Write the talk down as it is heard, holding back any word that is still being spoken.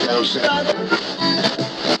This is the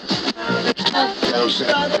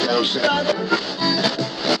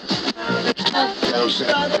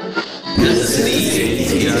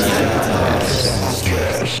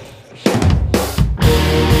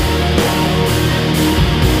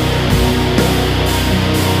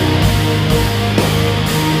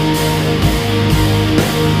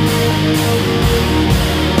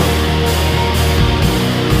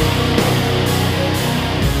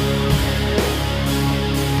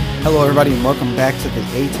Hello, everybody, and welcome back to the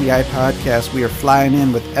ATI podcast. We are flying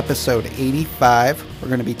in with episode 85. We're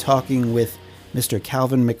going to be talking with Mr.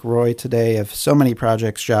 Calvin MCROY today of so many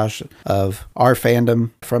projects, Josh, of our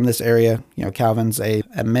fandom from this area. You know, Calvin's a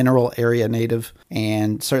mineral area native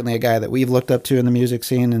and certainly a guy that we've looked up to in the music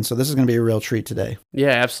scene. And so this is going to be a real treat today. Yeah,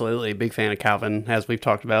 absolutely. Big fan of Calvin, as we've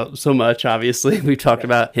talked about so much, obviously. We've talked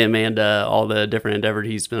about him and all the different endeavors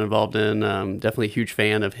he's been involved in. Definitely a huge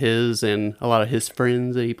fan of his and a lot of his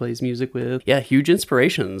friends that he plays music with. Yeah, huge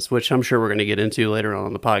inspirations, which I'm sure we're going to get into later on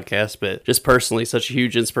in the podcast. But just personally, such a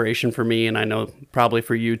huge inspiration for me. And I know probably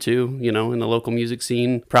for you too, you know, in the local music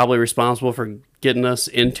scene, probably responsible for getting us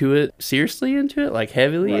into it, seriously into it, like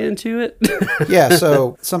heavily into it. Yeah,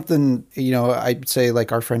 so something, you know, I'd say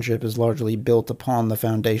like our friendship is largely built upon the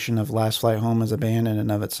foundation of Last Flight Home as a band in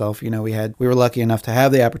and of itself. You know, we were lucky enough to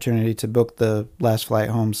have the opportunity to book the Last Flight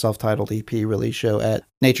Home self-titled EP release show at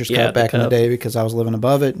Nature's Cup back in the day because I was living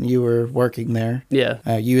above it and you were working there.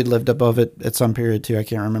 Yeah. You had lived above it at some period too. I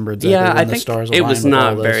can't remember exactly when I the think stars it aligned was with all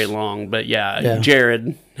not this. very long, but yeah,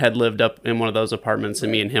 Jared had lived up in one of those apartments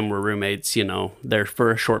and me and him were roommates, you know, there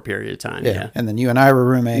for a short period of time. Yeah. And then you and I were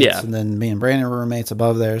roommates and then me and Brandon were roommates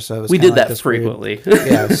above there. So it was we did like that frequently.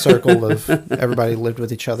 Weird, circle of everybody lived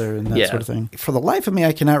with each other and that sort of thing. For the life of me,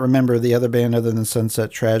 I cannot remember the other band other than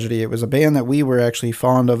Sunset Tragedy. It was a band that we were actually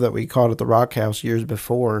fond of that we called at the Rock House years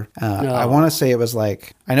before. I want to say it was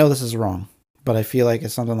like, I know this is wrong, but I feel like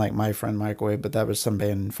it's something like My Friend Microwave, but that was some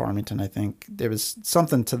band in Farmington, I think. There was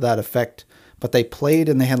something to that effect. But they played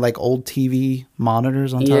and they had like old TV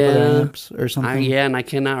monitors on top of their amps or something. And I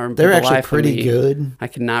cannot remember. They're actually pretty good. I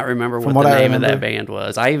cannot remember what the name of that band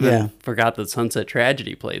was. I even forgot that Sunset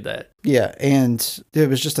Tragedy played that. Yeah, and it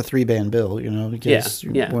was just a 3-band bill, you know, because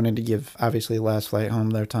you wanted to give, obviously, Last Flight Home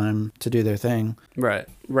their time to do their thing. Right.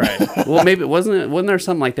 Well, maybe wasn't there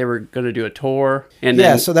something like they were going to do a tour? And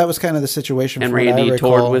then, so that was kind of the situation. And Randy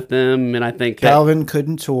toured with them, and I think Calvin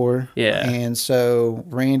couldn't tour. Yeah. And so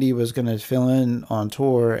Randy was going to fill in on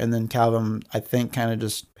tour, and then Calvin, I think, kind of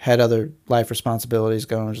just had other life responsibilities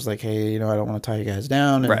going, just like, hey, you know, I don't want to tie you guys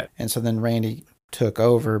down. And, and so then Randy took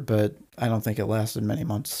over, but I don't think it lasted many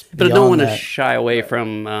months. But I don't want to shy away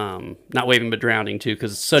from Not Waving But Drowning, too,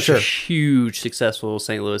 because it's such a huge, successful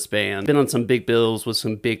St. Louis band. Been on some big bills with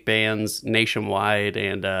some big bands nationwide,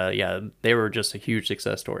 and they were just a huge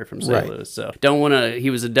success story from St. Louis. So he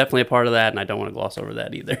was definitely a part of that, and I don't want to gloss over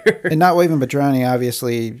that either. And Not Waving But Drowning,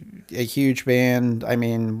 obviously, a huge band. I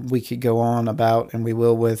mean, we could go on about, and we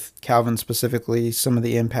will with Calvin specifically, some of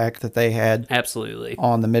the impact that they had. Absolutely.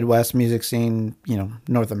 On the Midwest music scene, you know,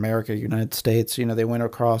 North America, United States. You know, they went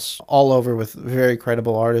across all over with very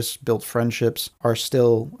credible artists, built friendships, are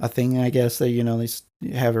still a thing, I guess. They, you know,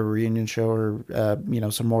 they have a reunion show or, you know,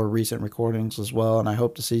 some more recent recordings as well. And I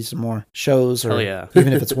hope to see some more shows or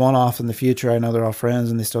even if it's one-off in the future. I know they're all friends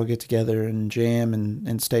and they still get together and jam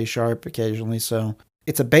and stay sharp occasionally. So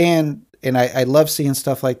it's a band. And I love seeing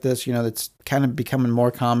stuff like this, you know, that's kind of becoming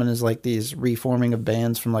more common as like these reforming of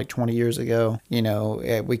bands from like 20 years ago. You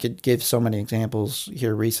know, we could give so many examples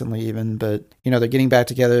here recently even, but, you know, they're getting back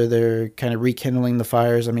together. They're kind of rekindling the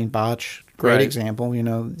fires. I mean, Botch, great example. You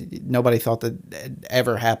know, nobody thought that it'd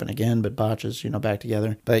ever happen again, but Botch is, you know, back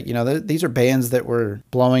together. But, you know, these are bands that were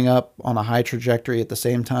blowing up on a high trajectory at the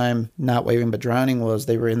same time Not Waving But Drowning was.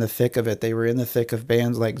 They were in the thick of it. They were in the thick of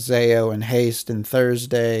bands like Zayo and Haste and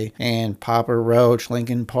Thursday and Papa Roach,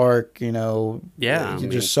 Linkin Park, you know.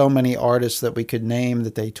 Just so many artists that we could name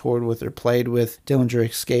that they toured with or played with. Dillinger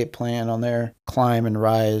Escape Plan on their climb and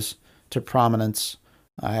rise to prominence.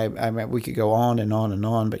 I mean, we could go on and on and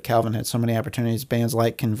on, but Calvin had so many opportunities, bands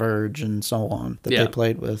like Converge and so on that they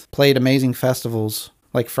played with. Played amazing festivals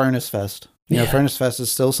like Furnace Fest. You know, Furnace Fest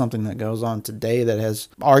is still something that goes on today that has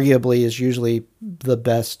arguably is usually the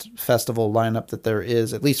best festival lineup that there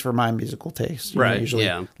is, at least for my musical taste. You know,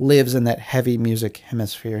 usually lives in that heavy music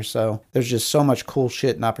hemisphere. So there's just so much cool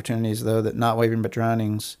shit and opportunities, though, that Not Waving But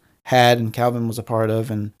Drownings had and Calvin was a part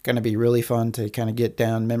of, and going to be really fun to kind of get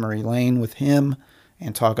down memory lane with him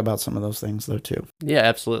and talk about some of those things, though, too. Yeah,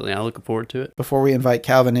 absolutely. I'm looking forward to it. Before we invite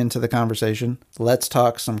Calvin into the conversation, let's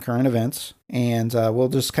talk some current events. And we'll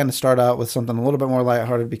just kind of start out with something a little bit more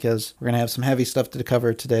lighthearted because we're going to have some heavy stuff to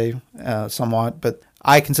cover today, somewhat. But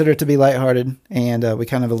I consider it to be lighthearted, and we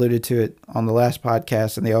kind of alluded to it on the last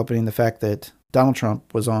podcast in the opening, the fact that Donald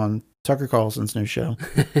Trump was on Tucker Carlson's new show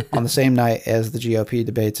on the same night as the GOP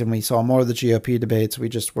debates, and we saw more of the GOP debates. We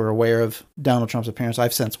just were aware of Donald Trump's appearance.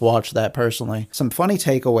 I've since watched that personally. Some funny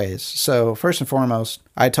takeaways. So first and foremost,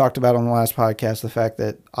 I talked about on the last podcast the fact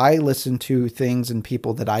that I listen to things and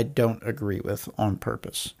people that I don't agree with on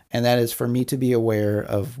purpose. And that is for me to be aware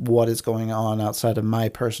of what is going on outside of my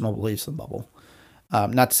personal beliefs and bubble.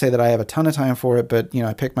 Not to say that I have a ton of time for it, but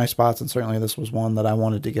I picked my spots, and certainly this was one that I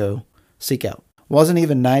wanted to go seek out. Wasn't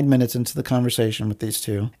even 9 minutes into the conversation with these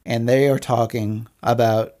two, and they are talking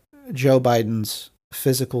about Joe Biden's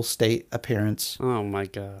physical state appearance. Oh my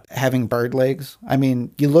God. Having bird legs. I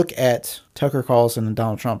mean, you look at Tucker Carlson and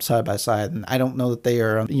Donald Trump side by side, and I don't know that they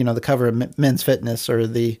are, the cover of Men's Fitness or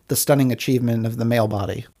the stunning achievement of the male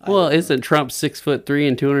body. Well, isn't Trump 6'3"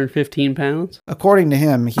 and 215 pounds? According to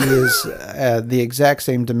him, he is the exact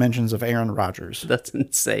same dimensions of Aaron Rodgers. That's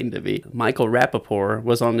insane to me. Michael Rappaport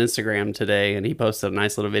was on Instagram today, and he posted a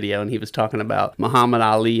nice little video, and he was talking about Muhammad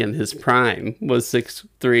Ali in his prime was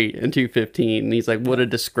 6'3" and 215. And he's like, what a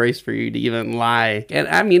disgrace for you to even lie. And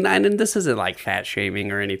I mean, and this isn't like fat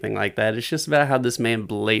shaming or anything like that. It's just about how this man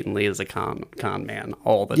blatantly is a con man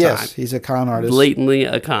all the time. Yes, he's a con artist. Blatantly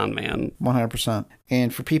a con man. 100%.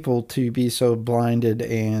 And for people to be so blinded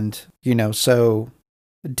and, so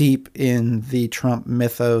deep in the Trump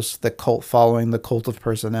mythos, the cult following, the cult of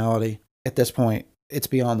personality, at this point, it's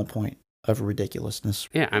beyond the point of ridiculousness.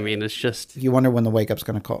 Yeah, I mean, it's just... You wonder when the wake up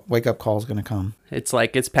call is going to come. It's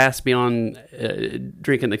like, it's past beyond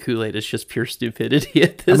drinking the Kool-Aid. It's just pure stupidity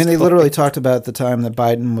at this they point. literally talked about the time that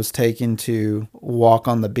Biden was taken to walk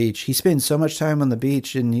on the beach. He spends so much time on the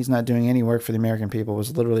beach and he's not doing any work for the American people,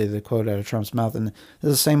 was literally the quote out of Trump's mouth. And this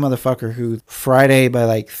is the same motherfucker who Friday by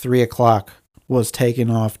like 3 o'clock was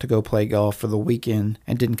taken off to go play golf for the weekend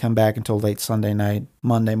and didn't come back until late Sunday night,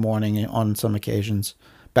 Monday morning on some occasions.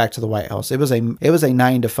 Back to the White House. It was a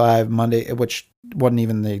 9 to 5 Monday, which wasn't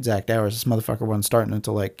even the exact hours. This motherfucker wasn't starting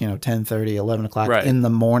until 10:30, 11 o'clock in the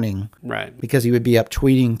morning. Right. Because he would be up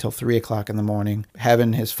tweeting till 3 o'clock in the morning,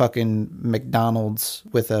 having his fucking McDonald's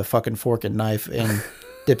with a fucking fork and knife and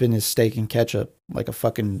dipping his steak in ketchup like a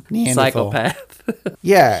fucking Neanderthal. Psychopath.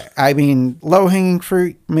 Yeah, I mean, low-hanging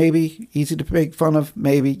fruit, maybe. Easy to make fun of,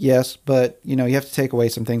 maybe, yes. But, you have to take away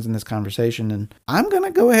some things in this conversation. And I'm going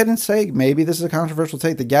to go ahead and say maybe this is a controversial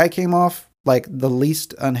take. The guy came off like the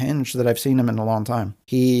least unhinged that I've seen him in a long time.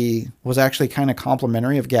 He was actually kind of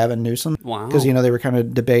complimentary of Gavin Newsom. Wow. Because, they were kind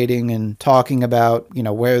of debating and talking about,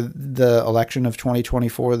 where the election of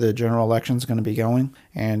 2024, the general election, is going to be going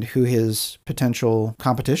and who his potential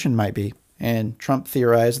competition might be. And Trump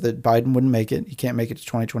theorized that Biden wouldn't make it. He can't make it to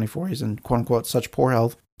 2024. He's in, quote unquote, such poor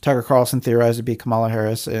health. Tucker Carlson theorized it'd be Kamala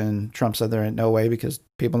Harris, and Trump said there ain't no way because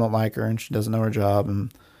people don't like her and she doesn't know her job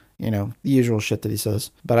and, the usual shit that he says.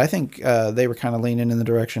 But I think they were kind of leaning in the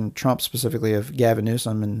direction, Trump specifically, of Gavin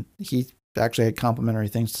Newsom, and he actually had complimentary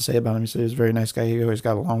things to say about him. He said he was a very nice guy. He always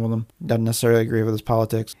got along with him. Doesn't necessarily agree with his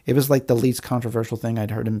politics. It was like the least controversial thing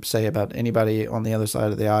I'd heard him say about anybody on the other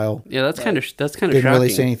side of the aisle. Yeah, that's kind of Didn't shocking. really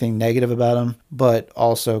say anything negative about him, but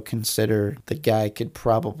also consider the guy could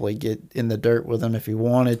probably get in the dirt with him if he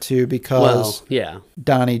wanted to, because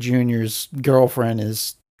Donnie Jr.'s girlfriend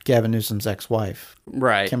is Gavin Newsom's ex-wife.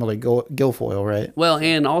 Right. Kimberly Guilfoyle, right? Well,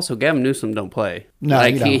 and also Gavin Newsom don't play. No,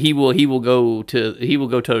 like he don't. he will go toe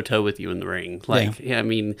to toe with you in the ring. Like, I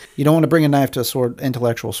mean, you don't want to bring a knife to a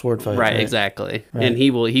intellectual sword fight. Right, exactly. Right. And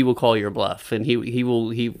he will call your bluff, and he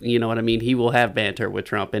you know what I mean? He will have banter with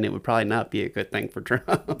Trump, and it would probably not be a good thing for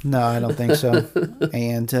Trump. No, I don't think so.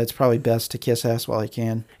 And it's probably best to kiss ass while he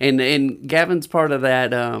can. And Gavin's part of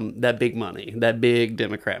that big money, that big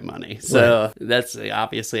Democrat money. So that's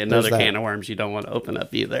obviously another can of worms you don't want to open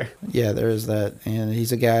up either. Yeah, there is that. And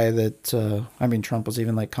he's a guy that, Trump was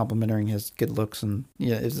even like complimenting his good looks, and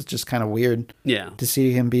it's just kind of weird to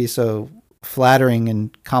see him be so flattering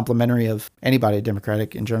and complimentary of anybody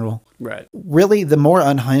Democratic in general. Right. Really, the more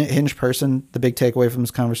unhinged person, the big takeaway from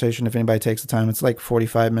this conversation, if anybody takes the time, it's like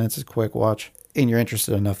 45 minutes, a quick watch, and you're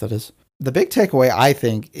interested enough, that is. The big takeaway, I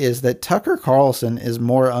think, is that Tucker Carlson is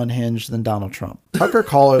more unhinged than Donald Trump. Tucker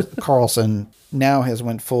Carlson now has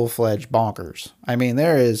went full-fledged bonkers. I mean,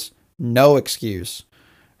 there is no excuse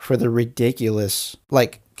for the ridiculous,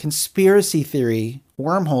 conspiracy theory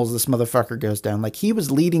wormholes this motherfucker goes down. Like, he was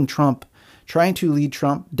leading Trump trying to lead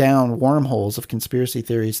Trump down wormholes of conspiracy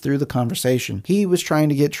theories through the conversation. He was trying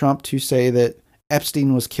to get Trump to say that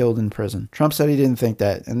Epstein was killed in prison. Trump said he didn't think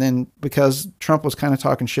that. And then because Trump was kind of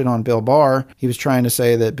talking shit on Bill Barr, he was trying to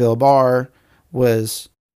say that Bill Barr was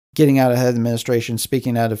getting out ahead of the administration,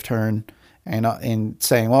 speaking out of turn, and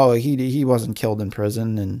saying, well, he wasn't killed in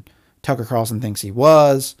prison, and Tucker Carlson thinks he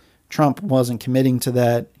was. Trump wasn't committing to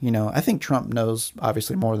that. You know, I think Trump knows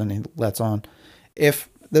obviously more than he lets on. If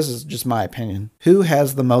this is just my opinion, who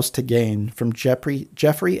has the most to gain from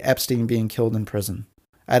Jeffrey Epstein being killed in prison?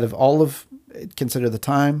 Out of all of, consider the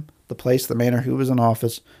time, the place, the manner, who was in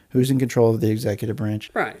office, who's in control of the executive branch.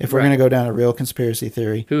 Right. If we're going to go down a real conspiracy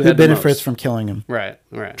theory, who had the benefits most? from killing him? Right.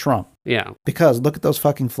 Trump. Yeah. Because look at those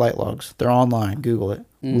fucking flight logs. They're online. Google it.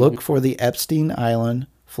 Look for the Epstein Island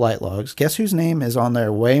flight logs. Guess whose name is on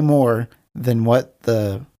there way more than what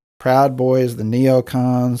the Proud Boys, the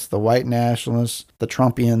neocons, the white nationalists, the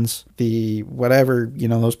Trumpians, the whatever, you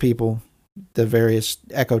know, those people, the various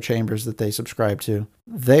echo chambers that they subscribe to.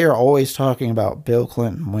 They are always talking about Bill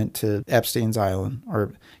Clinton went to Epstein's Island.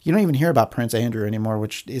 Or you don't even hear about Prince Andrew anymore,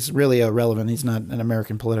 which is really irrelevant. He's not an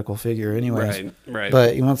American political figure anyways. Right.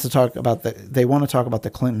 But he wants to talk about they want to talk about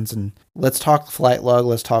the Clintons. And let's talk flight log,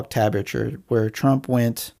 let's talk tabulature, where Trump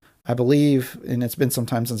went, I believe, and it's been some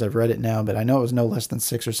time since I've read it now, but I know it was no less than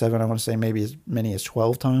 6 or 7. I want to say maybe as many as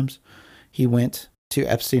 12 times he went to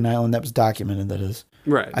Epstein Island. That was documented, that is.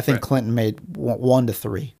 Right. I think Clinton made 1 to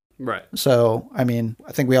 3. Right. So, I mean,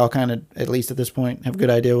 I think we all kind of, at least at this point, have a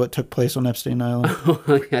good idea what took place on Epstein Island.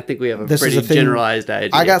 I think we have a pretty generalized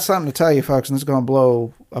idea. I got something to tell you, folks, and this is going to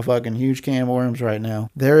blow a fucking huge can of worms right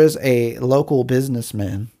now. There is a local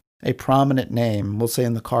businessman, a prominent name, we'll say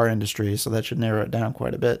in the car industry, so that should narrow it down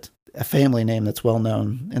quite a bit. A family name that's well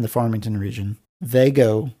known in the Farmington region.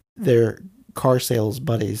 Their car sales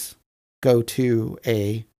buddies go to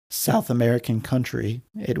a South American country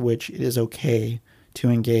in which it is okay to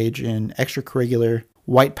engage in extracurricular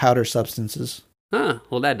white powder substances.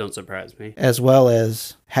 Well, that don't surprise me. As well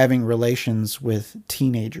as having relations with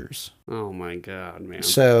teenagers. Oh my God, man.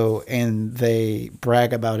 So, and they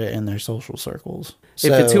brag about it in their social circles.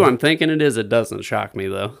 If it's who I'm thinking it is, it doesn't shock me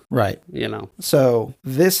though. Right. You know. So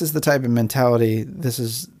this is the type of mentality,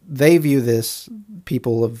 they view this,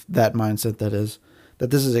 people of that mindset that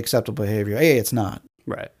this is acceptable behavior. Hey, it's not.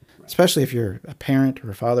 Right. Especially if you're a parent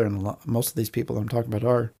or a father, and most of these people I'm talking about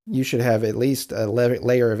are, you should have at least a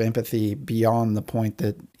layer of empathy beyond the point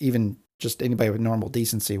that even just anybody with normal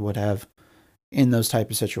decency would have in those type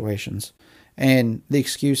of situations. And the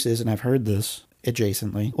excuse is, and I've heard this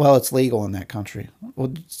adjacently, well, it's legal in that country. Well,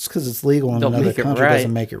 just because it's legal in another country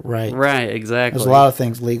doesn't make it right. Right, exactly. There's a lot of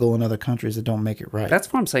things legal in other countries that don't make it right.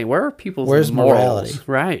 That's what I'm saying. Where are people's Where's morals? morality?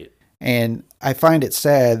 Right. And I find it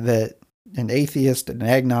sad that an atheist and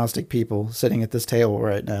agnostic people sitting at this table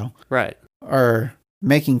right now are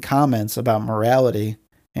making comments about morality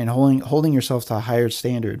and holding yourself to a higher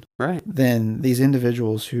standard than these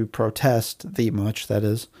individuals who protest the much, that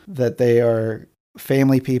is, that they are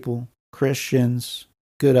family people, Christians,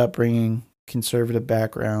 good upbringing, conservative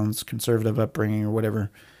backgrounds, conservative upbringing, or whatever,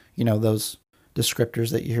 you know, those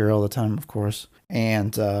descriptors that you hear all the time, of course.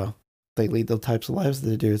 And they lead the types of lives that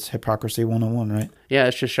they do. It's hypocrisy 101, right? Yeah,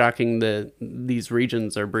 it's just shocking that these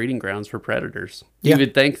regions are breeding grounds for predators. Yeah. You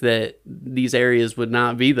would think that these areas would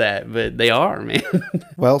not be that, but they are, man.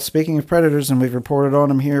 Well, speaking of predators, and we've reported on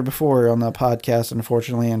them here before on the podcast,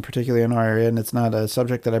 unfortunately, and particularly in our area, and it's not a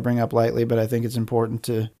subject that I bring up lightly, but I think it's important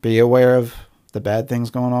to be aware of the bad things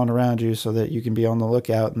going on around you so that you can be on the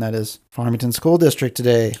lookout, and that is Farmington School District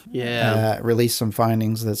today released some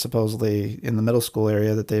findings that supposedly in the middle school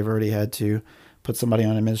area that they've already had to put somebody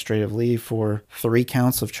on administrative leave for 3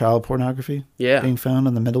 counts of child pornography being found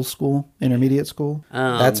in the middle school, intermediate school.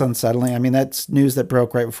 That's unsettling. I mean, that's news that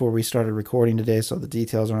broke right before we started recording today, so the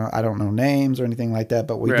details are, I don't know names or anything like that,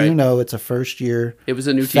 but we do know it's a first-year It was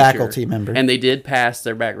a new faculty teacher, member. and they did pass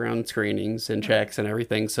their background screenings and checks and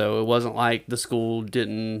everything, so it wasn't like the school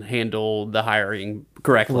didn't handle the hiring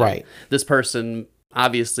correctly. Right. This person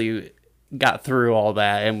obviously got through all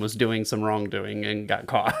that and was doing some wrongdoing and got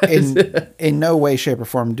caught. In no way, shape, or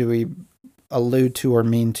form do we allude to or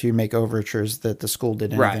mean to make overtures that the school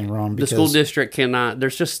did anything wrong. Because the school district cannot,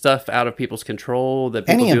 there's just stuff out of people's control that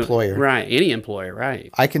people any employer. Right, any employer, right.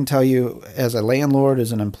 I can tell you as a landlord,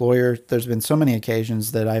 as an employer, there's been so many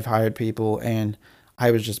occasions that I've hired people and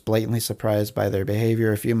I was just blatantly surprised by their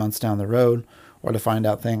behavior a few months down the road, or to find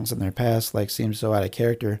out things in their past like seems so out of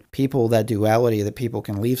character. People, that duality that people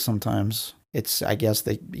can leave sometimes, it's, I guess,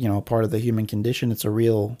 part of the human condition. It's a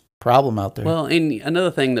real problem out there. Well, and another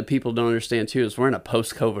thing that people don't understand too is we're in a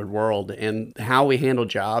post-COVID world, and how we handle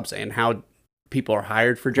jobs and how people are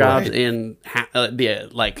hired for jobs Right. and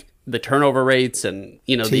the turnover rates and,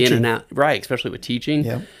 you know, the in Teaching. and out, right, especially with teaching.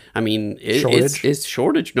 Yep. I mean, Shortage. it's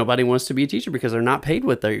shortage. Nobody wants to be a teacher because they're not paid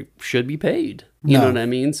what they should be paid. You know No. what I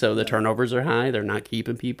mean? So the turnovers are high. They're not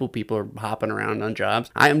keeping people. People are hopping around on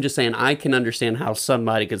jobs. I am just saying I can understand how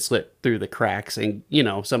somebody could slip through the cracks and, you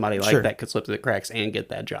know, somebody like Sure. that could slip through the cracks and get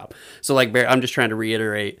that job. So like, I'm just trying to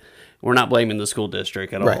reiterate, we're not blaming the school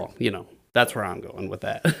district at Right. all. You know, that's where I'm going with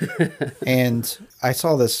that. And I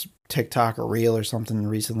saw this TikTok or reel or something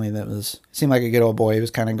recently that seemed like a good old boy. He was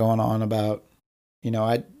kind of going on about, you know,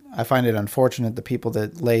 I find it unfortunate the people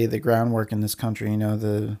that lay the groundwork in this country, you know,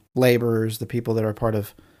 the laborers, the people that are part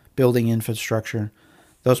of building infrastructure,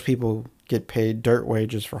 those people get paid dirt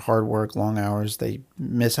wages for hard work, long hours. They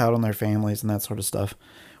miss out on their families and that sort of stuff.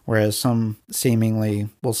 Whereas some seemingly,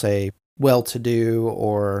 we'll say, well-to-do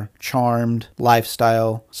or charmed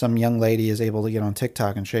lifestyle, some young lady is able to get on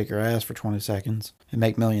TikTok and shake her ass for 20 seconds and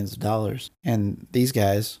make millions of dollars. And these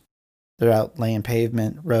guys, they're out laying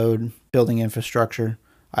pavement, road, building infrastructure.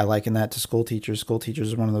 I liken that to school teachers. School teachers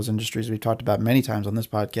is one of those industries we've talked about many times on this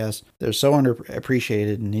podcast. They're so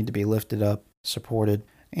underappreciated and need to be lifted up, supported.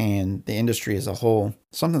 And the industry as a whole,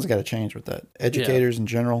 something's got to change with that. Educators in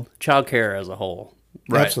general. Childcare as a whole.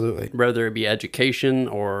 Right. Absolutely. Whether it be education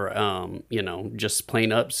or, you know, just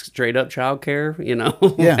plain up, straight up childcare, you know,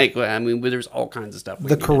 Yeah. like, I mean, there's all kinds of stuff.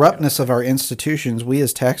 The corruptness of our institutions, we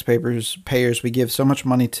as taxpayers, we give so much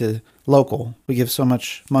money to local. We give so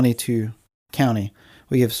much money to county.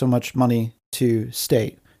 We give so much money to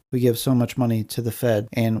state. We give so much money to the Fed.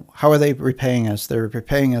 And how are they repaying us? They're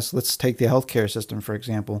repaying us. Let's take the healthcare system, for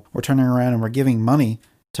example. We're turning around and we're giving money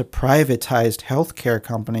to privatized healthcare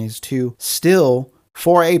companies to still,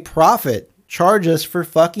 for a profit, charge us for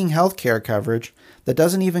fucking healthcare coverage that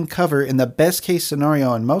doesn't even cover, in the best case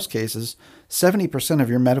scenario, in most cases, 70% of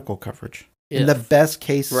your medical coverage. In the best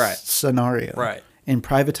case scenario. Right. In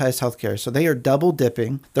privatized healthcare. So they are double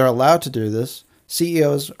dipping. They're allowed to do this.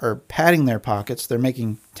 CEOs are padding their pockets. They're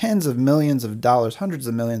making tens of millions of dollars, hundreds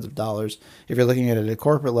of millions of dollars. If you're looking at it at a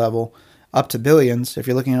corporate level, up to billions. If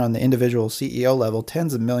you're looking at it on the individual CEO level,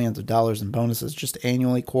 tens of millions of dollars in bonuses just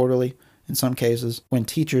annually, quarterly, in some cases. When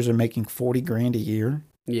teachers are making $40,000 a year.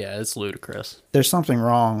 Yeah, it's ludicrous. There's something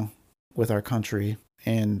wrong with our country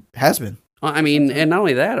and has been. Well, I mean, and not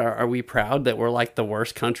only that, are we proud that we're like the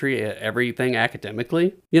worst country at everything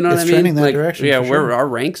academically? You know what I mean? It's trending that like, direction. Yeah, for sure. our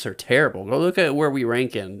ranks are terrible. Go look at where we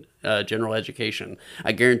rank in general education.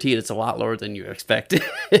 I guarantee it's a lot lower than you expected.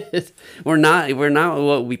 We're not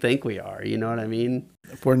what we think we are. You know what I mean?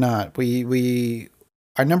 We're not.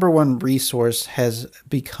 Our number one resource has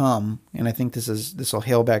become, and I think this will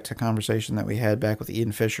hail back to a conversation that we had back with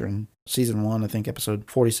Ian Fisher in season 1, I think episode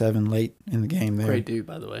 47, late in the game there. Great dude,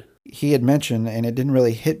 by the way. He had mentioned, and it didn't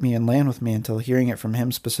really hit me and land with me until hearing it from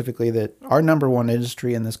him specifically, that our number one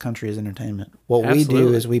industry in this country is entertainment. What we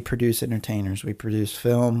do is we produce entertainers. We produce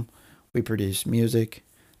film. We produce music.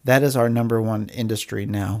 That is our number one industry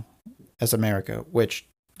now as America, which,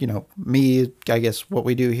 you know, I guess what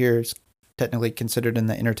we do here is technically considered in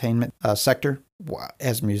the entertainment sector.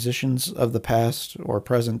 As musicians of the past or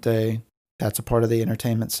present day, that's a part of the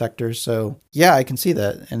entertainment sector. So yeah, I can see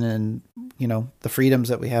that. And then, you know, the freedoms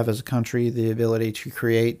that we have as a country, the ability to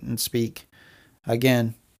create and speak,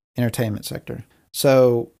 again, entertainment sector.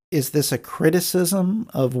 So is this a criticism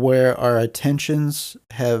of where our attentions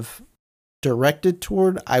have directed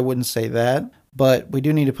toward? I wouldn't say that. But we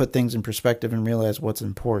do need to put things in perspective and realize what's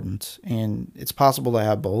important. And it's possible to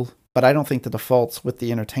have both. But I don't think the default's with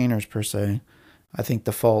the entertainers per se. I think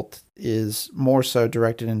the fault is more so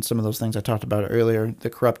directed in some of those things I talked about earlier, the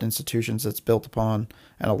corrupt institutions that's built upon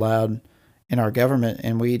and allowed in our government.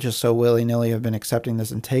 And we just so willy-nilly have been accepting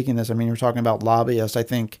this and taking this. I mean, we're talking about lobbyists. I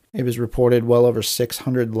think it was reported well over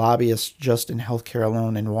 600 lobbyists just in healthcare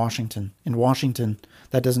alone in Washington. In Washington,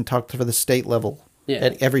 that doesn't talk for the state level. Yeah.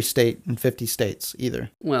 At every state in 50 states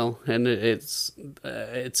either. Well, and it's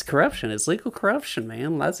corruption. It's legal corruption,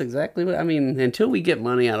 man. That's exactly what I mean. Until we get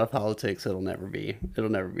money out of politics, it'll never be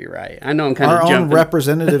right. I know I'm kind of jumping. Our own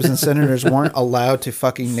representatives and senators weren't allowed to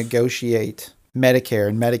fucking negotiate Medicare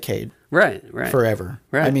and Medicaid. Right. Forever.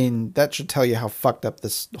 Right. I mean, that should tell you how fucked up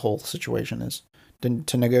this whole situation is.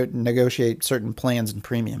 To negotiate certain plans and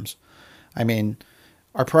premiums. I mean,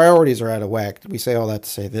 our priorities are out of whack. We say all that to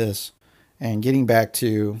say this. And getting back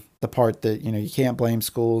to the part that, you know, you can't blame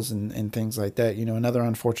schools and things like that. You know, another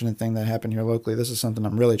unfortunate thing that happened here locally, this is something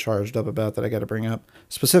I'm really charged up about that I got to bring up.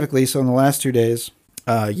 Specifically, so in the last 2 days,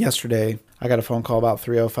 yesterday, I got a phone call about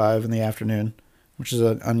 3:05 in the afternoon, which is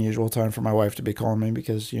an unusual time for my wife to be calling me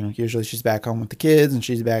because, you know, usually she's back home with the kids and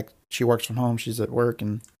she works from home, she's at work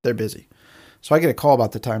and they're busy. So I get a call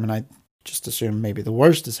about the time, and I just assume maybe the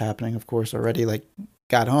worst is happening, of course, already. Like,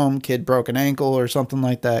 got home, kid broke an ankle or something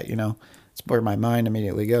like that, you know. It's where my mind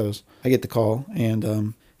immediately goes. I get the call,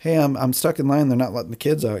 and, hey, I'm stuck in line. They're not letting the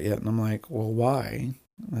kids out yet. And I'm like, well, why?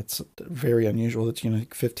 That's very unusual. It's,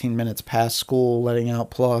 15 minutes past school, letting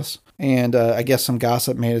out plus. And I guess some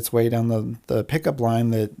gossip made its way down the pickup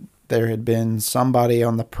line that there had been somebody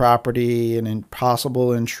on the property, an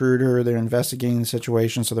impossible intruder. They're investigating the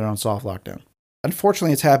situation, so they're on soft lockdown.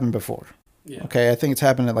 Unfortunately, it's happened before. Yeah. Okay, I think it's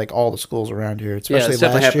happened at like all the schools around here, especially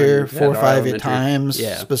last year, 4 or 5 times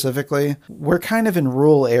specifically. We're kind of in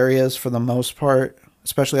rural areas for the most part,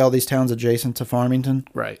 especially all these towns adjacent to Farmington.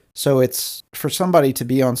 Right. So it's, for somebody to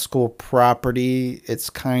be on school property, it's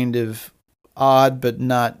kind of odd, but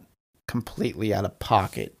not completely out of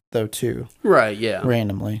pocket, though, too. Right, yeah.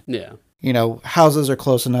 Randomly. Yeah. Houses are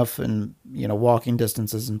close enough and, walking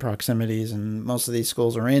distances and proximities, and most of these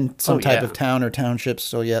schools are in some type of town or township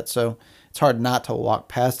still yet, so it's hard not to walk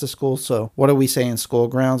past a school. So what are we saying school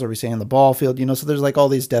grounds? Are we saying the ball field? So there's like all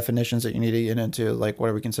these definitions that you need to get into, like what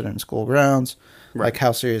are we considering school grounds? Right. Like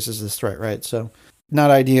how serious is this threat, right? So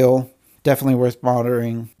not ideal, definitely worth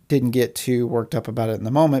monitoring. Didn't get too worked up about it in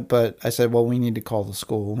the moment, but I said, well, we need to call the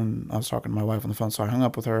school. And I was talking to my wife on the phone, so I hung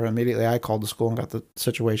up with her. Immediately I called the school and got the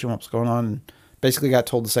situation, what was going on, and basically got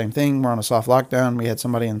told the same thing. We're on a soft lockdown. We had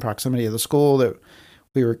somebody in proximity of the school that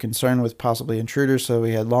we were concerned with possibly intruders, so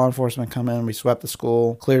we had law enforcement come in. We swept the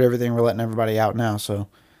school, cleared everything. We're letting everybody out now. So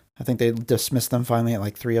I think they dismissed them finally at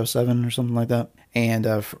like 3:07 or something like that. And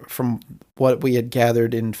from what we had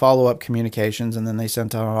gathered in follow-up communications, and then they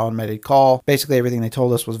sent out an automated call, basically everything they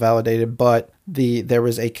told us was validated, but there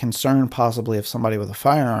was a concern possibly of somebody with a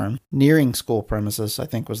firearm nearing school premises, I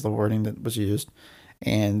think was the wording that was used,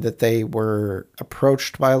 and that they were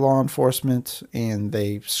approached by law enforcement, and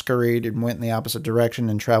they scurried and went in the opposite direction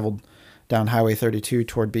and traveled down Highway 32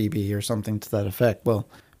 toward BB or something to that effect. Well,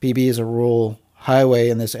 BB is a rural highway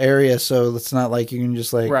in this area, so it's not like you can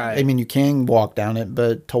just like, right. I mean, you can walk down it,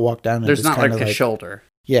 but to walk down it, there's not like a shoulder.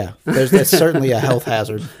 Yeah, that's certainly a health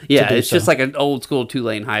hazard. Yeah, it's just like an old school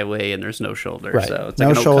 2-lane highway, and there's no shoulder. Right. So it's no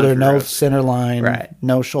like an shoulder, no road. center line, right.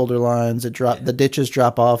 No shoulder lines. The ditches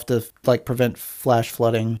drop off to like prevent flash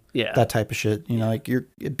flooding. Yeah, that type of shit. Like your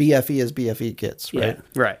BFE as BFE gets. Right.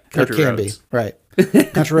 Yeah, right. Country can roads. Be right.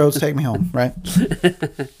 Country roads take me home. Right.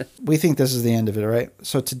 We think this is the end of it. Right.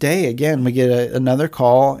 So today again we get another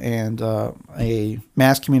call and a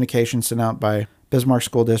mass communication sent out by Bismarck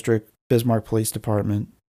School District, Bismarck Police Department,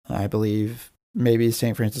 I believe maybe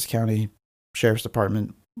St. Francis County Sheriff's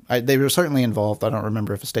Department. They were certainly involved. I don't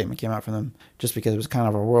remember if a statement came out from them, just because it was kind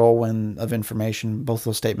of a whirlwind of information. Both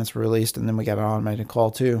those statements were released, and then we got an automated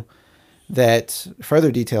call too that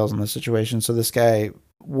further details on the situation. So this guy,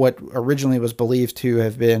 what originally was believed to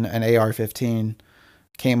have been an AR-15,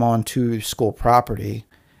 came on to school property,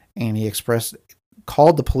 and he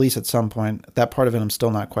called the police at some point. That part of it I'm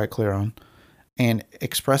still not quite clear on. And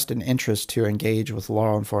expressed an interest to engage with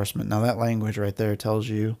law enforcement. Now that language right there tells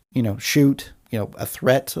you, shoot, a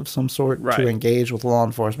threat of some sort to engage with law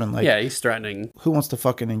enforcement. Like, yeah, he's threatening. Who wants to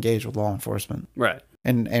fucking engage with law enforcement? Right.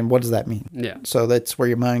 And what does that mean? Yeah. So that's where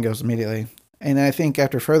your mind goes immediately. And I think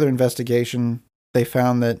after further investigation, they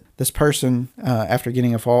found that this person, after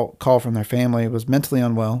getting a call from their family, was mentally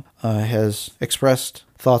unwell, has expressed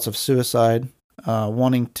thoughts of suicide,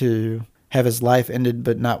 wanting to have his life ended,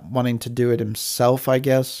 but not wanting to do it himself, I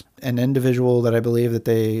guess. An individual that I believe that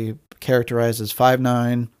they characterize as 5'9",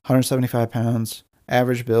 175 pounds,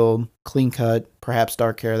 average build, clean cut, perhaps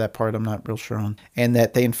dark hair, that part I'm not real sure on. And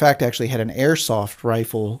that they in fact actually had an airsoft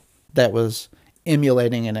rifle that was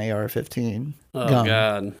emulating an AR-15 gun.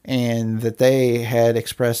 God. And that they had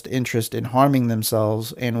expressed interest in harming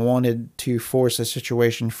themselves and wanted to force a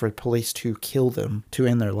situation for police to kill them to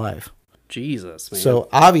end their life. Jesus, man. So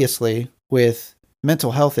obviously, with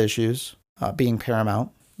mental health issues being paramount,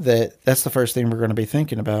 that's the first thing we're going to be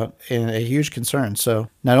thinking about, and a huge concern. So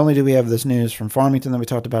not only do we have this news from Farmington that we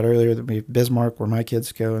talked about earlier, that we have Bismarck, where my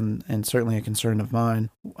kids go, and certainly a concern of mine,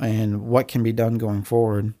 and what can be done going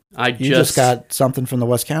forward. You just got something from the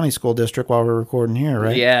West County School District while we're recording here,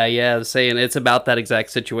 right? Yeah, saying it's about that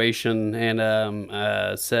exact situation,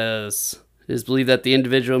 and says... It is believed that the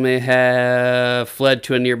individual may have fled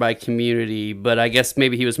to a nearby community, but I guess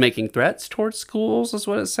maybe he was making threats towards schools, is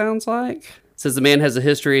what it sounds like. It says the man has a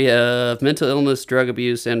history of mental illness, drug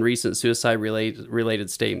abuse, and recent suicide-related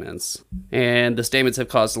statements. And the statements have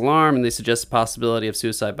caused alarm, and they suggest the possibility of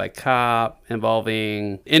suicide by cop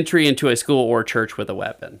involving entry into a school or church with a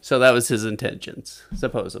weapon. So that was his intentions,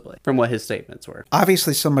 supposedly, from what his statements were.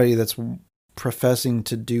 Obviously, somebody that's professing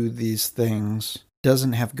to do these things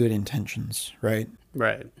doesn't have good intentions, right?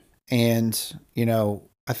 Right. And,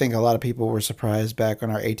 I think a lot of people were surprised back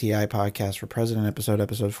on our ATI podcast for President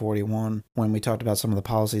episode 41, when we talked about some of the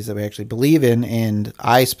policies that we actually believe in. And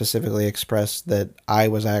I specifically expressed that I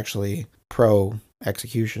was actually pro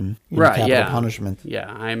execution, Right, capital yeah. punishment. Yeah,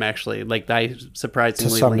 I'm actually, I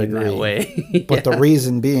surprisingly To some lean that degree. way. But the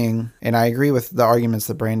reason being, and I agree with the arguments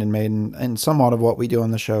that Brandon made, and somewhat of what we do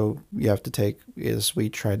on the show, you have to take, is we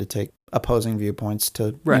try to take opposing viewpoints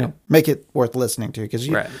to Right. make it worth listening to. Because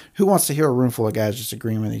Right. who wants to hear a room full of guys just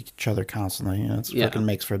agreeing with each other constantly? It's fucking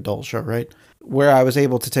makes for a dull show, right? Where I was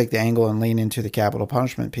able to take the angle and lean into the capital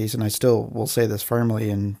punishment piece, and I still will say this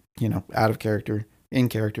firmly and, out of character, in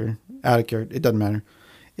character, out of character, it doesn't matter,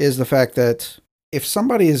 is the fact that if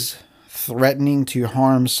somebody is threatening to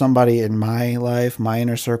harm somebody in my life, my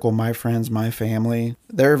inner circle, my friends, my family,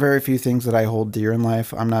 there are very few things that I hold dear in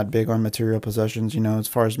life. I'm not big on material possessions. As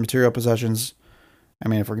far as material possessions, I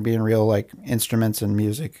mean, if we're being real, like instruments and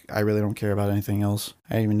music, I really don't care about anything else.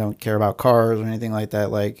 I even don't care about cars or anything like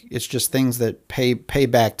that. Like, it's just things that pay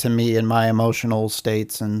back to me in my emotional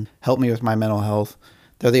states and help me with my mental health.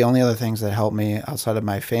 They're the only other things that help me outside of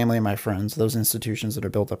my family and my friends, those institutions that are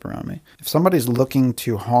built up around me. If somebody's looking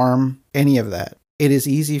to harm any of that, it is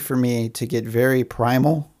easy for me to get very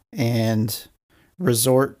primal and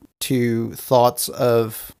resort to thoughts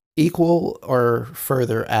of equal or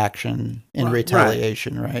further action in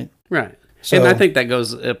retaliation, right? Right. So, and I think that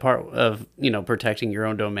goes a part of, protecting your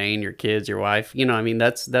own domain, your kids, your wife.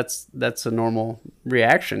 That's a normal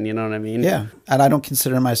reaction. You know what I mean? Yeah. And I don't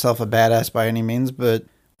consider myself a badass by any means, but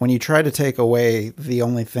when you try to take away the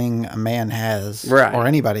only thing a man has, right. or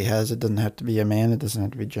anybody has, it doesn't have to be a man, it doesn't have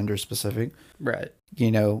to be gender specific. Right.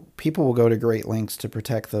 People will go to great lengths to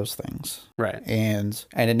protect those things. Right. And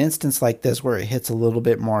an instance like this where it hits a little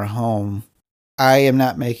bit more home, I am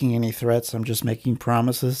not making any threats. I'm just making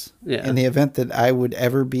promises. Yeah. In the event that I would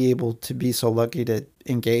ever be able to be so lucky to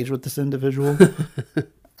engage with this individual,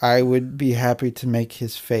 I would be happy to make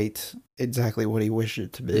his fate exactly what he wished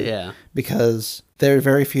it to be. Yeah. Because there are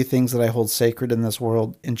very few things that I hold sacred in this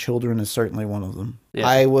world, and children is certainly one of them. Yeah.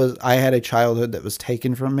 I had a childhood that was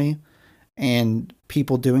taken from me, and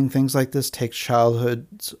people doing things like this takes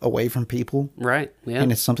childhoods away from people. Right. Yeah.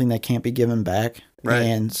 And it's something that can't be given back. Right.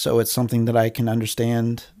 And so it's something that I can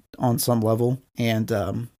understand on some level.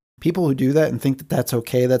 And people who do that and think that that's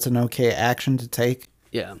okay, that's an okay action to take.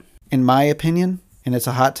 Yeah. In my opinion, and it's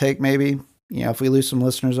a hot take maybe, if we lose some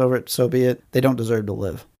listeners over it, so be it. They don't deserve to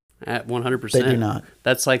live. At 100%. They do not.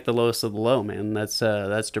 That's like the lowest of the low, man. That's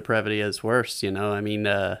depravity at its worst, I mean,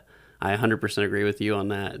 I 100% agree with you on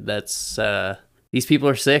that. That's these people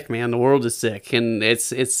are sick, man. The world is sick, and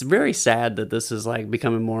it's very sad that this is like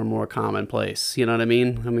becoming more and more commonplace. You know what I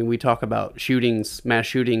mean? I mean, we talk about shootings, mass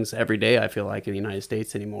shootings every day. I feel like in the United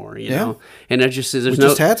States anymore, you know, and it just there's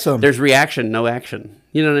just had some. There's reaction, no action.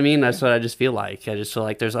 You know what I mean? That's what I just feel like. I just feel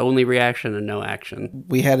like there's only reaction and no action.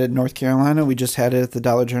 We had it in North Carolina. We just had it at the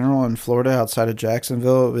Dollar General in Florida outside of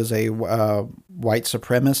Jacksonville. It was a white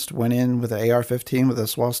supremacist went in with an AR-15 with a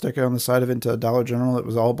swastika on the side of it into a Dollar General. It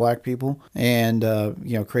was all black people and,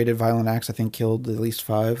 created violent acts. I think killed at least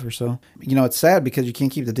 5 or so. It's sad because you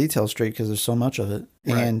can't keep the details straight because there's so much of it.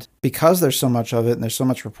 Right. And because there's so much of it and there's so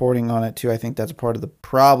much reporting on it too, I think that's a part of the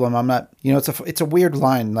problem. I'm not, it's a weird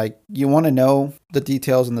line. Like, you want to know the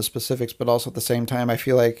details and the specifics, but also at the same time, I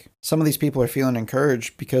feel like some of these people are feeling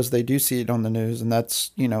encouraged because they do see it on the news, and that's,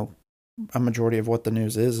 a majority of what the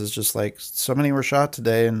news is just like, so many were shot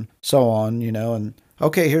today and so on, and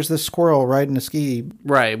okay, here's this squirrel riding a ski.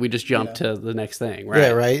 Right. We just jumped to the next thing, right? Yeah,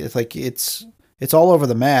 right. It's like, it's all over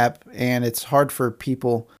the map, and it's hard for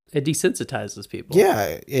people. It desensitizes people.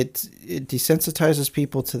 Yeah, it desensitizes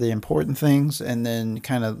people to the important things, and then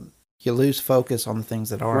kind of you lose focus on the things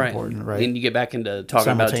that are important, right? And you get back into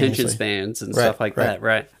talking about attention spans and stuff like that,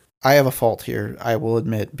 right? I have a fault here, I will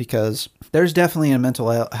admit, because there's definitely a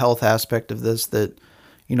mental health aspect of this that,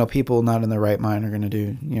 people not in their right mind are going to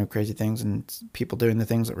do, crazy things, and people doing the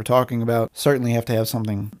things that we're talking about certainly have to have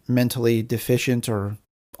something mentally deficient or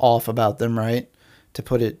off about them, right? To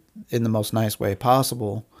put it in the most nice way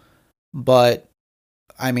possible. But,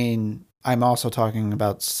 I mean, I'm also talking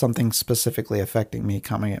about something specifically affecting me,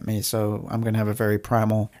 coming at me. So I'm going to have a very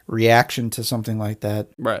primal reaction to something like that.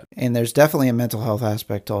 Right. And there's definitely a mental health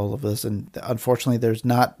aspect to all of this. And unfortunately, there's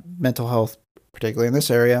not mental health particularly in this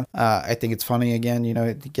area. I think it's funny, again, you know,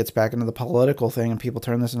 it gets back into the political thing, and people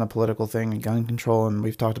turn this into a political thing and gun control, and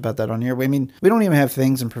we've talked about that on here. I mean, we don't even have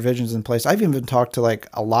things and provisions in place. I've even talked to like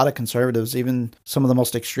a lot of conservatives, even some of the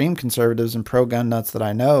most extreme conservatives and pro-gun nuts that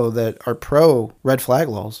I know that are pro-red flag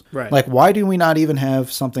laws. Right. Like, why do we not even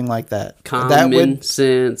have something like that? Common that would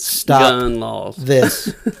sense stop gun laws.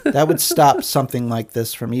 This. That would stop something like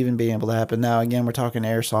this from even being able to happen. Now, again, we're talking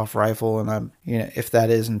airsoft rifle, and I'm, you know, if that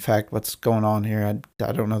is in fact what's going on here,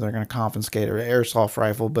 I don't know they're going to confiscate an airsoft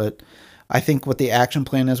rifle, but I think what the action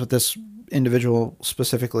plan is with this individual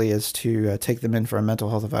specifically is to take them in for a mental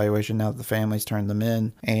health evaluation now that the family's turned them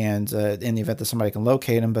in, and in the event that somebody can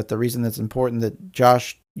locate them. But the reason that's important that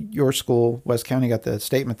Josh, your school, West County, got the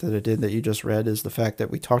statement that it did that you just read is the fact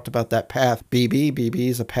that we talked about that path. BB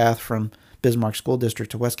is a path from Bismarck School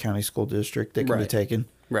District to West County School District that can be taken.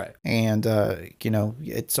 Right. And, you know,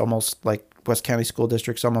 it's almost like West County School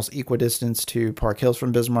District's almost equidistance to Park Hills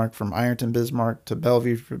from Bismarck, from Ironton, Bismarck to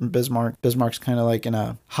Bellevue from Bismarck. Bismarck's kind of like in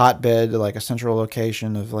a hotbed, like a central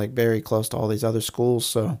location of like very close to all these other schools.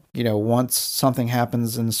 So, you know, once something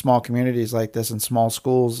happens in small communities like this in small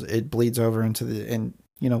schools, it bleeds over into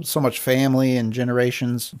you know, so much family and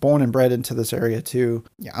generations born and bred into this area too.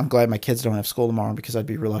 Yeah, I'm glad my kids don't have school tomorrow because I'd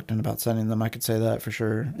be reluctant about sending them. I could say that for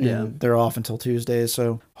sure. Yeah. And they're off until Tuesdays,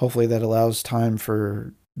 so hopefully that allows time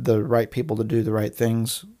for the right people to do the right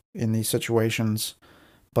things in these situations.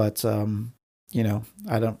 But, you know,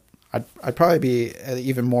 I'd probably be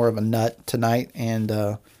even more of a nut tonight, and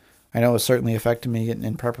I know it certainly affected me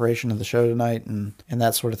in preparation of the show tonight and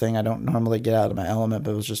that sort of thing. I don't normally get out of my element,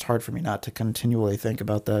 but it was just hard for me not to continually think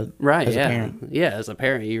about that as a parent. Yeah, as a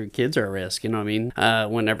parent, your kids are at risk, you know what I mean?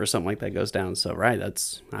 Whenever something like that goes down. So, right,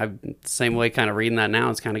 I'm the same way kind of reading that now.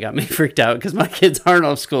 It's kind of got me freaked out because my kids aren't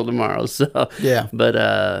off school tomorrow. So, yeah.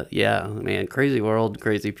 But, yeah, man, crazy world,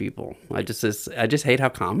 crazy people. I just hate how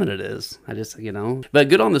common it is. You know, but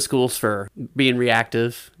good on the schools for being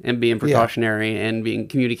reactive and being precautionary and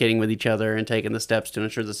communicating with each other and taking the steps to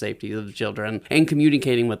ensure the safety of the children and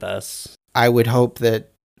communicating with us. I would hope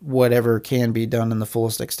that whatever can be done in the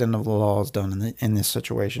fullest extent of the law is done in this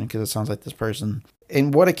situation, because it sounds like this person,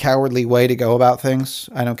 and what a cowardly way to go about things.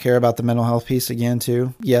 I don't care about the mental health piece again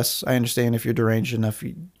too. Yes, I understand if you're deranged enough,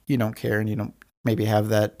 you don't care, and you don't maybe have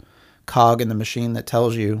that cog in the machine that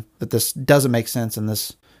tells you that this doesn't make sense and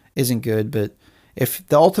this isn't good. But if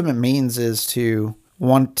the ultimate means is to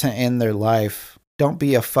want to end their life, don't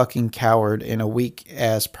be a fucking coward and a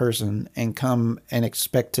weak-ass person and come and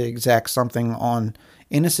expect to exact something on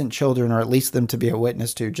innocent children, or at least them to be a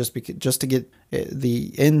witness to, just to get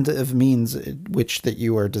the end of means which that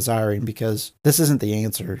you are desiring, because this isn't the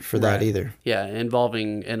answer for that either. Yeah,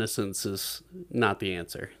 involving innocence is not the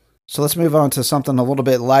answer. So let's move on to something a little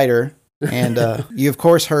bit lighter. And you, of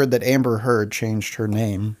course, heard that Amber Heard changed her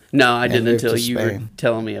name. No, I didn't until you were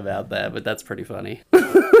telling me about that, but that's pretty funny.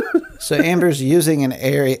 So Amber's using an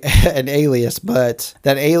alias, but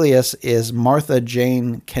that alias is Martha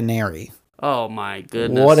Jane Canary. Oh, my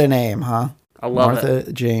goodness. What a name, huh? I love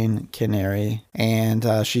Martha Jane Canary. And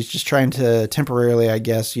she's just trying to temporarily, I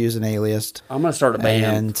guess, use an alias. I'm going to start a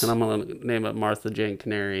band, and I'm going to name it Martha Jane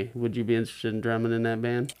Canary. Would you be interested in drumming in that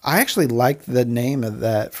band? I actually like the name of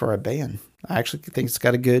that for a band. I actually think it's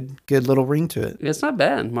got a good little ring to it. It's not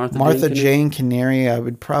bad. Martha Jane Canary. I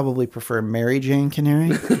would probably prefer Mary Jane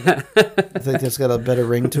Canary. I think that's got a better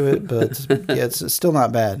ring to it, but yeah, it's still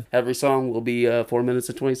not bad. Every song will be 4 minutes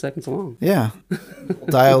and 20 seconds long. Yeah.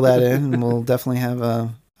 Dial that in, and we'll definitely have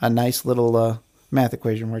a nice little math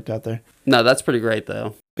equation worked out there. No, that's pretty great,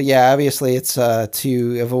 though. But yeah, obviously it's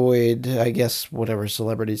to avoid, I guess, whatever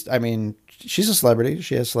celebrities. I mean, she's a celebrity.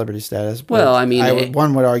 She has celebrity status. But well, I mean,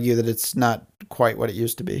 one would argue that it's not quite what it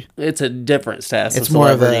used to be. It's a different status it's of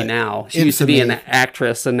celebrity more of now. She used to be an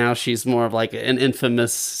actress, and now she's more of like an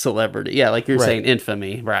infamous celebrity. Yeah, like you're saying,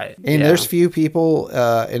 infamy, right? And there's few people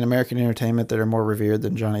in American entertainment that are more revered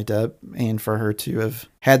than Johnny Depp, and for her to have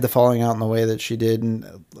had the falling out in the way that she did,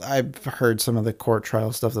 and I've heard some of the court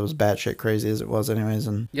trial stuff that was batshit crazy as it was anyways,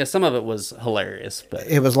 and yeah, some of it was hilarious, but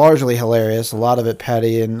it was largely hilarious, a lot of it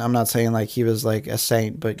petty, and I'm not saying like he was like a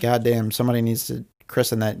saint, but goddamn, somebody needs to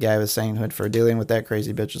christen that guy with sainthood for dealing with that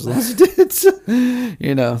crazy bitch as long as he did.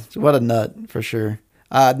 You know, what a nut for sure.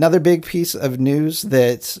 Another big piece of news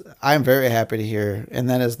that I'm very happy to hear, and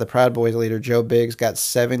that is the Proud Boys leader, Joe Biggs, got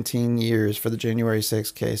 17 years for the January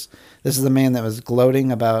 6th case. This is the man that was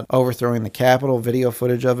gloating about overthrowing the Capitol, video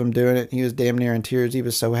footage of him doing it. He was damn near in tears. He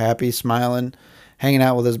was so happy, smiling, hanging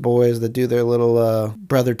out with his boys that do their little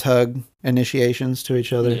brother tug initiations to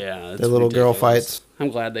each other. Yeah, their little girl fights. I'm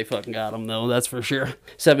glad they fucking got him, though. That's for sure.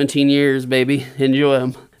 17 years, baby. Enjoy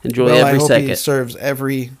them. Enjoy Well, I every hope second. he serves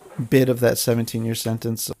every bit of that 17-year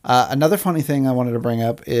sentence. Another funny thing I wanted to bring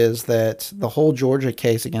up is that the whole Georgia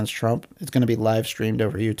case against Trump is going to be live streamed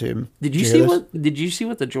over YouTube. Did you hear see this? Did you see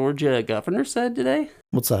what the Georgia governor said today?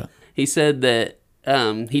 What's that? He said that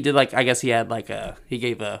he did I guess he had he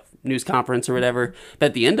gave a news conference or whatever. But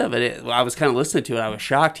at the end of it, I was kind of listening to it. I was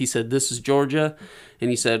shocked. He said, "This is Georgia," and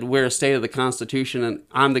he said, "We're a state of the Constitution, and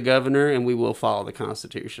I'm the governor, and we will follow the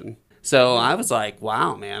Constitution." So I was like,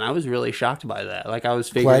 wow, man, I was really shocked by that. Like, I was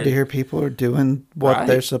figuring... Glad to hear people are doing what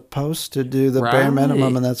they're supposed to do, the bare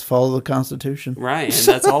minimum, and that's follow the Constitution. Right, and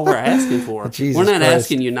that's all we're asking for. Jesus we're not Christ.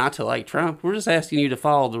 asking you not to like Trump. We're just asking you to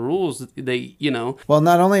follow the rules. Well,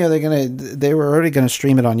 not only are they were already going to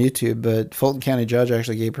stream it on YouTube, but Fulton County judge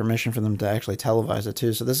actually gave permission for them to actually televise it,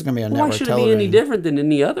 too. So this is going to be on network television. Why should it be any different than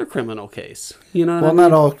any other criminal case? You know what I mean? Well,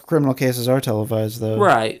 not all criminal cases are televised, though.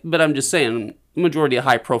 Right, but I'm just saying... majority of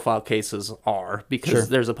high-profile cases are because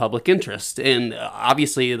there's a public interest, and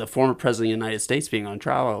obviously the former president of the United States being on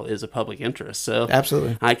trial is a public interest. So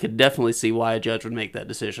absolutely, I could definitely see why a judge would make that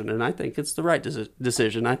decision, and I think it's the right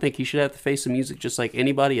decision. I think he should have to face the music just like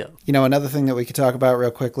anybody else. You know, another thing that we could talk about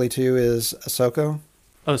real quickly too is Ahsoka.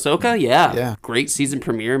 Ahsoka, yeah. Great season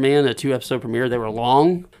premiere, man. A 2-episode premiere. They were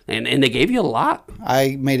long, and they gave you a lot.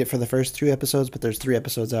 I made it for the first 2 episodes, but there's 3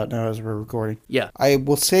 episodes out now as we're recording. Yeah. I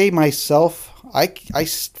will say myself, I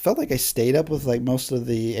felt like I stayed up with like most of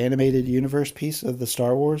the animated universe piece of the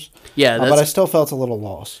Star Wars. Yeah. But I still felt a little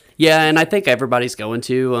lost. Yeah, and I think everybody's going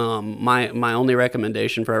to. My only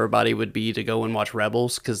recommendation for everybody would be to go and watch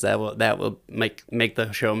Rebels, because that will make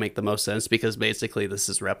the show make the most sense, because basically this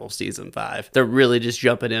is Rebels season 5. They're really just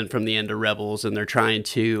jumping in from the end of Rebels, and they're trying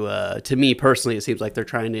to me personally, it seems like they're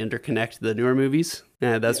trying to interconnect the newer movies.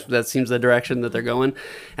 Yeah, that seems the direction that they're going,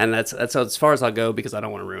 and that's as far as I'll go, because I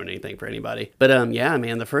don't want to ruin anything for anybody. But yeah,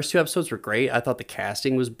 man, the first 2 episodes were great. I thought the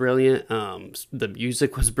casting was brilliant. The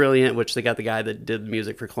music was brilliant, which they got the guy that did the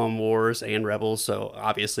music for Clone Wars and Rebels, so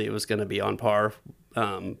obviously it was going to be on par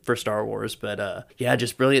for Star Wars. But yeah,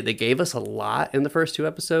 just brilliant. They gave us a lot in the first 2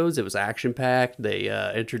 episodes. It was action packed.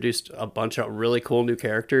 They introduced a bunch of really cool new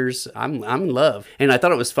characters. I'm in love, and I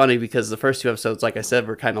thought it was funny because the first 2 episodes, like I said,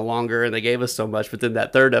 were kind of longer, and they gave us so much. But then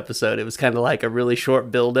that 3rd episode, it was kind of like a really short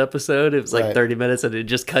build episode. It was like 30 minutes, and it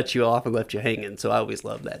just cut you off and left you hanging. So I always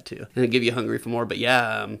love that too, and it give you hungry for more. But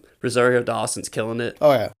yeah, Rosario Dawson's killing it.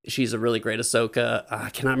 Oh yeah, she's a really great Ahsoka. I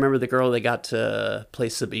cannot remember the girl they got to play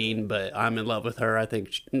Sabine, but I'm in love with her. I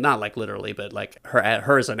think not like literally, but like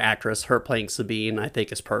her as an actress, her playing Sabine, I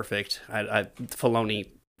think is perfect. Filoni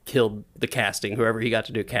killed the casting. Whoever he got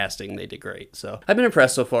to do casting, they did great. So I've been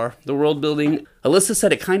impressed so far. The world building. Alyssa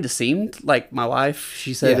said it kind of seemed like my wife.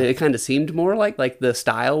 She said it kind of seemed more like the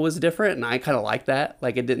style was different, and I kind of like that.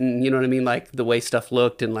 Like it didn't, you know what I mean? Like the way stuff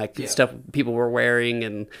looked and like stuff people were wearing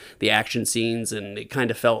and the action scenes, and it kind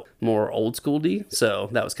of felt more old school-y. So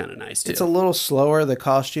that was kind of nice too. It's a little slower. The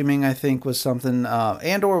costuming, I think, was something.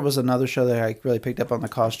 Andor was another show that I really picked up on the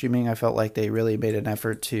costuming. I felt like they really made an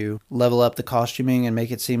effort to level up the costuming and make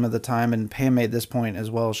it seem of the time. And Pam made this point as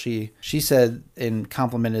well. She said and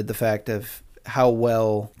complimented the fact of how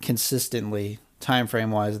well consistently time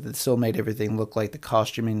frame wise that still made everything look like the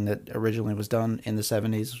costuming that originally was done in the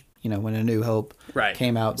 70s, you know, when A New Hope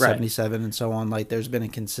came out, 77 and so on. Like there's been a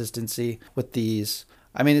consistency with these.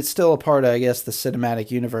 I mean, it's still a part of, I guess, the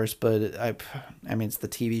cinematic universe, but I mean, it's the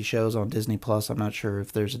TV shows on Disney Plus. I'm not sure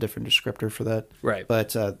if there's a different descriptor for that. Right.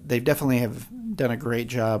 But they definitely have done a great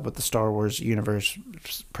job with the Star Wars universe,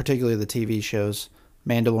 particularly the TV shows,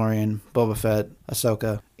 Mandalorian, Boba Fett,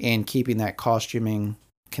 Ahsoka, and keeping that costuming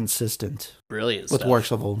consistent. Brilliant with stuff. works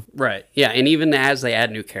of old. Right. Yeah, and even as they add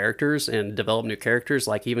new characters and develop new characters,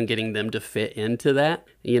 like even getting them to fit into that,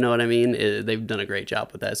 you know what I mean? They've done a great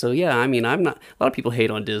job with that. So yeah, I mean, a lot of people hate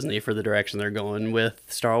on Disney for the direction they're going with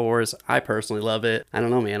Star Wars. I personally love it. I don't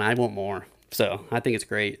know, man. I want more. So I think it's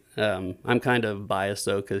great. I'm kind of biased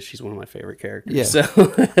though, because she's one of my favorite characters. Yeah.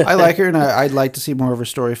 So I like her, and I'd like to see more of her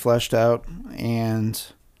story fleshed out. And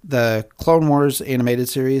the Clone Wars animated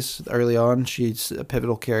series early on, she's a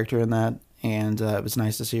pivotal character in that. And it was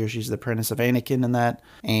nice to see her. She's the apprentice of Anakin in that.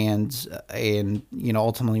 And you know,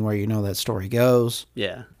 ultimately where you know that story goes.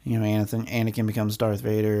 Yeah. You know, Anakin becomes Darth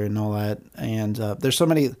Vader and all that. And there's so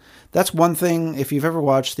many... That's one thing, if you've ever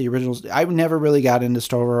watched the originals... I never really got into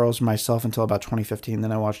Star Wars myself until about 2015.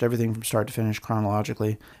 Then I watched everything from start to finish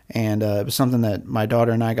chronologically. And it was something that my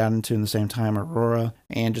daughter and I got into in the same time, Aurora,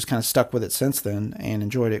 and just kind of stuck with it since then and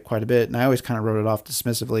enjoyed it quite a bit. And I always kind of wrote it off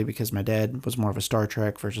dismissively because my dad was more of a Star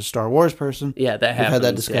Trek versus Star Wars person. Yeah, that happens. We've had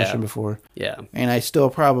that discussion before. Yeah. And I still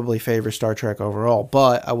probably favor Star Trek overall.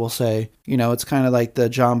 But I will say, you know, it's kind of like the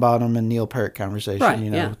John John Bonham and Neil Peart conversation. Right, You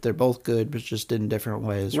know, yeah. they're both good, but just in different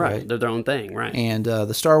ways, Right. right? They're their own thing, right? And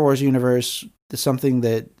the Star Wars universe is something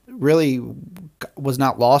that really was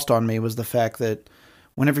not lost on me, was the fact that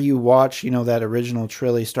whenever you watch, you know, that original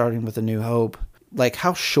trilogy starting with A New Hope, like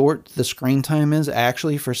how short the screen time is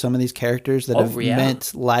actually for some of these characters that have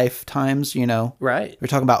meant lifetimes, you know. Right. We're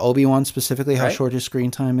talking about Obi-Wan specifically, how Right. short his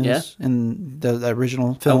screen time is in the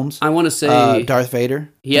original films. I want to say Darth Vader.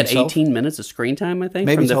 he had himself. 18 minutes of screen time, I think.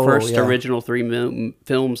 Maybe From the total, first yeah. original three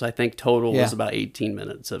films, I think total Yeah. was about 18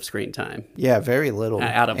 minutes of screen time. Yeah, very little.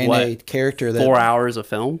 Out of and what? a character that 4 hours of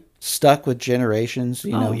film? stuck with generations,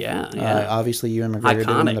 you know. yeah. Obviously, Ewan McGregor did it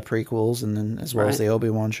in Iconic. the prequels, and then as well as Right. the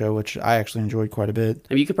Obi-Wan show, which I actually enjoyed quite a bit.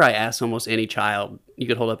 I mean, you could probably ask almost any child, you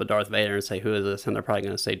could hold up a Darth Vader and say, who is this? And they're probably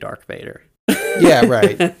going to say Dark Vader. Yeah,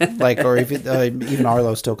 right. Like, or if even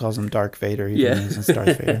Arlo still calls him Dark Vader, even though it's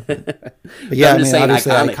Darth Vader. But yeah, I'm I just mean, saying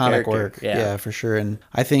obviously iconic iconic character. work. Yeah. Yeah, for sure. And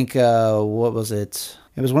I think, what was it?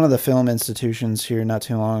 It was one of the film institutions here not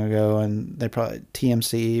too long ago, and they probably,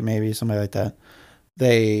 TMC, maybe, somebody like that.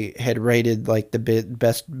 They had rated like the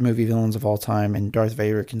best movie villains of all time, and Darth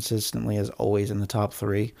Vader consistently is always in the top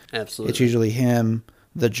 3. Absolutely. It's usually him,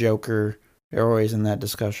 the Joker. They're always in that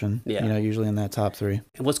discussion. Yeah. You know, usually in that top 3.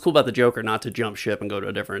 And what's cool about the Joker, not to jump ship and go to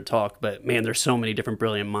a different talk, but man, there's so many different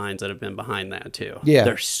brilliant minds that have been behind that too. Yeah.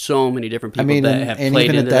 There's so many different people I mean, that have and played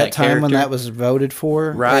even into at that time character. when that was voted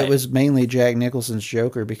for, Right. it was mainly Jack Nicholson's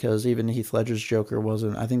Joker, because even Heath Ledger's Joker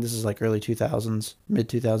wasn't. I think this is like early 2000s, mid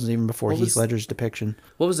 2000s, even before Heath Ledger's depiction.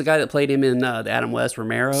 What was the guy that played him in the Adam West,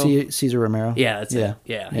 Romero? Caesar Romero. Yeah, that's Yeah. it.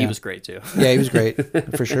 Yeah, he was great too. Yeah, he was great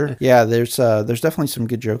for sure. Yeah, there's definitely some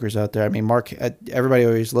good Jokers out there. I mean, everybody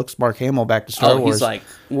always looks Mark Hamill back to Star Wars. He's like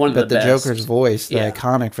one of but the best. Joker's voice, the Yeah.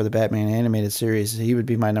 iconic for the Batman animated series, he would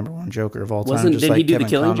be my number 1 Joker of all time. Wasn't just did like he do Kevin the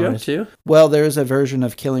Killing Conroy's. Joke too? Well, there is a version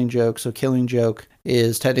of Killing Joke. So Killing Joke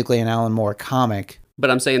is technically an Alan Moore comic, But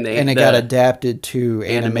I'm saying and it got adapted to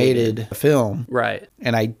animated film. Right.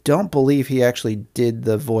 And I don't believe he actually did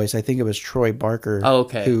the voice. I think it was Troy Barker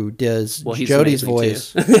who does Well, he's Jodie's amazing,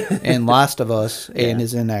 voice in Last of Us, and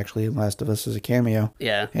is in actually Last of Us as a cameo.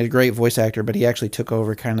 Yeah. And a great voice actor, but he actually took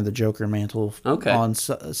over kind of the Joker mantle on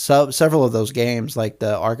several of those games, like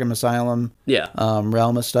the Arkham Asylum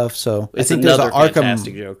realm of stuff. So It's I think another there's an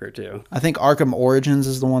fantastic Joker too. I think Arkham Origins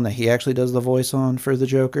is the one that he actually does the voice on for the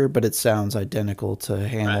Joker, but it sounds identical to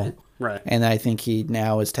Hamill. Right. And I think he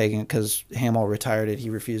now is taking it because Hamill retired it. He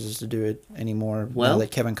refuses to do it anymore now that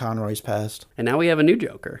Kevin Conroy's passed. And now we have a new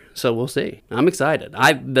Joker, so we'll see. I'm excited.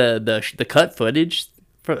 The cut footage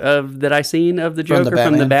that I seen of the Joker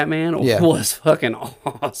from the Batman was fucking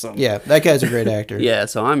awesome. Yeah, that guy's a great actor. Yeah,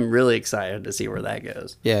 so I'm really excited to see where that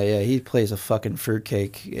goes. Yeah, he plays a fucking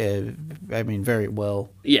fruitcake. I mean, very well.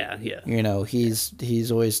 Yeah. You know,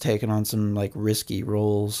 he's always taken on some like risky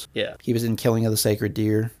roles. Yeah. He was in Killing of the Sacred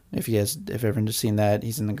Deer. If you guys have ever seen that,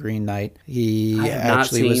 he's in The Green Knight. I have not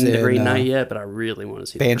seen The Green Knight yet, but I really want to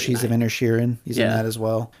see Banshees of Inisherin. He's in that as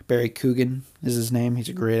well. Barry Coogan is his name. He's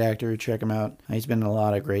a great actor. Check him out. He's been in a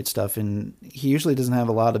lot of great stuff, and he usually doesn't have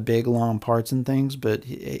a lot of big, long parts and things, but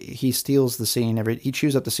he steals the scene. He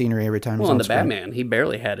chews up the scenery every time he's on screen. Batman, he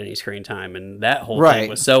barely had any screen time, and that whole thing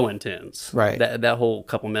was so intense. Right. That whole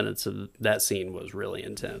couple minutes of that scene was really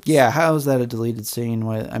intense. Yeah, how is that a deleted scene?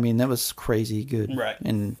 I mean, that was crazy good. Right.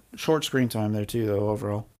 And short screen time there too, though,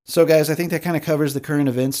 overall. So, guys, I think that kind of covers the current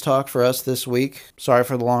events talk for us this week. Sorry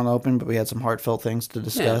for the long open, but we had some heartfelt things to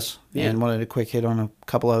discuss and wanted a quick hit on a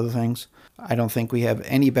couple other things. I don't think we have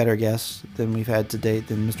any better guests than we've had to date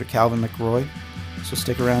than Mr. Calvin McRoy. So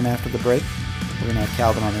stick around after the break. We're going to have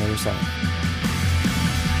Calvin on the other side.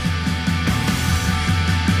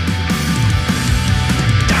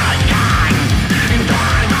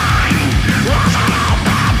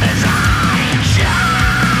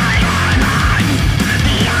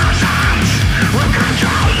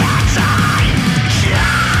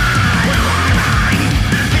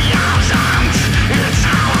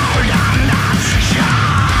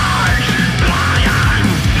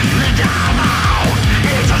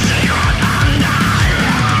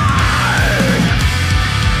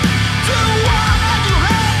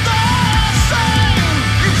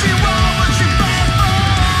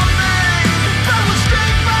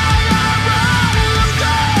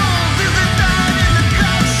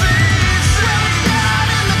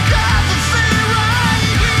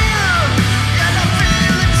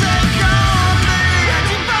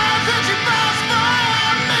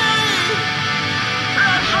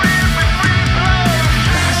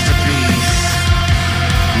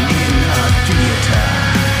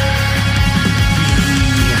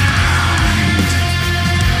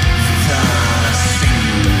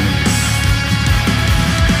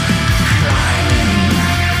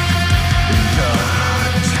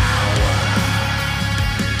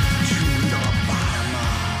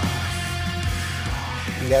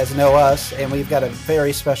 guys know us, and we've got a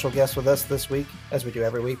very special guest with us this week, as we do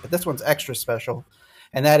every week, but this one's extra special,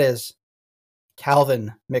 and that is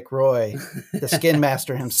Calvin McRoy, the Skin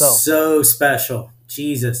Master himself. So special.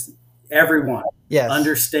 Jesus. Everyone Yes.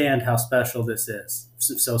 understand how special this is.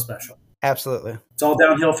 So special. Absolutely. It's all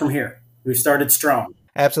downhill from here. We started strong.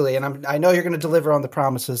 Absolutely. And I know you're going to deliver on the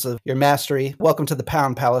promises of your mastery. Welcome to the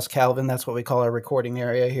Pound Palace, Calvin. That's what we call our recording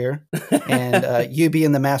area here. And you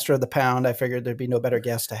being the master of the pound, I figured there'd be no better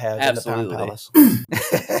guest to have than the Pound Palace.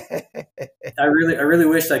 I really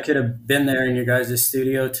wished I could have been there in your guys'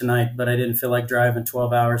 studio tonight, but I didn't feel like driving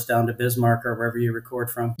 12 hours down to Bismarck or wherever you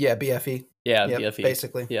record from. Yeah, BFE. Yeah, yep, BFE.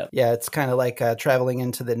 Basically. Yeah. Yeah, it's kind of like traveling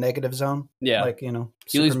into the negative zone. Yeah. Like, you know.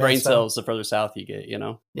 You lose Superman brain style. cells the further south you get, you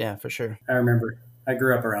know? Yeah, for sure. I remember. I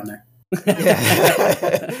grew up around there.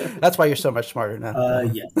 Yeah. That's why you're so much smarter now.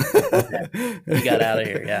 Yeah. You got out of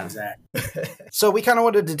here, yeah. Exactly. So we kind of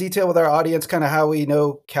wanted to detail with our audience kind of how we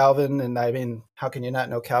know Calvin. And I mean, how can you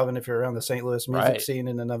not know Calvin if you're around the St. Louis music scene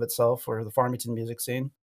in and of itself, or the Farmington music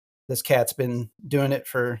scene? This cat's been doing it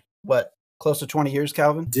for, what, close to 20 years,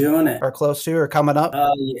 Calvin? Doing it. Or close to, or coming up?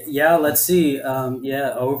 Yeah, let's see.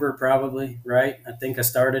 Over probably, right? I think I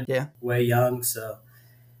started way young, so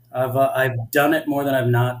I've done it more than I've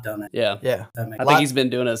not done it. Yeah. Yeah. I think he's been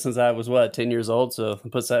doing it since I was, 10 years old, so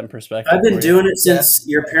it puts that in perspective. I've been doing it since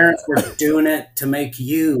your parents were doing it to make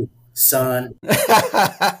you, son.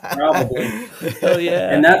 Probably. Oh,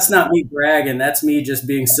 yeah. And that's not me bragging. That's me just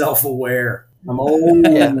being self-aware. I'm old,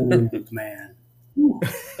 man.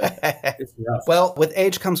 It's rough. Well, with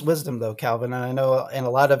age comes wisdom, though, Calvin, and I know, and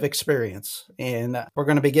a lot of experience. And we're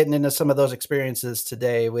going to be getting into some of those experiences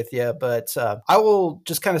today with you. But I will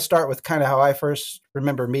just kind of start with kind of how I first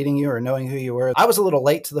remember meeting you or knowing who you were. I was a little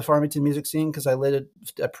late to the Farmington music scene because I led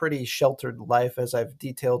a pretty sheltered life, as I've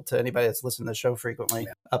detailed to anybody that's listened to the show frequently,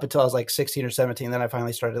 up until I was like 16 or 17. Then I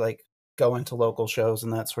finally started like going to local shows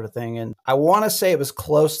and that sort of thing. And I want to say it was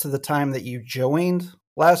close to the time that you joined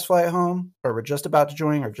Last Flight Home, or were just about to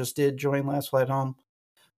join, or just did join Last Flight Home,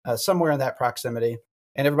 somewhere in that proximity.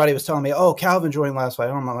 And everybody was telling me, "Oh, Calvin joined Last Flight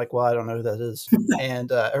Home." I'm like, "Well, I don't know who that is."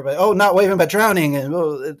 And everybody, "Oh, Not Waving but Drowning." And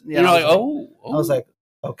you're like, "Oh." I was like,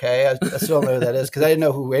 "Okay, I still don't know who that is," because I didn't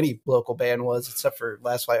know who any local band was except for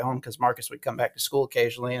Last Flight Home, because Marcus would come back to school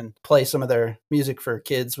occasionally and play some of their music for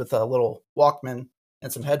kids with a little Walkman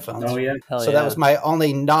and some headphones. Oh, yeah. So that was my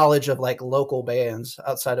only knowledge of like local bands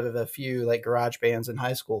outside of a few like garage bands in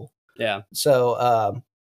high school. Yeah. So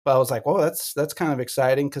I was like, well, that's kind of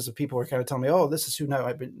exciting, because the people were kind of telling me, oh, this is who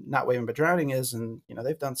Not Waving But Drowning is. And, you know,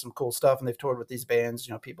 they've done some cool stuff and they've toured with these bands,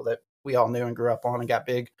 you know, people that we all knew and grew up on and got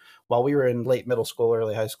big while we were in late middle school,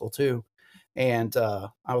 early high school too. And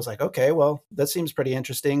I was like, okay, well, that seems pretty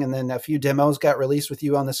interesting. And then a few demos got released with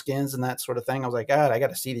you on the Skins and that sort of thing. I was like, God, I got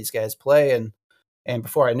to see these guys play. And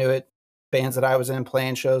before I knew it, bands that I was in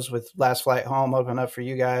playing shows with Last Flight Home open up for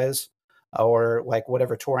you guys, or like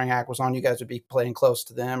whatever touring act was on, you guys would be playing close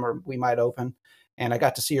to them, or we might open. And I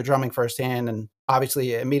got to see your drumming firsthand. And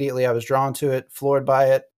obviously, immediately I was drawn to it, floored by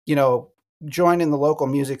it. You know, joining the local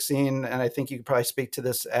music scene, and I think you could probably speak to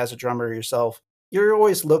this as a drummer yourself. You're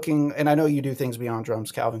always looking, and I know you do things beyond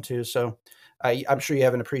drums, Calvin, too. So I'm sure you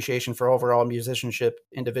have an appreciation for overall musicianship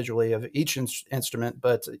individually of each instrument,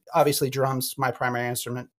 but obviously drums, my primary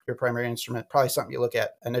instrument, your primary instrument, probably something you look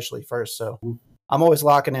at initially first. So I'm always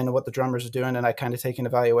locking into what the drummers are doing, and I kind of take an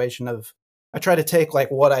evaluation of, I try to take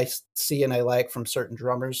like what I see and I like from certain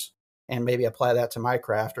drummers and maybe apply that to my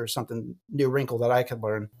craft or something new wrinkle that I could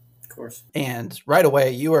learn. Of course. And right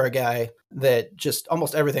away, you were a guy that just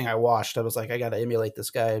almost everything I watched, I was like, I got to emulate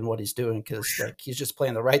this guy and what he's doing, because like he's just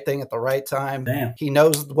playing the right thing at the right time. Damn. He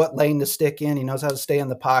knows what lane to stick in. He knows how to stay in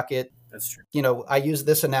the pocket. That's true. You know, I used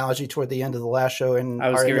this analogy toward the end of the last show in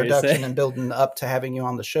our introduction and building up to having you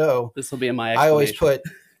on the show. This will be in my I always put,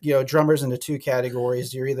 you know, drummers into two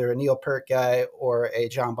categories. You're either a Neil Peart guy or a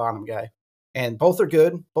John Bonham guy. And both are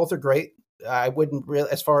good. Both are great. I wouldn't really,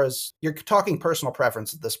 as far as you're talking personal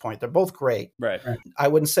preference at this point, they're both great. Right. I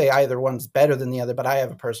wouldn't say either one's better than the other, but I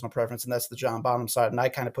have a personal preference, and that's the John Bonham side. And I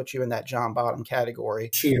kind of put you in that John Bonham category.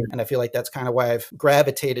 Cheers. And I feel like that's kind of why I've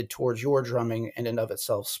gravitated towards your drumming in and of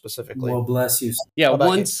itself specifically. Well, bless you. Yeah.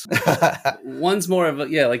 One's more of a,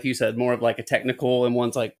 like you said, more of like a technical, and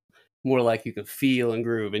one's like more like you could feel and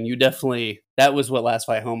groove. And you definitely, that was what Last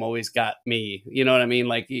Flight Home always got me. You know what I mean?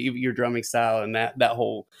 Like your drumming style and that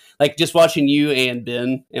whole, like just watching you and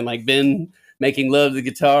Ben, and like Ben making love to the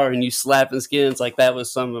guitar and you slapping Skins, like that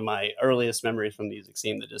was some of my earliest memories from the music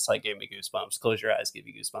scene that just like gave me goosebumps. Close your eyes, give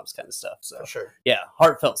you goosebumps kind of stuff. So For sure. Yeah,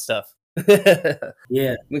 heartfelt stuff.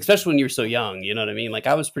 Yeah. Especially when you're so young, you know what I mean? Like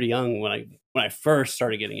I was pretty young when I first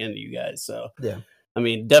started getting into you guys. So yeah. I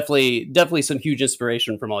mean, definitely some huge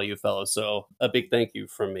inspiration from all you fellows. So a big thank you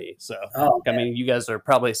from me. So, I mean, you guys are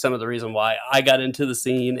probably some of the reason why I got into the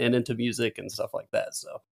scene and into music and stuff like that.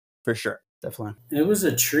 So for sure. Definitely. It was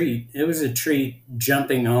a treat. It was a treat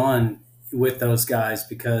jumping on with those guys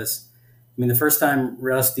because, I mean, the first time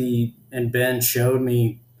Rusty and Ben showed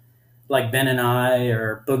me, like Ben and I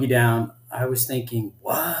or Boogie Down, I was thinking,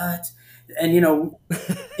 what? And,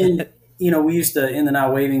 we used to, in the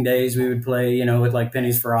Not Waving days, we would play, with like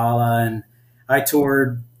Pennies for Allah. And I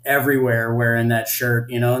toured everywhere wearing that shirt,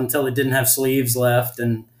 until it didn't have sleeves left.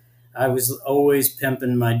 And I was always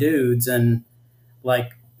pimping my dudes. And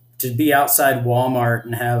like, to be outside Walmart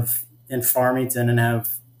and have in Farmington and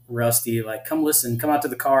have Rusty like come out to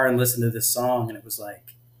the car and listen to this song, and it was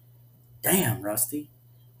like, damn, Rusty,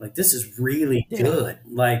 like this is really good.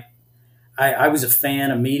 Like I was a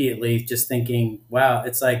fan immediately, just thinking, wow,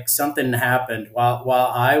 it's like something happened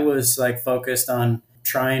while I was like focused on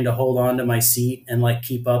trying to hold on to my seat and like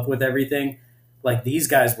keep up with everything. Like these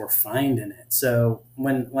guys were finding it. So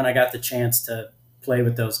when I got the chance to play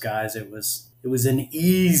with those guys, it was an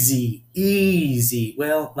easy,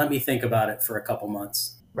 well, let me think about it for a couple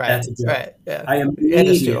months. Right. That's a right. Yeah. I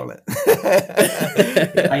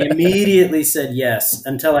immediately said yes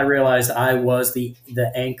until I realized I was the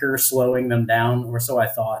anchor slowing them down, or so I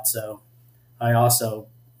thought. So I also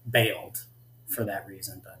bailed for that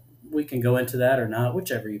reason. But we can go into that or not,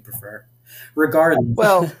 whichever you prefer. Regardless,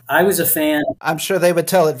 well, I was a fan. I'm sure they would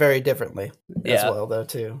tell it very differently as well, though,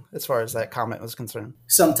 too, as far as that comment was concerned.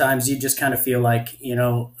 Sometimes you just kind of feel like,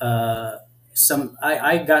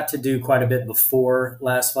 I got to do quite a bit before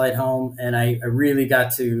Last Flight Home, and I really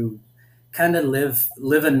got to kind of live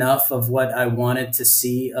enough of what I wanted to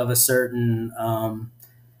see of a certain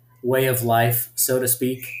way of life, so to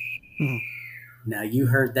speak. Hmm. Now you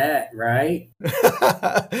heard that, right?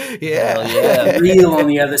 Yeah. Real on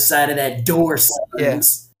the other side of that door, sons. Yeah.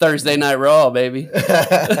 Thursday Night Raw, baby.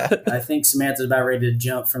 I think Samantha's about ready to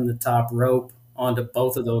jump from the top rope onto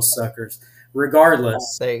both of those suckers.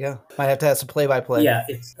 Regardless. There you go. Might have to have some play-by-play. Yeah,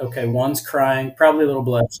 it's okay. One's crying, probably a little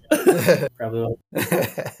bloodshed.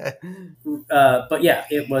 But yeah,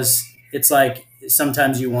 it's like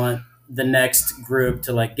sometimes you want the next group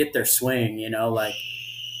to like get their swing, like,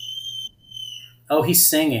 oh, he's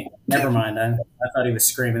singing. Never mind. I thought he was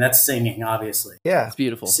screaming. That's singing, obviously. Yeah. It's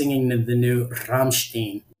beautiful. Singing the new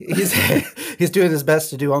Rammstein. He's doing his best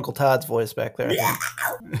to do Uncle Todd's voice back there. Yeah.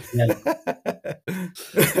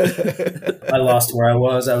 I lost where I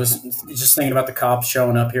was. I was just thinking about the cops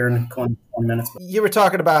showing up here in 20 minutes. You were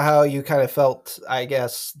talking about how you kind of felt, I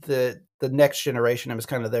guess, the next generation, it was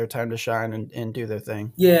kind of their time to shine and do their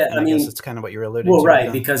thing. Yeah, and I guess it's kind of what you were alluding to. Well,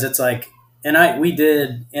 right, because it's like, and we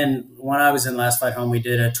did, and when I was in Last Flight Home, we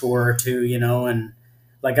did a tour or two, and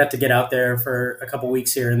like got to get out there for a couple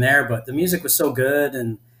weeks here and there, but the music was so good,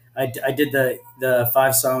 and I did the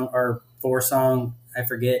 5-song or 4-song, I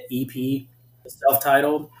forget, EP,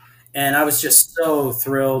 self-titled, and I was just so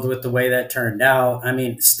thrilled with the way that turned out. I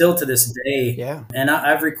mean, still to this day, yeah. And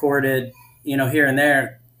I've recorded, here and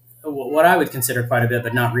there, what I would consider quite a bit,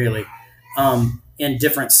 but not really, in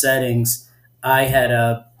different settings. I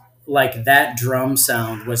had like that drum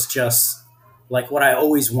sound was just like what I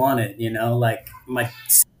always wanted, like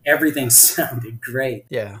everything sounded great.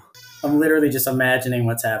 Yeah. I'm literally just imagining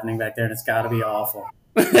what's happening back there, and it's got to be awful.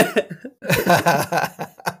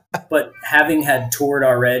 But having had toured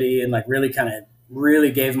already and like really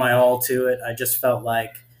gave my all to it, I just felt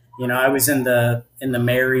like, I was in the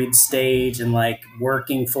married stage and like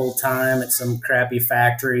working full time at some crappy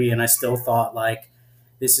factory, and I still thought like,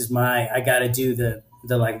 this is I got to do the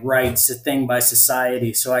like rights thing by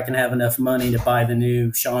society so I can have enough money to buy the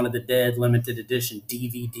new Shaun of the Dead limited edition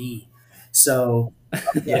DVD. So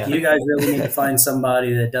like, you guys really need to find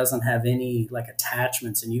somebody that doesn't have any like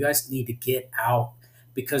attachments, and you guys need to get out,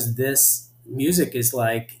 because this music is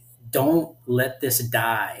like, don't let this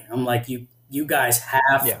die. I'm like, you guys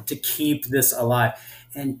have to keep this alive.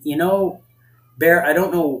 And Bear, I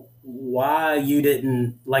don't know why you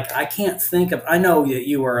didn't, like, I can't think of, I know that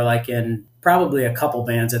you were like in probably a couple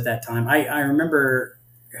bands at that time. I remember,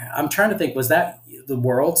 I'm trying to think, was that the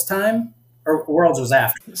World's time? Or Worlds was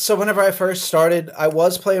after? So whenever I first started, I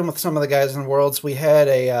was playing with some of the guys in Worlds. We had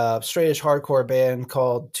a straight-edge hardcore band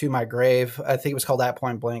called To My Grave. I think it was called At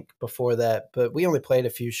Point Blank before that. But we only played a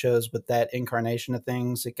few shows with that incarnation of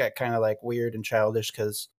things. It got kind of like weird and childish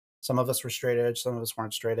because some of us were straight edge, some of us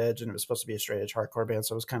weren't straight edge, and it was supposed to be a straight edge hardcore band.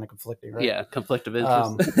 So it was kind of conflicting, right? Yeah, conflict of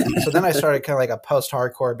interest. So then I started kind of like a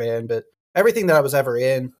post-hardcore band. But everything that I was ever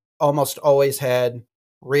in almost always had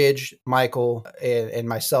Ridge, Michael, and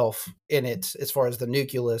myself in it as far as the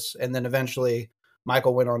nucleus. And then eventually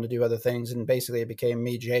Michael went on to do other things, and basically it became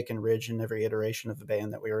me, Jake, and Ridge in every iteration of the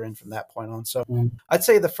band that we were in from that point on. So I'd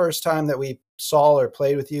say the first time that we saw or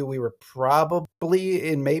played with you, we were probably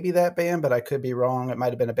in maybe that band, but I could be wrong. It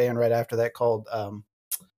might have been a band right after that called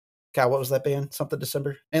God, what was that band? Something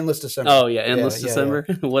December? Endless December. Oh, yeah, Endless December.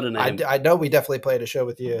 Yeah. What a name. I know we definitely played a show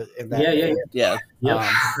with you in that band. Yeah.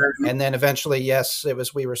 And then eventually, yes, it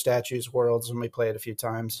was We Were Statues Worlds, and we played a few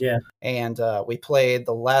times. Yeah. And we played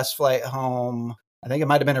The Last Flight Home. I think it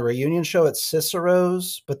might have been a reunion show at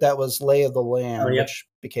Cicero's, but that was Lay of the Land, which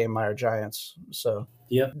became Mire Giants. So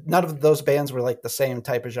none of those bands were like the same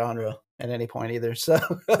type of genre at any point either. So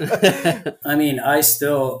I mean, I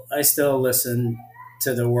still listen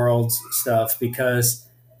to the World's stuff because,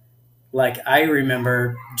 like, I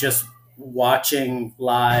remember just watching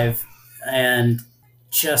live and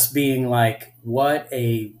just being like, what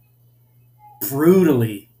a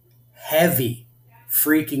brutally heavy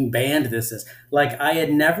freaking band this is. Like, I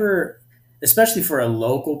had never, especially for a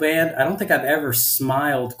local band, I don't think I've ever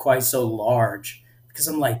smiled quite so large, because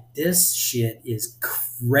I'm like, this shit is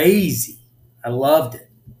crazy. I loved it.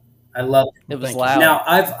 I love it. It was loud. Now,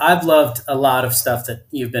 I've loved a lot of stuff that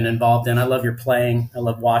you've been involved in. I love your playing. I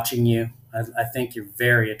love watching you. I think you're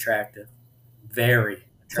very attractive. Very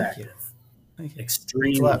attractive. Thank you.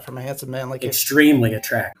 Extremely. Thanks a lot from a handsome man like you. Extremely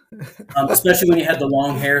attractive. Especially when you had the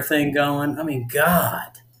long hair thing going. I mean,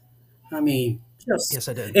 God. I mean, just. Yes,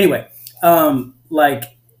 I did. Anyway,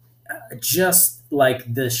 just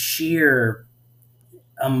like the sheer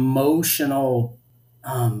emotional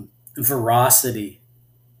veracity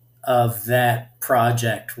of that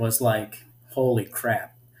project was like, holy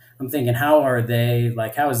crap. I'm thinking, how are they,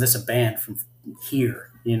 like, how is this a band from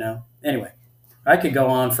here, you know? Anyway, I could go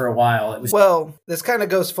on for a while. Well, this kind of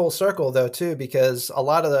goes full circle, though, too, because a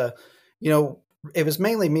lot of the, it was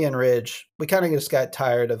mainly me and Ridge. We kind of just got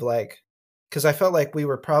tired of, like, because I felt like we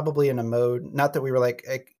were probably in a mode, not that we were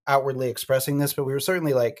like outwardly expressing this, but we were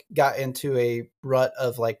certainly like got into a rut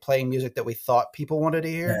of like playing music that we thought people wanted to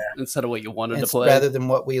hear instead of what you wanted to play, rather than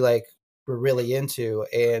what we like were really into.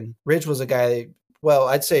 And Ridge was a guy. Well,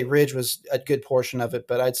 I'd say Ridge was a good portion of it,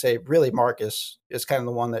 but I'd say really Marcus is kind of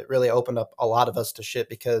the one that really opened up a lot of us to shit,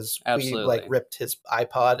 because we like ripped his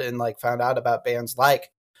iPod and like found out about bands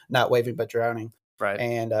like Not Waving But Drowning. Right.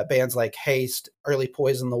 And bands like Haste, Early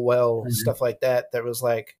Poison the Well, stuff like that. That was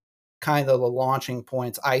like kind of the launching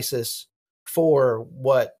points, ISIS, for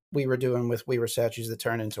what we were doing with We Were Statues That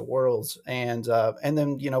Turn Into Worlds. And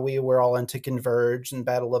then, we were all into Converge and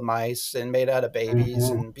Battle of Mice and Made Out of Babies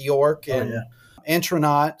and Bjork and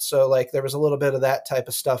Intronaut. So like there was a little bit of that type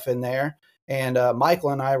of stuff in there. And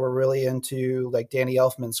Michael and I were really into like Danny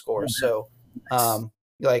Elfman's scores. So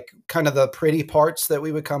like kind of the pretty parts that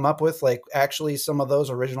we would come up with, like actually some of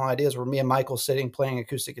those original ideas were me and Michael sitting playing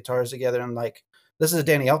acoustic guitars together and like, this is a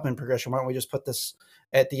Danny Elfman progression. Why don't we just put this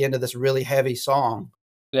at the end of this really heavy song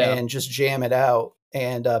and just jam it out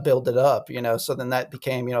and build it up, So then that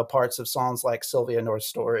became, parts of songs like Sylvia North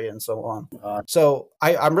Story and so on. So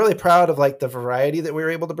I'm really proud of like the variety that we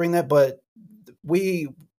were able to bring that, but we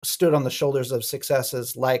stood on the shoulders of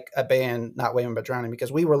successes like a band Not Waving But Drowning,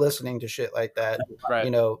 because we were listening to shit like that. Right.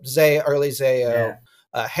 Early Zayo,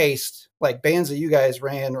 Haste, like bands that you guys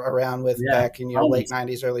ran around with back in late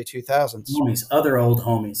 90s, early 2000s. Homies, other old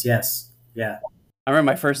homies, yes. Yeah. I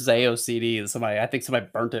remember my first Zayo CD. I think somebody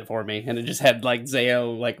burnt it for me, and it just had like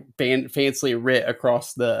Zayo like fancily writ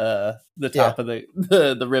across the top of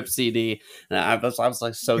the rip CD. And I was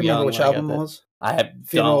like so young. Remember which album it was? I have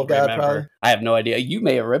Funeral of God, probably. I have no idea. You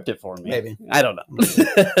may have ripped it for me. Maybe. I don't know.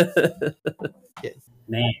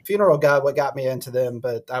 Man. Funeral of God, what got me into them,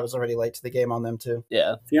 but I was already late to the game on them too.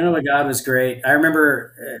 Yeah. Funeral of God was great. I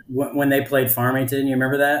remember when they played Farmington. You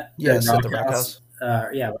remember that? Yes, at the Rock House.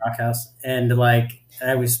 Rock House. And like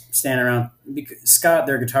I was standing around. Scott,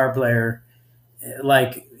 their guitar player,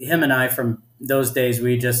 like him and I from those days,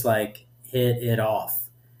 we just like hit it off.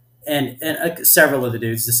 And several of the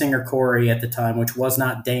dudes, the singer Corey at the time, which was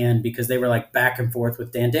not Dan, because they were like back and forth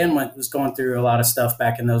with Dan. Dan was going through a lot of stuff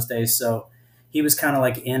back in those days, so he was kind of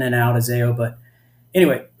like in and out of Zayo. But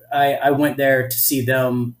anyway, I went there to see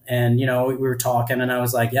them, and we were talking, and I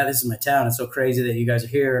was like, yeah, this is my town. It's so crazy that you guys are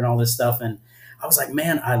here and all this stuff. And I was like,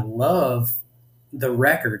 man, I love the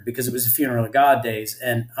record, because it was the Funeral of God days.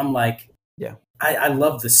 And I'm like, yeah, I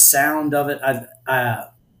love the sound of it.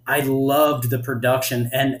 I loved the production,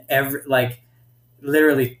 and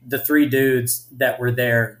literally the three dudes that were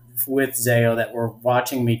there with Zayo that were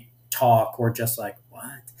watching me talk were just like, what?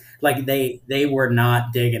 Like they were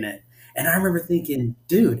not digging it. And I remember thinking,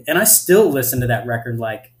 dude, and I still listen to that record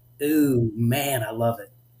like, ooh, man, I love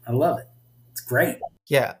it. I love it. It's It's great.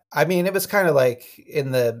 Yeah, I mean, it was kind of like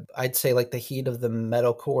in the, I'd say like the heat of the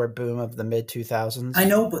metalcore boom of the mid 2000s. I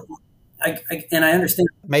know, but and I understand.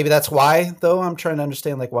 Maybe that's why, though. I'm trying to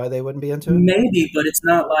understand like why they wouldn't be into it. Maybe, but it's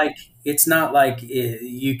not like It's not like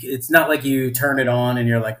you turn it on and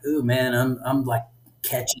you're like, "Ooh, man, I'm like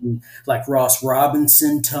catching like Ross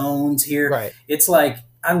Robinson tones here." Right. It's like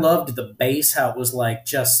I loved the bass, how it was like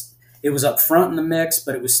just it was up front in the mix,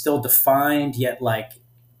 but it was still defined yet like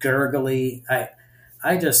gurgly. I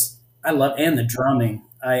love, and the drumming.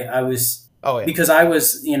 I was Oh yeah. because I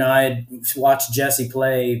was, I had watched Jesse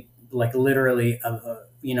play like literally,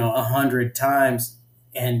 100 times,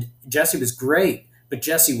 and Jesse was great, but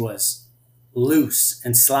Jesse was loose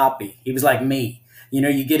and sloppy. He was like me.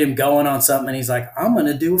 You get him going on something, and he's like, "I'm going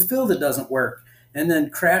to do a fill that doesn't work, and then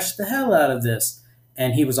crash the hell out of this."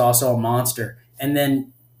 And he was also a monster. And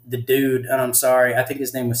then the dude, and I'm sorry, I think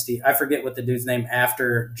his name was Steve. I forget what the dude's name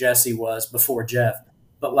after Jesse was before Jeff,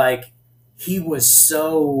 but like he was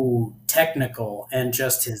so technical and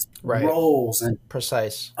just his Right. rolls and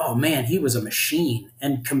Precise. oh man, he was a machine.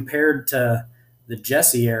 And compared to the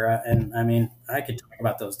Jesse era, and I mean, I could talk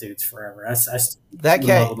about those dudes forever. That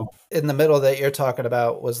guy love them. in the middle that you're talking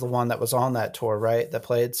about was the one that was on that tour, right? That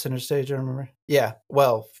played Center Stage, I remember. Yeah,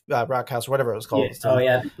 well, Rock House, whatever it was called. Yeah. Oh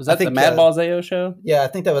yeah, Was that I think, the Madball Zayo show? Yeah, I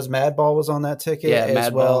think that was Madball was on that ticket, Yeah, as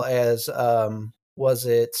Madball. well as was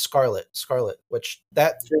it Scarlet, which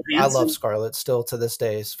that I Johansson? love Scarlet still to this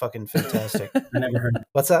day is fucking fantastic. I never heard of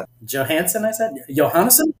What's that? Johansson. I said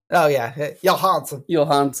Johansson, Oh yeah, Johansson.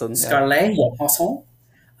 Johansson. Scarlet Johansson.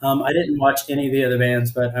 I didn't watch any of the other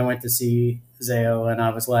bands, but I went to see Zayo, and I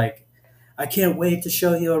was like, I can't wait to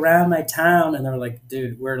show you around my town. And they were like,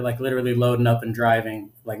 dude, we're like literally loading up and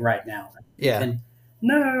driving like right now. Yeah, And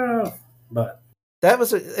no, but that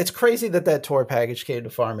was it's crazy that tour package came to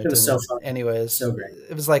Farmington. It was so fun. Anyways, So great.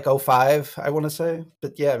 It was like 05, I want to say,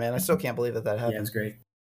 but yeah, man, I still can't believe that happened. Yeah, it was great.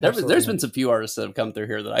 There's been some few artists that have come through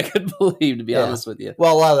here that I could believe, to be honest with you.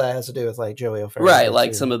 Well, a lot of that has to do with like Joey O'Farrell, Right,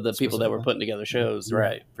 like too, some of the people that were putting together shows, Mm-hmm.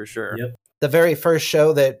 right, for sure. Yep. The very first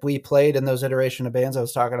show that we played in those iteration of bands I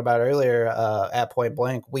was talking about earlier, at Point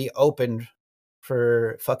Blank, we opened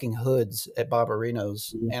for fucking Hoods at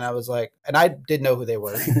Barbarino's, and I was like, and I didn't know who they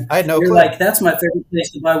were. I had no You're clue. like, that's my favorite place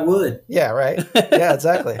to buy wood. Yeah, right. Yeah,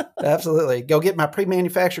 exactly. Absolutely. Go get my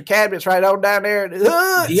pre-manufactured cabinets right on down there at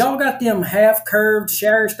Hoods. Do y'all got them half-curved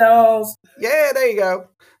shower stalls? Yeah, there you go.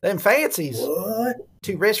 Them fancies. What?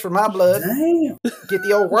 Too rich for my blood. Damn. Get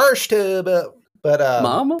the old wash tub up. But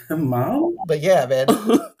Mama? Mom? But yeah, man.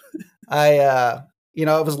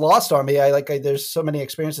 It was lost on me. There's so many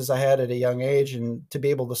experiences I had at a young age, and to be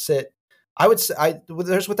able to sit, I would say,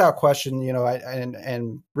 there's without question,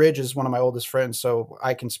 and Ridge is one of my oldest friends, so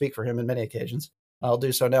I can speak for him in many occasions. I'll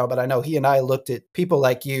do so now, but I know he and I looked at people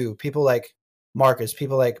like you, people like Marcus,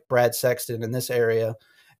 people like Brad Sexton in this area,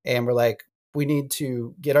 and we're like, we need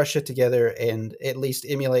to get our shit together and at least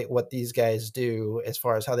emulate what these guys do as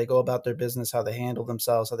far as how they go about their business, how they handle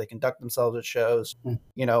themselves, how they conduct themselves at shows,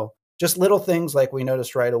 just little things like we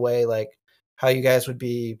noticed right away, like how you guys would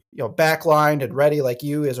be, backlined and ready, like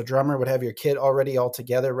you as a drummer would have your kit already all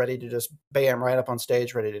together, ready to just bam right up on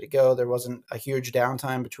stage, ready to go. There wasn't a huge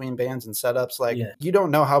downtime between bands and setups. Like you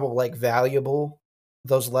don't know how like valuable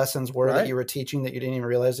those lessons were that you were teaching, that you didn't even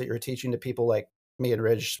realize that you were teaching to people like me and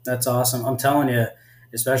Ridge. That's awesome. I'm telling you,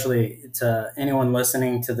 especially to anyone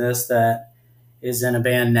listening to this that is in a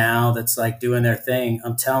band now that's like doing their thing,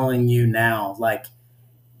 I'm telling you now, like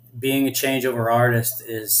being a changeover artist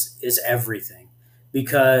is everything,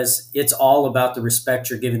 because it's all about the respect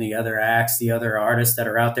you're giving the other acts, the other artists that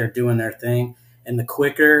are out there doing their thing. And the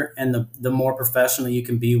quicker and the more professional you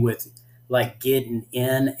can be with like getting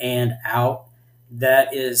in and out,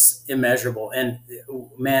 that is immeasurable. And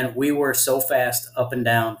man, we were so fast up and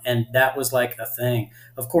down, and that was like a thing.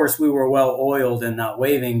 Of course, we were well oiled and not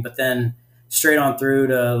waving, but then straight on through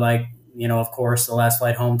to like, of course, the Last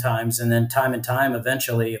Flight Home times, and then Time and Time.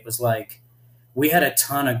 Eventually, it was like we had a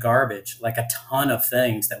ton of garbage, like a ton of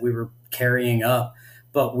things that we were carrying up,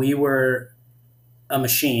 but we were a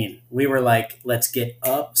machine. We were like, let's get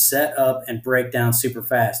up, set up, and break down super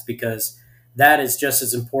fast, because that is just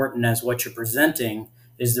as important as what you're presenting,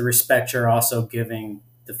 is the respect you're also giving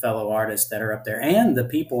the fellow artists that are up there and the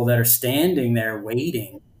people that are standing there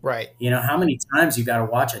waiting. Right. How many times you got to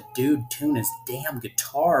watch a dude tune his damn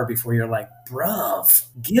guitar before you're like, bruv,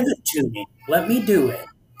 give it to me. Let me do it.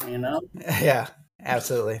 Yeah,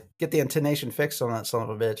 absolutely. Get the intonation fixed on that son of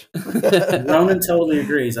a bitch. Ronan totally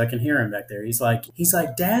agrees. I can hear him back there. He's like,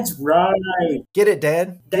 Dad's right. Get it,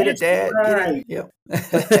 Dad. Get it, Dad. Right. Get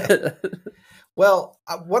it. Yep. Well,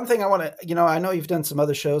 one thing I want to, I know you've done some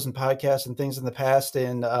other shows and podcasts and things in the past,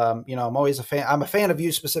 and I'm always a fan. I'm a fan of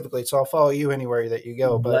you specifically, so I'll follow you anywhere that you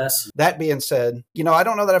go. Bless you. But that being said, I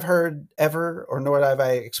don't know that I've heard ever, or nor have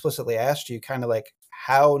I explicitly asked you, kind of like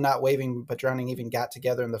how Not Waving But Drowning even got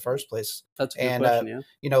together in the first place. That's a good question.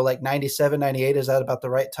 Yeah. Like 97, 98, is that about the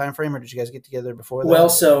right time frame, or did you guys get together before that? Well,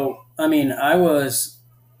 so I mean, I was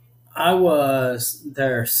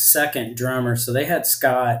their second drummer, so they had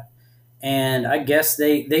Scott. And I guess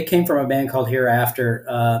they came from a band called Hereafter,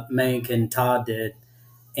 Mank and Todd did.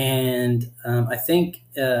 And I think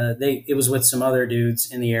it was with some other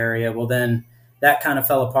dudes in the area. Well, then that kind of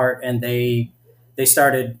fell apart, and they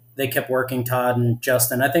kept working, Todd and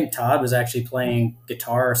Justin. I think Todd was actually playing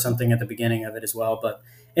guitar or something at the beginning of it as well. But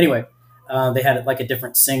anyway, they had like a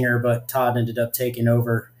different singer, but Todd ended up taking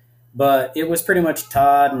over. But it was pretty much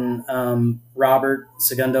Todd and Robert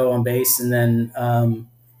Segundo on bass, and then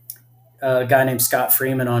a guy named Scott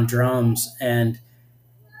Freeman on drums. And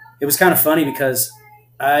it was kind of funny because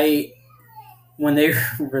when they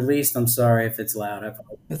released, I'm sorry if it's loud. I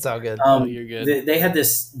apologize. It's all good. You're good. They had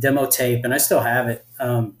this demo tape, and I still have it.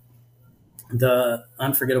 The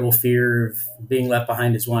Unforgettable Fear of Being Left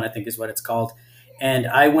Behind is one, I think is what it's called. And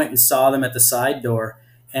I went and saw them at the side door,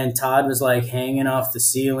 and Todd was like hanging off the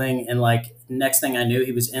ceiling. And like next thing I knew,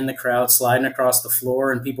 he was in the crowd sliding across the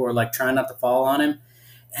floor, and people were like trying not to fall on him.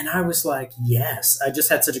 And I was like, yes, I just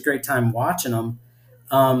had such a great time watching them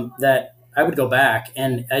that I would go back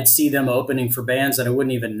and I'd see them opening for bands that I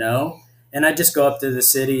wouldn't even know. And I'd just go up to the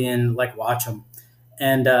city and like watch them.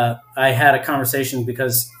 And I had a conversation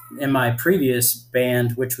because in my previous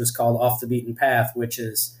band, which was called Off the Beaten Path, which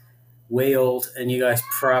is way old, and you guys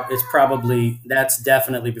that's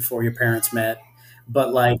definitely before your parents met.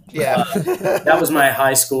 But like, yeah, that was my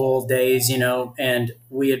high school days, and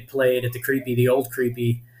we had played at the old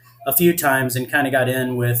Creepy a few times, and kind of got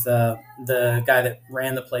in with the guy that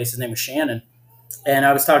ran the place. His name was Shannon. And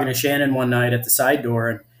I was talking to Shannon one night at the side door,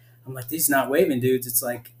 and I'm like, these Not Waving dudes, it's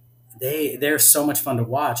like, they're so much fun to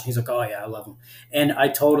watch. And he's like, oh yeah, I love them. And I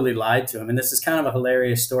totally lied to him. And this is kind of a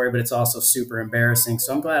hilarious story, but it's also super embarrassing.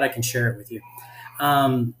 So I'm glad I can share it with you.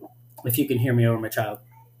 If you can hear me over my child.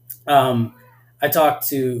 I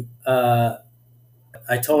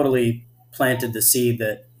totally planted the seed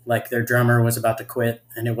that like their drummer was about to quit,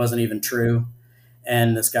 and it wasn't even true.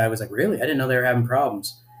 And this guy was like, really? I didn't know they were having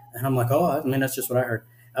problems. And I'm like, oh, I mean, that's just what I heard.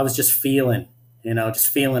 I was just feeling it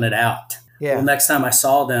out. Yeah. Well, next time I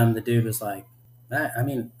saw them, the dude was like,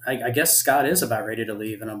 I guess Scott is about ready to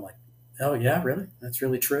leave. And I'm like, oh yeah, really? That's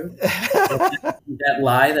really true. That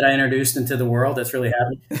lie that I introduced into the world, that's really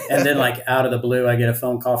happening. And then like out of the blue, I get a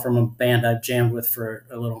phone call from a band I've jammed with for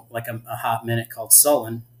a little, like a hot minute, called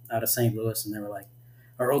Sullen out of St. Louis. And they were like,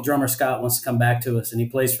 our old drummer Scott wants to come back to us, and he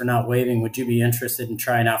plays for Not Waving. Would you be interested in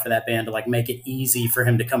trying out for that band to like make it easy for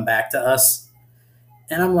him to come back to us?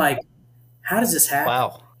 And I'm like, how does this happen?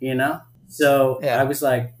 Wow. So yeah. I was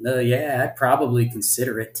like, yeah, I'd probably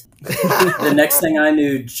consider it. The next thing I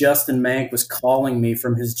knew, Justin Mank was calling me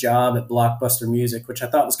from his job at Blockbuster Music, which I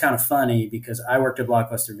thought was kind of funny because I worked at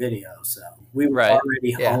Blockbuster Video. So we were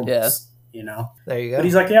already homeless, There you go. But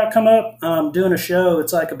he's like, yeah, come up. I'm doing a show.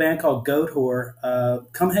 It's like a band called Goat Whore.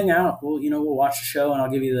 Come hang out. We'll watch the show, and I'll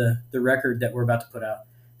give you the record that we're about to put out.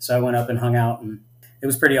 So I went up and hung out, and it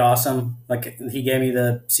was pretty awesome. Like, he gave me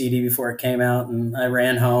the CD before it came out, and I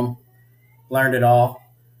ran home. Learned it all.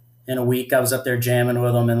 In a week, I was up there jamming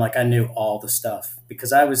with them, and like I knew all the stuff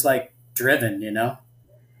because I was like driven,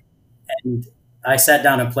 And I sat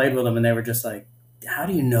down and played with them, and they were just like, how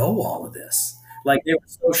do you know all of this? Like, they were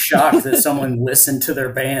so shocked that someone listened to their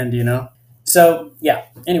band, So yeah,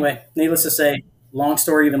 anyway, needless to say, long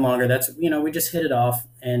story even longer, that's, we just hit it off.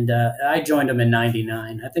 And I joined them in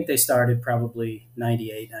 99. I think they started probably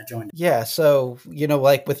 98. And I joined them. Yeah. So,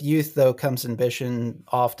 like with youth, though, comes ambition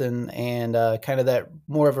often, and kind of that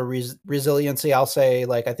more of a resiliency. I'll say,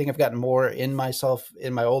 like, I think I've gotten more in myself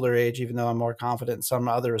in my older age, even though I'm more confident in some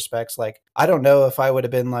other respects. Like, I don't know if I would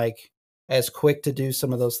have been like as quick to do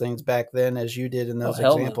some of those things back then as you did in those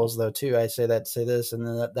examples, though, too. I say this, and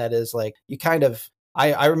then that is like, you kind of,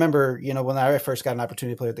 I remember, when I first got an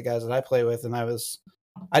opportunity to play with the guys that I play with, and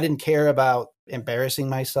I didn't care about embarrassing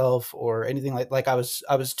myself or anything like I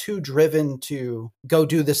was too driven to go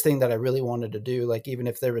do this thing that I really wanted to do. Like, even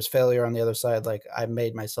if there was failure on the other side, like, I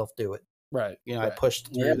made myself do it. Right. I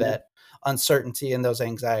pushed through that uncertainty and those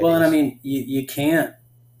anxieties. Well, and I mean, you can't,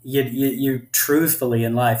 you truthfully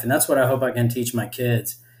in life. And that's what I hope I can teach my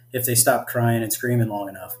kids if they stop crying and screaming long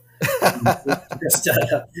enough.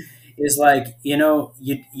 is like,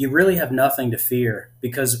 you really have nothing to fear,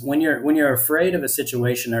 because when you're afraid of a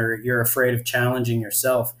situation, or you're afraid of challenging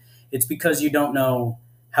yourself, it's because you don't know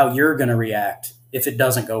how you're going to react if it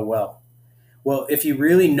doesn't go well. Well, if you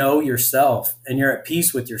really know yourself and you're at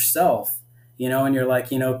peace with yourself, and you're like,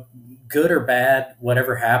 good or bad,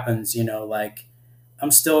 whatever happens, like,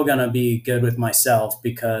 I'm still going to be good with myself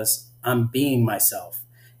because I'm being myself.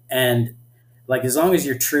 And like, as long as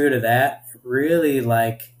you're true to that, really,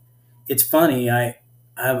 like, it's funny. I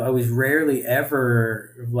was rarely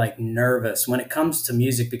ever like nervous when it comes to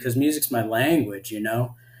music, because music's my language,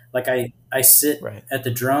 like I sit Right. at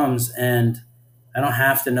the drums and I don't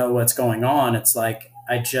have to know what's going on. It's like,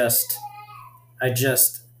 I just, I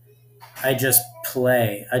just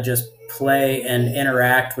play and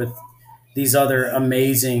interact with these other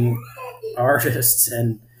amazing artists.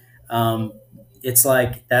 And um, it's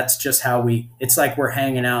like, that's just how it's like we're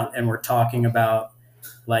hanging out and we're talking about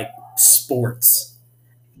like sports.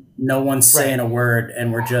 No one's saying Right. a word,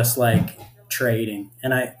 and we're just like trading.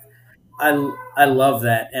 And I love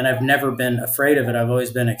that, and I've never been afraid of it. I've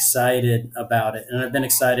always been excited about it, and I've been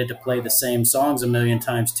excited to play the same songs a million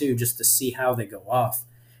times too, just to see how they go off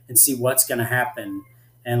and see what's going to happen.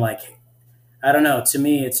 And like, I don't know, to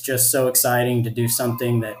me it's just so exciting to do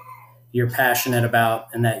something that you're passionate about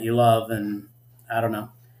and that you love. And I don't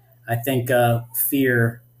know, I think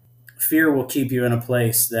fear will keep you in a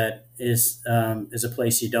place that is a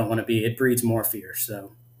place you don't want to be. It breeds more fear.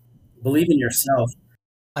 So believe in yourself.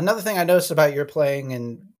 Another thing I noticed about your playing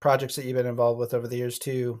and projects that you've been involved with over the years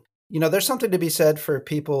too, there's something to be said for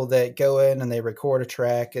people that go in and they record a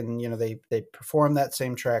track and, they perform that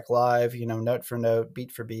same track live, note for note,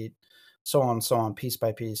 beat for beat, so on, piece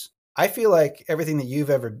by piece. I feel like everything that you've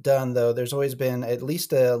ever done, though, there's always been at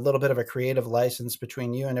least a little bit of a creative license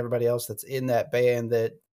between you and everybody else that's in that band,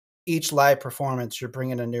 that each live performance, you're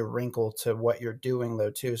bringing a new wrinkle to what you're doing,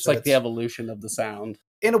 though, too. It's like the evolution of the sound.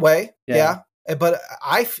 In a way, Yeah. yeah. But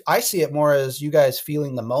I see it more as you guys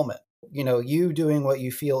feeling the moment. You doing what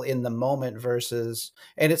you feel in the moment versus,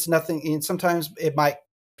 and it's nothing. And sometimes it might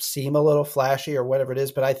seem a little flashy or whatever it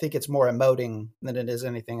is, but I think it's more emoting than it is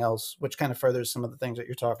anything else, which kind of furthers some of the things that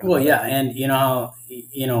you're talking Well, about. yeah,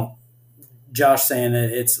 and Josh saying that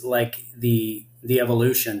it's like the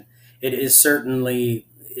evolution. It is certainly,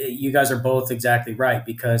 you guys are both exactly right,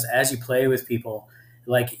 because as you play with people,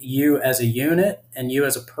 like, you as a unit and you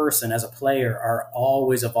as a person, as a player, are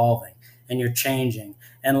always evolving and you're changing.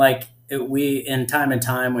 And like, we in Time and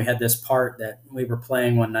Time, we had this part that we were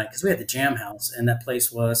playing one night because we had the jam house, and that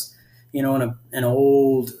place was, in an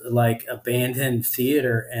old like abandoned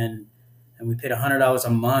theater, and we paid $100 a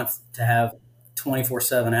month to have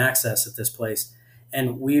 24/7 access at this place.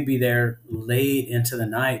 And we'd be there late into the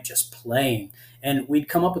night just playing. And we'd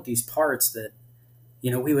come up with these parts that,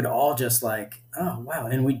 we would all just like, oh, wow.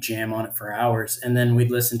 And we'd jam on it for hours. And then we'd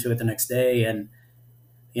listen to it the next day. And,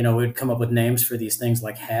 we'd come up with names for these things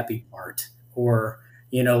like Happy Part, or,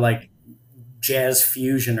 like jazz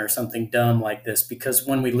fusion or something dumb like this. Because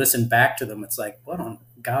when we listen back to them, it's like, what on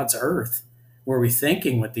God's earth were we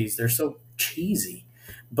thinking with these? They're so cheesy.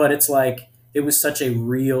 But it's like, it was such a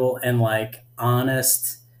real and like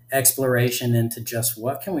honest exploration into just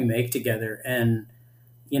what can we make together, and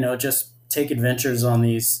just take adventures on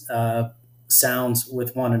these sounds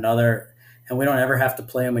with one another. And we don't ever have to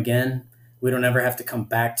play them again. We don't ever have to come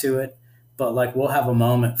back to it. But like, we'll have a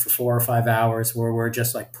moment for 4 or 5 hours where we're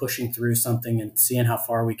just like pushing through something and seeing how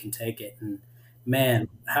far we can take it. And man,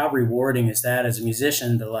 how rewarding is that as a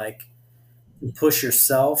musician, to like push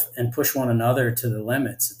yourself and push one another to the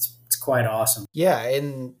limits. It's quite awesome. Yeah,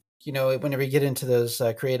 and whenever you get into those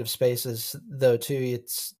creative spaces, though, too,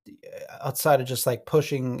 it's outside of just like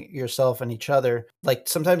pushing yourself and each other. Like,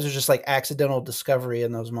 sometimes there's just like accidental discovery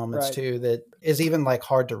in those moments Right. too, that is even like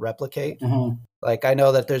hard to replicate. Mm-hmm. Like, I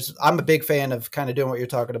know that I'm a big fan of kind of doing what you're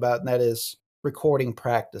talking about, and that is recording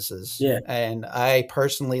practices. Yeah. And I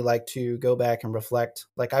personally like to go back and reflect.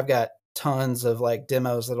 Like, I've got tons of like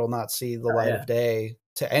demos that'll not see the light of day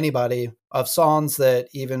to anybody, of songs that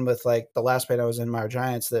even with like the last band I was in, Mire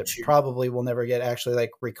Giants, that probably will never get actually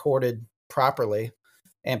like recorded properly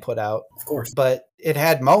and put out. Of course. But it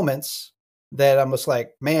had moments that I'm just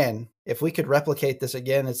like, man, if we could replicate this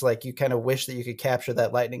again, it's like you kind of wish that you could capture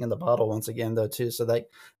that lightning in the bottle once again, though, too. So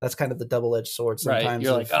that's kind of the double-edged sword sometimes,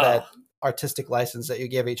 You're of like, that artistic license that you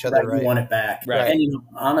give each other, right? You want it back. Right. And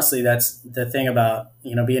honestly, that's the thing about,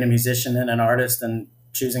 being a musician and an artist and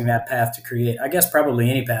choosing that path to create. I guess probably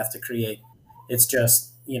any path to create. It's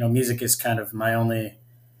just, music is kind of my only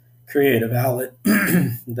creative outlet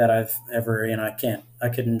that I've ever, I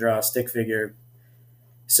couldn't draw a stick figure.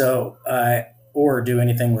 So or do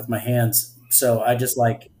anything with my hands. So I just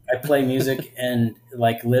like I play music and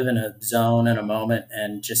like live in a zone and a moment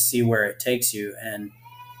and just see where it takes you. And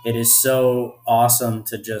it is so awesome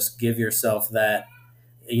to just give yourself that,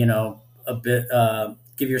 a bit,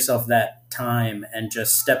 give yourself that time and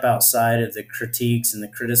just step outside of the critiques and the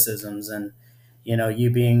criticisms and, you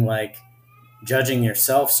being like judging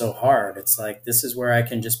yourself so hard. It's like, this is where I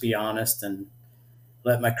can just be honest and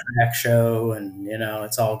let my crack show, and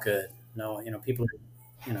it's all good. No, people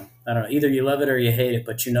are, I don't know, either you love it or you hate it,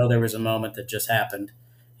 but there was a moment that just happened.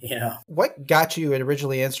 What got you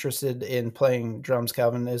originally interested in playing drums,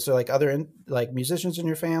 Calvin? Is there like other like musicians in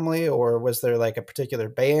your family, or was there like a particular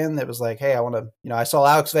band that was like, hey, I want to, I saw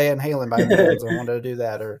Alex Van Halen behind the drums, I wanted to do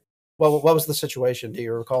that, or what was the situation? Do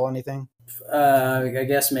you recall anything? I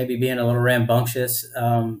guess maybe being a little rambunctious.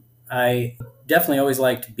 I definitely always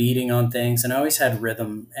liked beating on things, and I always had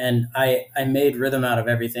rhythm. And I made rhythm out of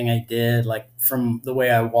everything I did, like from the way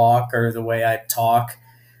I walk or the way I talk.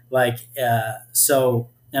 Like, so,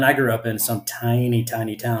 and I grew up in some tiny,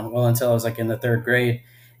 tiny town, well, until I was like in the third grade.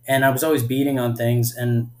 And I was always beating on things.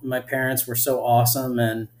 And my parents were so awesome.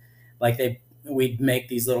 And like we'd make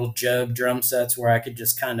these little jug drum sets where I could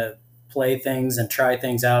just kind of play things and try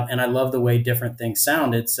things out. And I love the way different things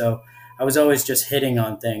sounded. So I was always just hitting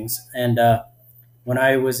on things. And when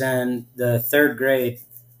I was in the third grade,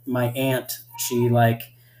 my aunt, she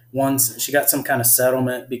got some kind of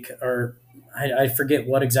settlement or I forget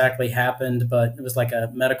what exactly happened, but it was like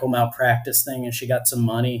a medical malpractice thing, and she got some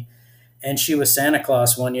money. And she was Santa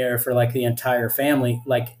Claus one year for like the entire family,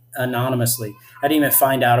 like anonymously. I didn't even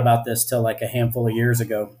find out about this till like a handful of years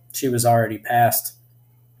ago. She was already passed,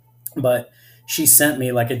 but she sent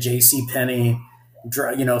me like a J.C. Penney,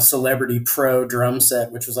 Celebrity Pro drum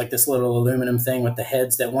set, which was like this little aluminum thing with the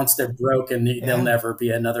heads that once they're broken, there'll never be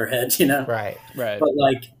another head, Right. But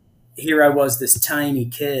like, here I was, this tiny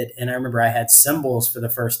kid, and I remember I had cymbals for the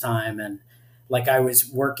first time, and like I was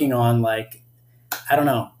working on like, I don't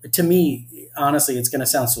know. To me, honestly, it's going to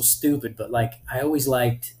sound so stupid, but like I always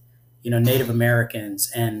liked, Native Americans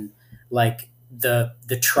and like the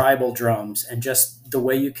tribal drums and just the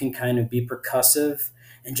way you can kind of be percussive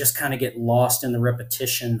and just kind of get lost in the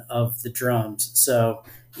repetition of the drums. So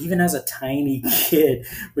even as a tiny kid,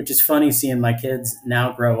 which is funny seeing my kids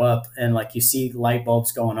now grow up and like you see light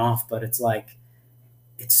bulbs going off, but it's like,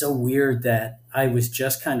 it's so weird that I was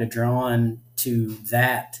just kind of drawn to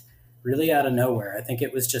that really out of nowhere. I think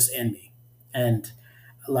it was just in me. And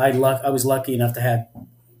I was lucky enough to have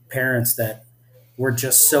parents that were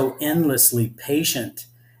just so endlessly patient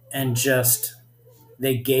and just,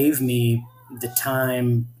 they gave me the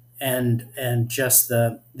time and just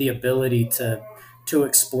the ability to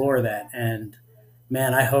explore that. And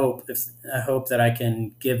man, I hope that I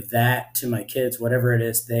can give that to my kids, whatever it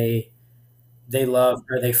is they love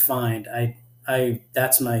or they find. I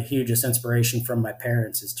that's my hugest inspiration from my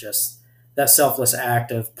parents, is just that selfless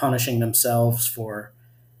act of punishing themselves for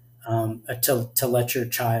to let your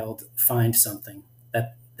child find something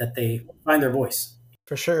that they find their voice.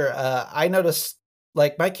 For sure. I noticed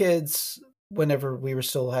like my kids, whenever we were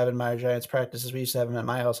still having Minor Giants practices, we used to have them at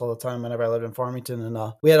my house all the time whenever I lived in Farmington.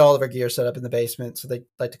 And we had all of our gear set up in the basement. So they'd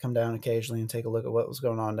like to come down occasionally and take a look at what was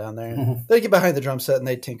going on down there. Mm-hmm. They'd get behind the drum set and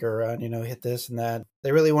they'd tinker around, hit this and that.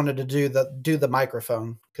 They really wanted to do the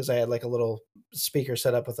microphone because I had like a little speaker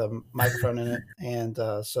set up with a microphone in it. And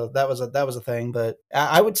so that was a thing. But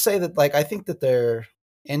I would say that like, I think that they're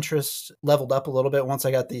interest leveled up a little bit once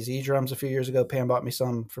I got these drums a few years ago. Pam bought me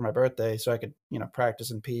some for my birthday so I could,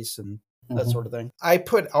 practice in peace and that sort of thing. I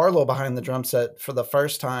put Arlo behind the drum set for the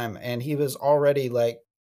first time, and he was already like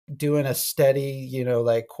doing a steady,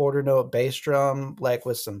 like quarter note bass drum, like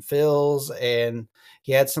with some fills, and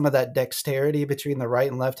he had some of that dexterity between the right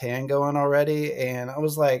and left hand going already. And I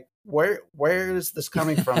was like, where is this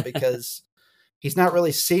coming from? Because he's not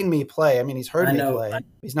really seen me play. I mean, he's heard me play.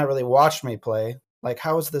 He's not really watched me play. Like,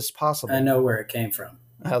 how is this possible? I know where it came from.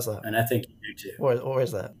 How's that? And I think you do too. Where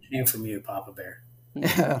is that? It came from you, Papa Bear.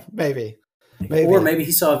 Yeah, maybe. Or maybe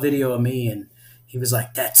he saw a video of me and he was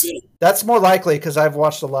like, that's it. That's more likely because I've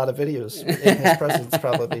watched a lot of videos in his presence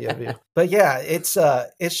probably of you. But yeah, it's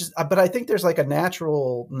just, but I think there's like a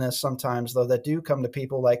naturalness sometimes though that do come to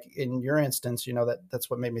people, like in your instance, that's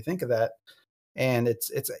what made me think of that. And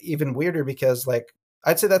it's even weirder because like,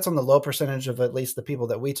 I'd say that's on the low percentage of at least the people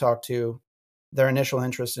that we talk to, their initial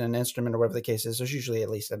interest in an instrument or whatever the case is. There's usually at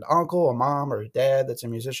least an uncle, a mom, or a dad that's a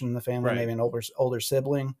musician in the family, right. Maybe an older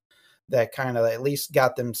sibling that kind of at least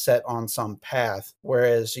got them set on some path.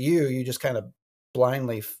 Whereas you just kind of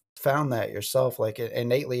blindly found that yourself, like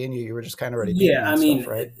innately in you. You were just kind of already doing Yeah, I that stuff, mean,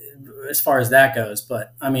 right? as far as that goes,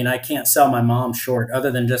 but I mean, I can't sell my mom short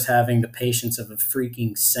other than just having the patience of a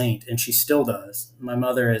freaking saint, and she still does. My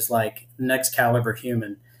mother is like next caliber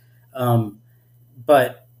human. Um,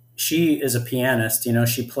 but she is a pianist. You know,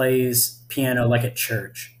 she plays piano like at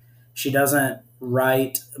church. She doesn't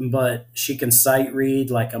write, but she can sight read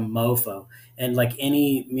like a mofo. And like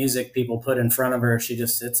any music people put in front of her, she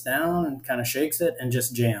just sits down and kind of shakes it and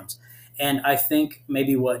just jams. And I think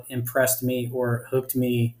maybe what impressed me or hooked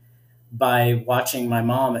me by watching my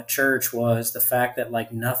mom at church was the fact that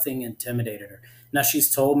like nothing intimidated her. Now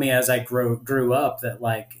she's told me as I grew up that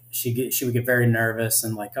like she would get very nervous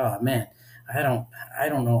and like, oh man, I don't I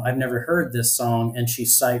don't know, I've never heard this song, and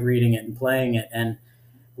she's sight reading it and playing it, and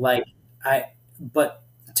like I but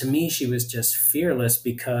to me she was just fearless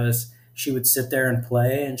because she would sit there and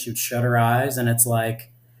play and she would shut her eyes, and it's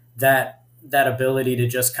like that ability to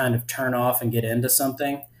just kind of turn off and get into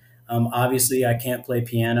something. Obviously, I can't play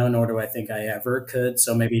piano, nor do I think I ever could.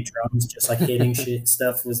 So maybe drums, just like hitting shit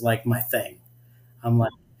stuff, was like my thing. I'm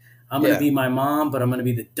like, I'm going to Yeah. be my mom, but I'm going to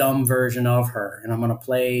be the dumb version of her, and I'm going to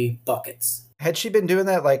play buckets. Had she been doing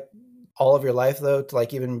that like all of your life though, to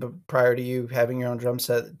like even prior to you having your own drum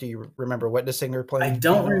set? Do you remember witnessing her I playing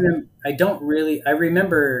don't piano? remember. I don't really. I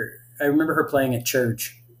remember. I remember her playing at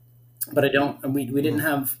church, but I don't. We didn't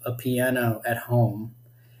have a piano at home,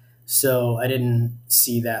 so I didn't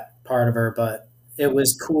see that part of her. But it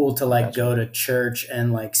was cool to like Gotcha. go to church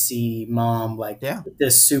and like see mom like Yeah.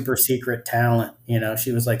 this super secret talent. You know,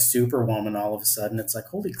 she was like Superwoman all of a sudden. It's like,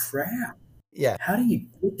 holy crap! Yeah. How do you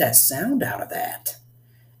get that sound out of that?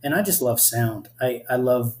 And I just love sound. I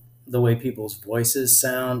love the way people's voices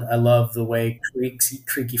sound. I love the way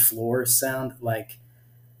creaky floors sound. Like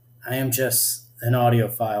I am just an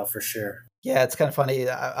audiophile for sure. Yeah, it's kind of funny.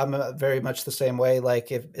 I'm very much the same way. Like,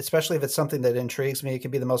 especially if it's something that intrigues me, it could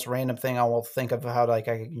be the most random thing. I will think of how like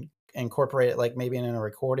I can incorporate it, like maybe in a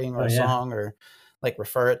recording or Oh a yeah, song, or like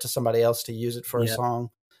refer it to somebody else to use it for a yeah. song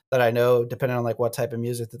that I know, depending on like what type of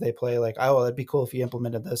music that they play. Like, oh, well, it'd be cool if you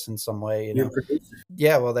implemented this in some way, you You're a know? producer.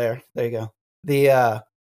 Yeah, well, there you go.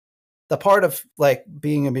 The part of like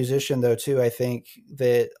being a musician though too, I think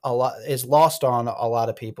that a lot is lost on a lot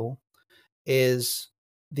of people is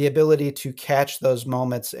the ability to catch those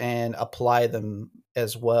moments and apply them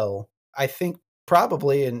as well. I think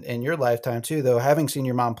probably in your lifetime too, though, having seen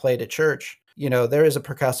your mom played at church, you know, there is a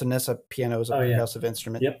percussiveness. A piano is a Oh yeah. percussive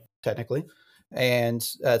instrument, Yep. technically. And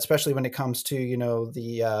especially when it comes to, you know,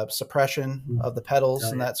 the suppression of the pedals Oh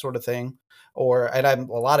and yeah. that sort of thing. And I'm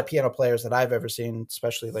a lot of piano players that I've ever seen,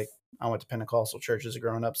 especially like I went to Pentecostal churches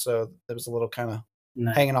growing up. So there was a little kind of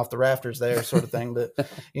Nice. hanging off the rafters there sort of thing. But,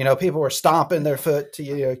 you know, people were stomping their foot to,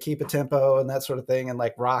 you know, keep a tempo and that sort of thing, and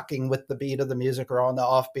like rocking with the beat of the music or on the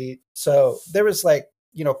offbeat. So there was like,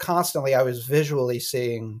 you know, constantly I was visually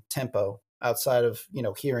seeing tempo outside of, you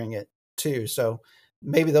know, hearing it too. So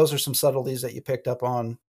maybe those are some subtleties that you picked up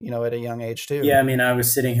on, you know, at a young age too. Yeah, I mean, I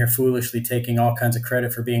was sitting here foolishly taking all kinds of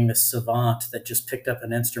credit for being this savant that just picked up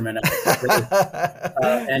an instrument.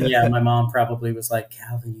 And yeah, my mom probably was like,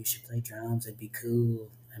 Calvin, you should play drums. It'd be cool.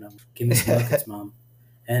 And I'm, give me some buckets, mom.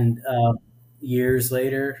 And years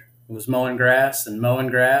later, it was mowing grass,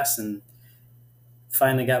 and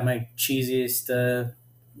finally got my cheesiest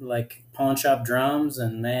like pawn shop drums.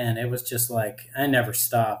 And man, it was just like I never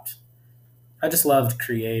stopped. I just loved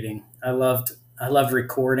creating. I loved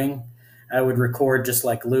recording. I would record just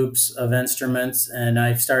like loops of instruments, and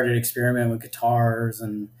I started experimenting with guitars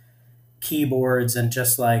and keyboards and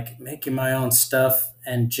just like making my own stuff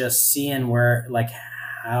and just seeing where like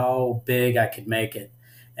how big I could make it.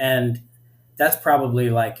 And that's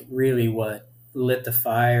probably like really what lit the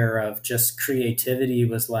fire of just creativity,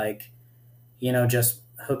 was like, you know, just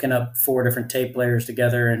hooking up four different tape players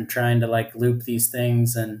together and trying to like loop these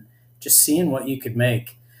things and just seeing what you could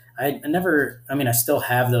make. I never, I mean, I still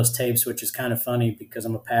have those tapes, which is kind of funny because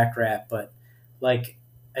I'm a pack rat, but like,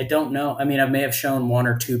 I don't know. I mean, I may have shown one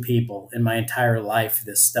or two people in my entire life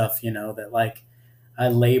this stuff, you know, that like I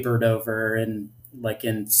labored over in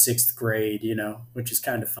sixth grade, you know, which is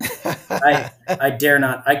kind of fun. I dare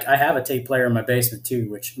not. I have a tape player in my basement too,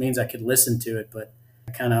 which means I could listen to it, but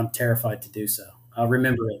I'm terrified to do so. I'll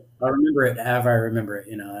remember it. I'll remember it however I remember it.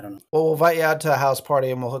 You know, I don't know. Well, we'll invite you out to a house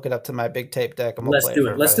party and we'll hook it up to my big tape deck and we'll Let's play do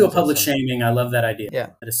for it. Let's everybody. do a public How's that sound? shaming. I love that idea. Yeah.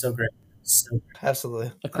 That is so great. So great.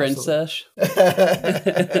 Absolutely. A cringe sesh. Yeah,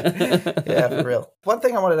 for real. One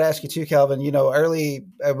thing I wanted to ask you too, Calvin, you know, early,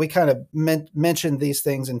 we kind of mentioned these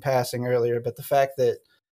things in passing earlier, but the fact that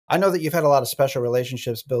I know that you've had a lot of special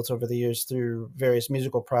relationships built over the years through various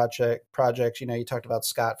musical projects. You know, you talked about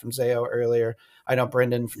Scott from Zayo earlier. I know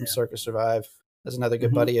Brendan from Yeah. Circus Survive is another good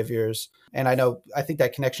Hmm. buddy of yours. And I think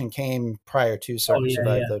that connection came prior to Oh Circus yeah,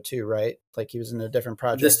 Survive yeah. though too, right? Like he was in a different This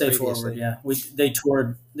project day forward, previously.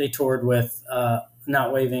 yeah. They toured with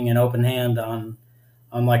Not Waving an Open Hand on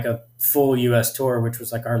like a full U.S. tour, which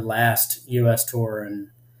was like our last U.S. tour, and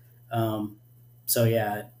um, so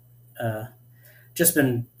yeah, uh, just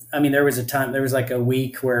been. I mean, there was like a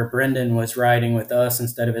week where Brendan was riding with us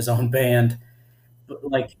instead of his own band. But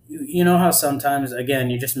like you know how sometimes again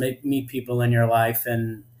you just meet people in your life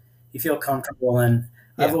and you feel comfortable, and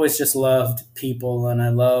I've Yeah. always just loved people, and I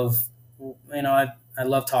love I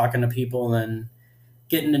love talking to people and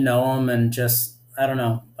getting to know them, and just I don't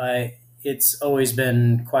know, I it's always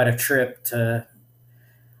been quite a trip to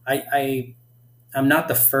I I'm not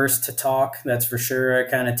the first to talk, that's for sure. I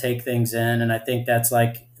kind of take things in, and I think that's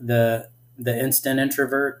like the instant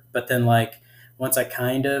introvert. But then, like once I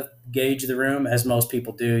kind of gauge the room, as most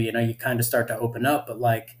people do, you kind of start to open up. But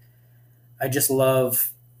like, I just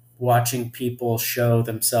love watching people show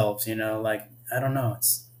themselves. Like I don't know,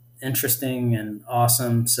 it's interesting and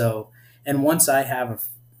awesome. So, and once I have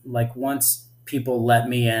once people let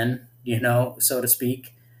me in, so to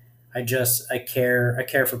speak, I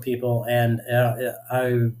care for people, and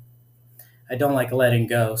I don't like letting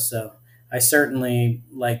go. So I certainly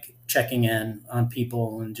like checking in on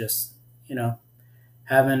people, and just you know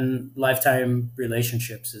having lifetime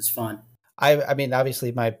relationships is fun. I mean,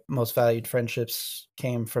 obviously, my most valued friendships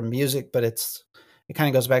came from music, but it kind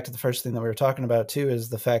of goes back to the first thing that we were talking about too, is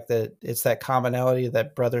the fact that it's that commonality,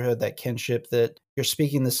 that brotherhood, that kinship, that you're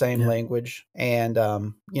speaking the same Yeah. language, and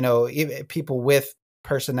even people with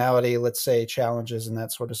personality, let's say challenges and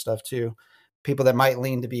that sort of stuff too. People that might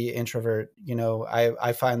lean to be introvert,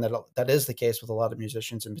 I find that that is the case with a lot of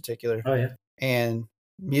musicians in particular, Oh yeah. and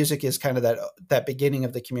music is kind of that beginning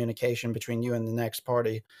of the communication between you and the next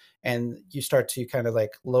party, and you start to kind of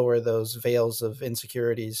like lower those veils of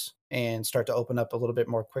insecurities and start to open up a little bit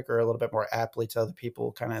more quicker, a little bit more aptly to other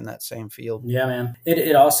people kind of in that same field. Yeah, man.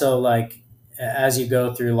 It also, like, as you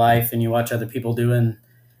go through life and you watch other people doing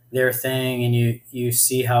their thing, and you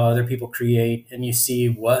see how other people create, and you see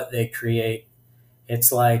what they create,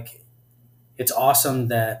 it's like it's awesome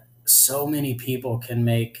that so many people can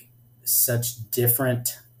make such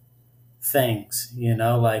different things,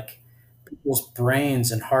 like people's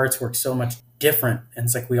brains and hearts work so much different, and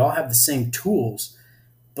it's like we all have the same tools,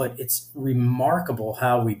 but it's remarkable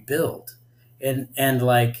how we build. And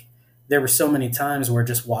like there were so many times where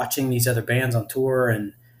just watching these other bands on tour,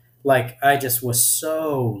 and like I just was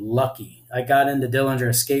so lucky. I got into Dillinger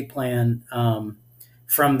Escape Plan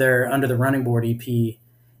from their Under the Running Board EP.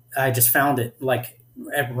 I just found it like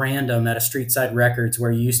at random at a Street Side Records,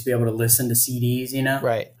 where you used to be able to listen to CDs.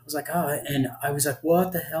 Right. I was like, oh, and I was like,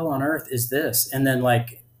 what the hell on earth is this? And then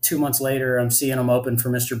like 2 months later, I'm seeing them open for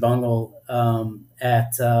Mr. Bungle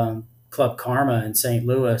at Club Karma in St.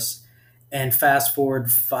 Louis. And fast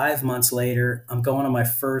forward 5 months later, I'm going on my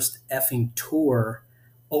first effing tour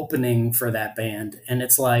opening for that band. And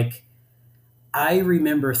it's like, I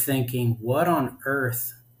remember thinking, what on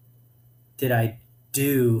earth did I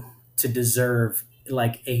do to deserve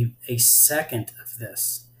like a second of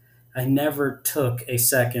this? I never took a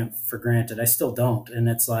second for granted. I still don't. And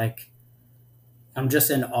it's like, I'm just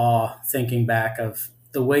in awe thinking back of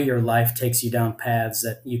the way your life takes you down paths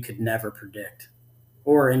that you could never predict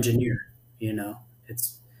or engineer.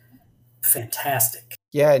 It's fantastic.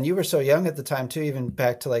 Yeah, and you were so young at the time too, even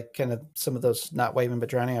back to like kind of some of those not waving but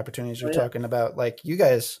drowning opportunities Oh, you're yeah. talking about. Like you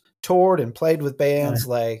guys toured and played with bands Oh,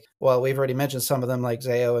 like, well, we've already mentioned some of them like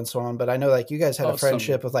Zayo and so on, but I know like you guys had a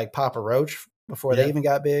friendship with like Papa Roach before they Yeah. even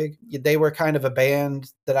got big. They were kind of a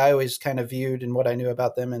band that I always kind of viewed, and what I knew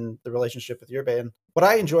about them and the relationship with your band. What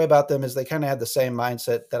I enjoy about them is they kind of had the same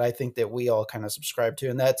mindset that I think that we all kind of subscribe to,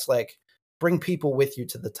 and that's like bring people with you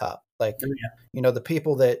to the top. Like, Oh, yeah. the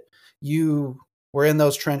people that you were in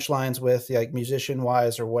those trench lines with, like musician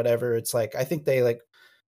wise or whatever. It's like, I think they like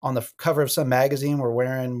on the cover of some magazine were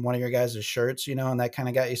wearing one of your guys' shirts, and that kind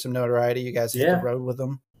of got you some notoriety. You guys hit the Yeah. road with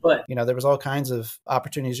them. But There was all kinds of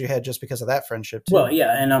opportunities you had just because of that friendship too. well,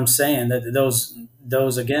 yeah, and I'm saying that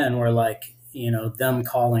those again were like, them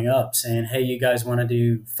calling up saying, "Hey, you guys want to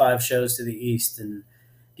do 5 shows to the east, and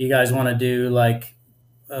do you guys want to do like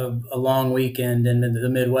a long weekend in the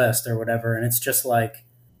Midwest or whatever?" And it's just like,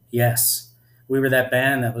 yes, we were that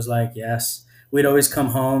band that was like, yes. We'd always come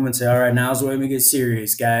home and say, "All right, now's when we get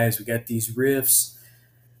serious, guys. We got these riffs.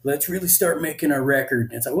 Let's really start making our record."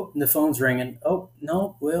 And it's like, whoop, and the phone's ringing. Oh,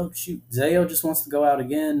 no, well, shoot, Zayo just wants to go out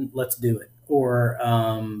again. Let's do it. or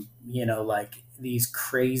like these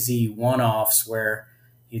crazy one-offs where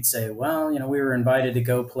you'd say, well, we were invited to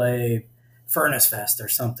go play Furnace Fest or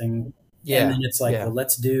something. And Yeah. then it's like, Yeah. well,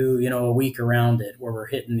 let's do, a week around it where we're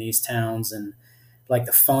hitting these towns and like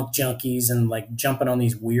the Funk Junkies and like jumping on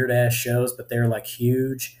these weird ass shows, but they're like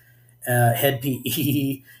huge, Head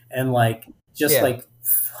PE and like just Yeah. like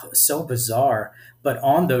so bizarre. But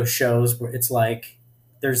on those shows where it's like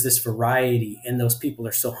there's this variety and those people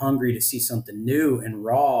are so hungry to see something new and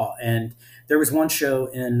raw. And there was one show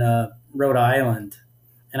in Rhode Island,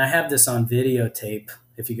 and I have this on videotape.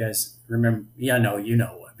 If you guys remember, yeah, no, you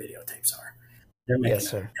know what videotapes are. They're making Yes, a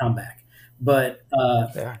sir. comeback. But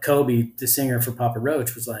Yeah. Kobe, the singer for Papa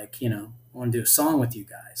Roach, was like, I want to do a song with you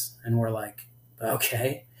guys. And we're like,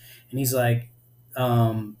 okay. And he's like,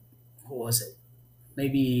 what was it?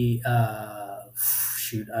 Maybe,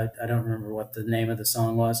 shoot, I don't remember what the name of the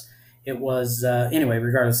song was. It was, anyway,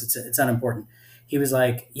 regardless, it's unimportant. He was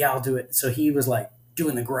like, yeah, I'll do it. So he was like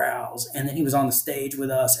doing the growls. And then he was on the stage with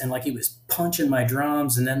us and like he was punching my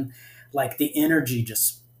drums. And then like the energy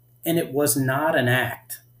just, and it was not an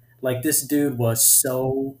act. Like this dude was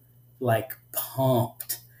so like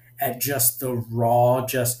pumped at just the raw,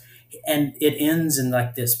 and it ends in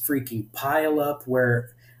like this freaking pile up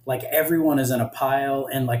where like everyone is in a pile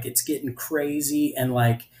and like it's getting crazy and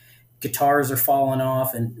like guitars are falling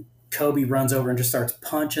off and Kobe runs over and just starts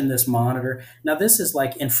punching this monitor. Now this is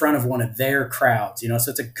like in front of one of their crowds, so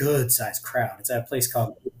it's a good sized crowd. It's at a place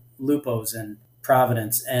called Lupo's in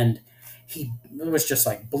Providence, and he was just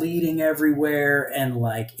like bleeding everywhere and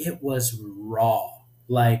like it was raw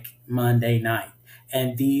like Monday night,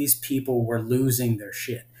 and these people were losing their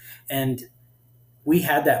shit. And we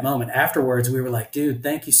had that moment afterwards. We were like, dude,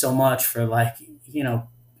 thank you so much for like,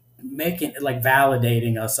 making like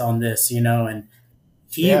validating us on this, and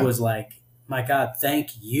he Yeah. was like, my God,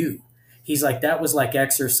 thank you. He's like, that was like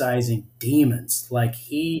exercising demons. Like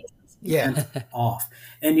he Yeah. went off.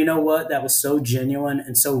 And you know what? That was so genuine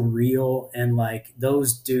and so real. And like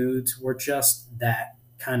those dudes were just that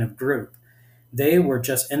kind of group. They were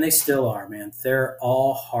just, and they still are, man. They're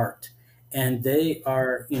all heart. And they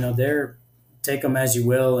are, they're take them as you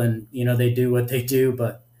will. And, they do what they do.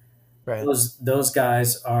 But Right. those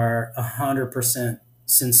guys are 100%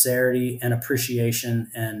 sincerity and appreciation.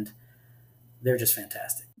 And they're just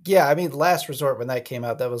fantastic. Yeah, I mean, Last Resort, when that came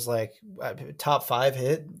out, that was like top 5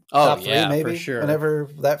 hit, Oh, top 3 yeah, for maybe. sure. Whenever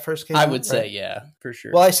that first came I out, would say, right? yeah, for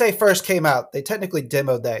sure. Well, I say first came out. They technically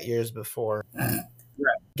demoed that years before,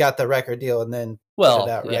 got the record deal, and then put it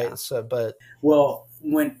out, right? yeah. So, but Well,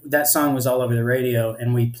 when that song was all over the radio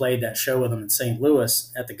and we played that show with them in St.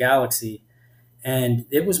 Louis at the Galaxy, and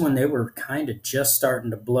it was when they were kind of just starting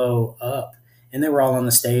to blow up, and they were all on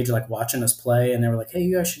the stage like watching us play, and they were like, hey,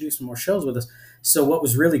 you guys should do some more shows with us. So what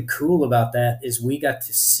was really cool about that is we got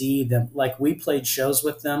to see them, like we played shows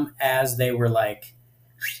with them as they were like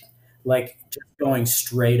just going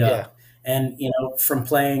straight up. yeah, And from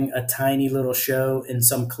playing a tiny little show in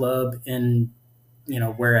some club in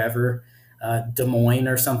wherever, Des Moines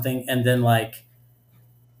or something, and then like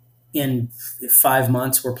in 5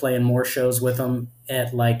 months we're playing more shows with them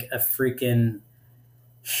at like a freaking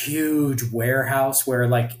huge warehouse where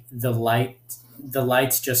like the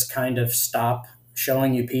lights just kind of stop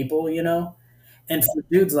showing you people, and for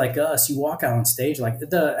dudes like us, you walk out on stage like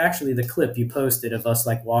the clip you posted of us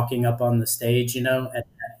like walking up on the stage, at that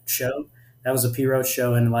show, that was a P-Roach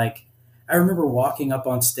show. And like I remember walking up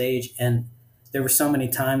on stage, and there were so many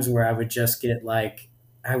times where I would just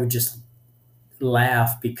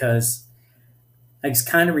laugh because like, it's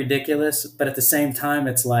kind of ridiculous, but at the same time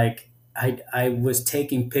it's like I was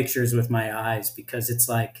taking pictures with my eyes because it's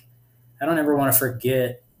like I don't ever want to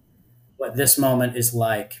forget what this moment is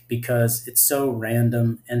like because it's so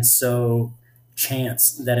random and so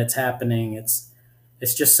chance that it's happening. It's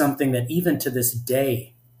just something that even to this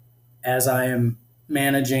day, as I am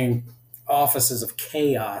managing offices of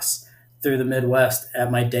chaos through the Midwest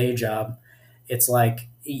at my day job, it's like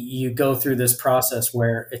you go through this process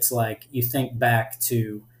where it's like you think back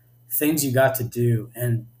to things you got to do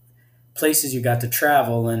and places you got to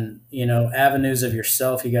travel and avenues of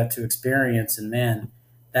yourself you got to experience, and man,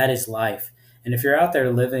 that is life. And if you're out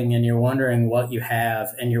there living and you're wondering what you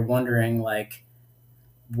have and you're wondering like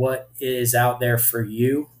what is out there for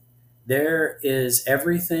you, there is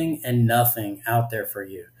everything and nothing out there for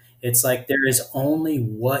you. It's like there is only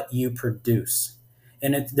what you produce,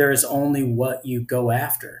 and there is only what you go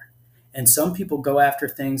after. And some people go after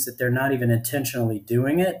things that they're not even intentionally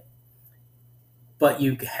doing it, but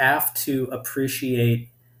you have to appreciate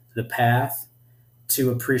the path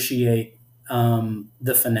to appreciate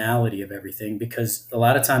the finality of everything, because a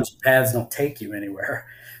lot of times paths don't take you anywhere.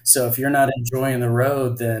 So if you're not enjoying the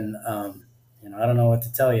road, then I don't know what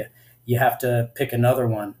to tell you. You have to pick another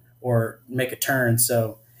one or make a turn.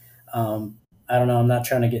 So I don't know. I'm not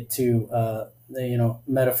trying to get too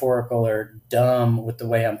metaphorical or dumb with the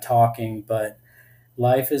way I'm talking, but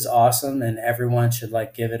life is awesome, and everyone should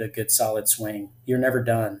give it a good solid swing. You're never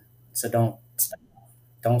done, so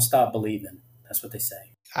don't stop believing. That's what they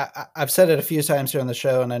say. I've said it a few times here on the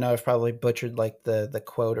show, and I know I've probably butchered the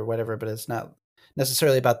quote or whatever, but it's not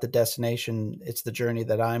necessarily about the destination. It's the journey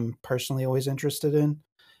that I'm personally always interested in.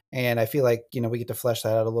 And I feel like, we get to flesh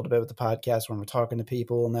that out a little bit with the podcast when we're talking to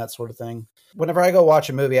people and that sort of thing. Whenever I go watch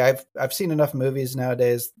a movie, I've seen enough movies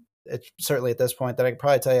nowadays, certainly at this point, that I can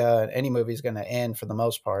probably tell you any movie is going to end for the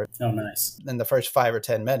most part. Oh, nice. In the first 5 or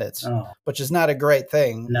 10 minutes, which is not a great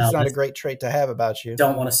thing. No, it's not a great trait to have about you.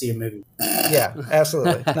 Don't want to see a movie. Yeah,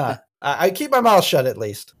 absolutely. No, I keep my mouth shut at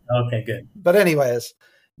least. Okay, good. But anyways,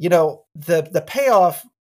 the payoff,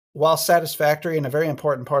 while satisfactory and a very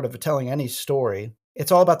important part of telling any story,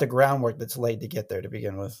 it's all about the groundwork that's laid to get there to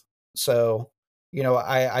begin with. So,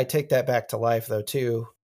 I take that back to life though too,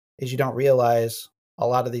 is you don't realize a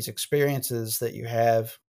lot of these experiences that you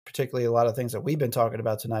have, particularly a lot of things that we've been talking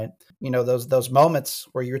about tonight, those moments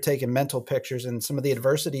where you're taking mental pictures and some of the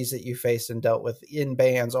adversities that you faced and dealt with in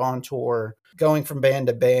bands, on tour, going from band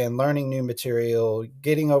to band, learning new material,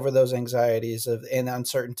 getting over those anxieties and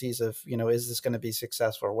uncertainties of, is this going to be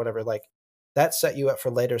successful or whatever, that set you up for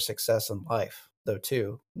later success in life though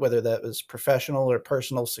too, whether that was professional or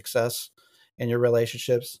personal success in your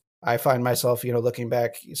relationships. I find myself, looking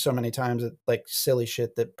back so many times at silly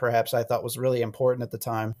shit that perhaps I thought was really important at the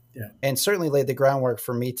time. Yeah. And certainly laid the groundwork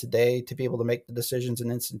for me today to be able to make the decisions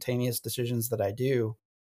and instantaneous decisions that I do.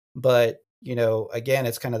 But, again,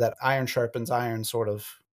 it's kind of that iron sharpens iron sort of,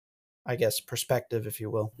 I guess, perspective, if you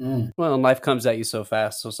will. Well, and life comes at you so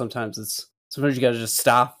fast. So sometimes you got to just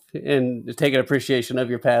stop and take an appreciation of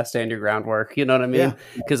your past and your groundwork. You know what I mean?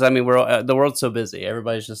 Because we're the world's so busy.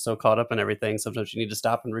 Everybody's just so caught up in everything. Sometimes you need to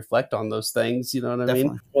stop and reflect on those things. You know what I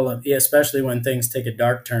mean? Well, yeah, especially when things take a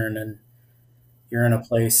dark turn and you're in a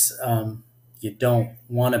place you don't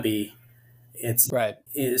want to be. It's right.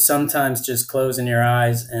 Sometimes just closing your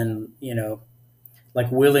eyes and,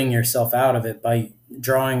 willing yourself out of it by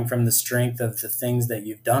drawing from the strength of the things that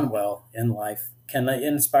you've done well in life can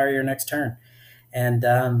inspire your next turn. And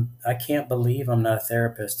I can't believe I'm not a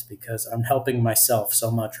therapist because I'm helping myself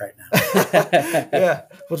so much right now. Yeah,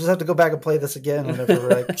 we'll just have to go back and play this again whenever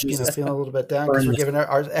we're feeling a little bit down, because we're giving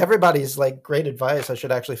everybody's great advice. I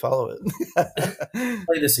should actually follow it.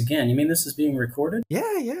 Play this again. You mean this is being recorded? Yeah,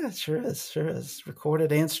 it sure is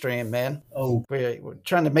recorded and streamed, man. Oh, we're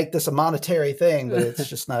trying to make this a monetary thing, but it's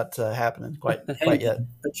just not happening quite yet.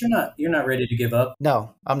 But you're not ready to give up.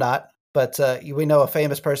 No, I'm not. But we know a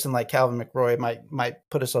famous person like Calvin McRoy might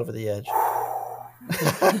put us over the edge.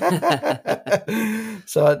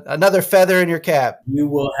 So another feather in your cap. You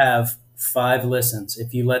will have 5 listens.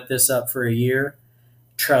 If you let this up for a year,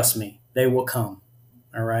 trust me, they will come.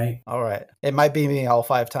 All right? All right. It might be me all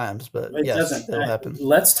 5 times, but yes, it'll happen.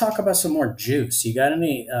 Let's talk about some more juice. You got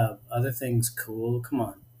any other things cool? Come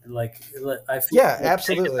on. I feel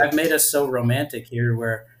absolutely. I've made us so romantic here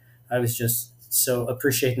where I was just so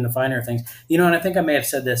appreciating the finer things. And I think I may have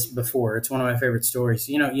said this before. It's one of my favorite stories.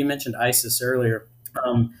 You mentioned ISIS earlier.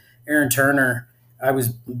 Aaron Turner, I was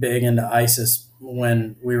big into ISIS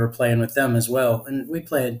when we were playing with them as well. And we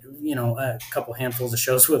played, a couple handfuls of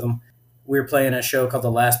shows with them. We were playing a show called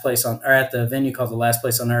at the venue called The Last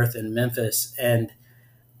Place on Earth in Memphis. And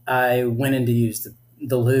I went in to use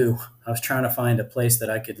the loo. I was trying to find a place that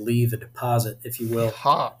I could leave a deposit, if you will.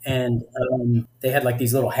 And they had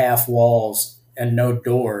these little half walls and no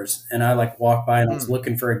doors. And I walked by and I was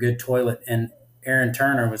looking for a good toilet. And Aaron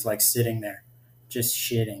Turner was sitting there just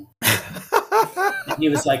shitting. And he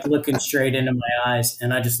was looking straight into my eyes.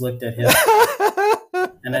 And I just looked at him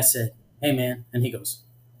and I said, "Hey man." And he goes,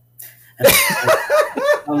 and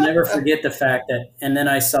I'll never forget the fact that, and then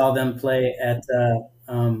I saw them play at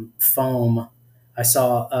Foam. I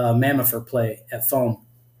saw Mammofer play at Foam.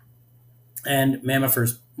 And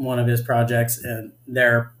Mammofer's one of his projects, and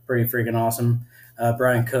they're pretty freaking awesome.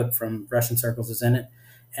 Brian Cook from Russian Circles is in it.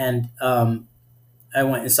 And I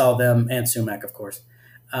went and saw them, and Sumac, of course.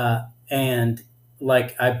 And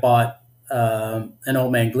I bought an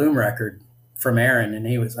Old Man Gloom record from Aaron, and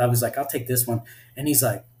I was like, "I'll take this one." And he's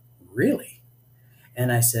like, "Really?"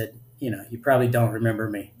 And I said, "You probably don't remember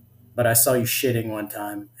me, but I saw you shitting one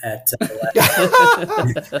time at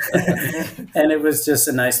and it was just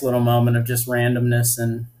a nice little moment of just randomness.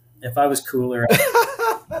 And if I was cooler,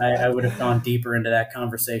 I would have gone deeper into that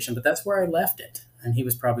conversation, but that's where I left it. And he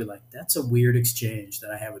was probably like, "That's a weird exchange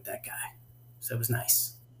that I had with that guy." So it was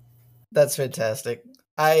nice. That's fantastic.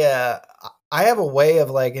 I have a way of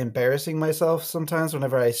like embarrassing myself sometimes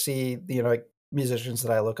whenever I see, you know, like musicians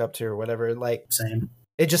that I look up to or whatever. Like Same.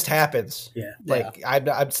 it just happens. Yeah. Like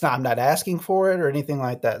I'm not asking for it or anything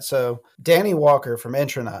like that. So Danny Walker from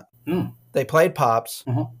Intronaut, they played Pops.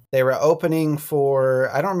 They were opening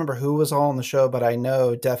for, I don't remember who was all on the show, but I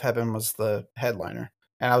know Def Heaven was the headliner.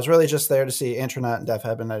 And I was really just there to see Intronaut and Def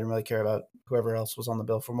Heaven. I didn't really care about whoever else was on the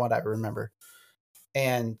bill from what I remember.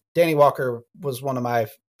 And Danny Walker was one of my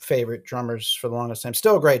favorite drummers for the longest time.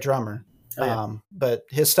 Still a great drummer. Oh, yeah. But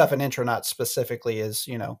his stuff in Intronaut specifically is,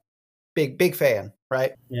 you know, big fan,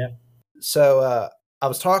 right? Yeah. So I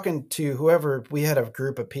was talking to whoever, we had a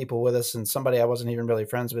group of people with us and somebody I wasn't even really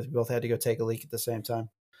friends with. We both had to go take a leak at the same time.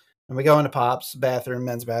 And we go into Pop's bathroom,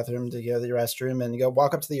 men's bathroom, to go to the restroom and you go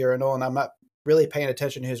walk up to the urinal and I'm not really paying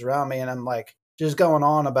attention to who's around me. And I'm like, just going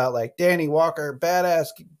on about like Danny Walker, badass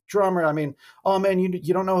drummer. I mean, oh man,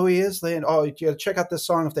 you don't know who he is? Then you gotta check out this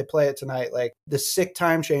song if they play it tonight. Like the sick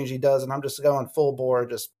time change he does, and I'm just going full bore,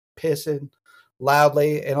 just pissing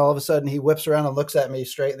loudly, and all of a sudden he whips around and looks at me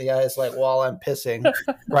straight in the eyes, like while I'm pissing,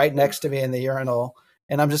 right next to me in the urinal,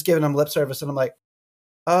 and I'm just giving him lip service, and I'm like,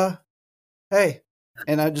 hey.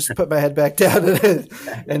 And I just put my head back down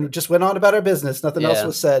and just went on about our business. Nothing else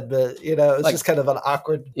was said, but you know, it's like, just kind of an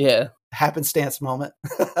awkward happenstance moment.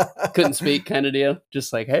 Couldn't speak kind of deal.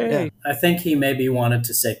 Just like, hey. Yeah. I think he maybe wanted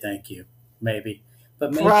to say thank you. Maybe.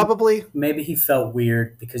 But maybe he felt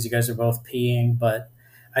weird because you guys are both peeing, but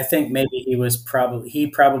I think maybe he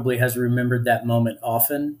probably has remembered that moment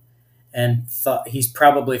often and he's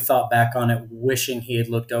probably thought back on it wishing he had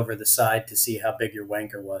looked over the side to see how big your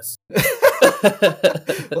wanker was.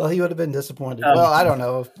 Well, he would have been disappointed. Well, I don't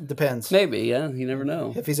know. Depends. Maybe, yeah. You never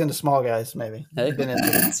know. If he's into small guys, maybe. Hey. Been into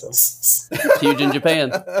it, so. It's huge in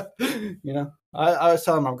Japan. You know, I was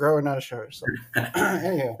telling him I'm growing, not a short. So.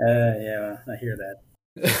 Anyhow. Yeah, I hear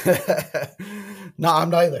that. No, I'm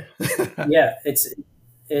neither. Yeah, it's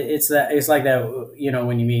like that. You know,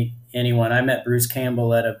 when you meet anyone, I met Bruce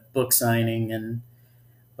Campbell at a book signing, and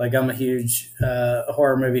like I'm a huge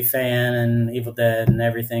horror movie fan and Evil Dead and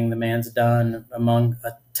everything the man's done, among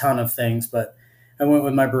a ton of things. But I went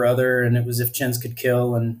with my brother, and it was If Chins Could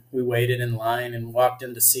Kill, and we waited in line and walked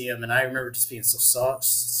in to see him. And I remember just being so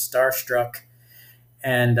starstruck.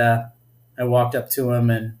 And I walked up to him,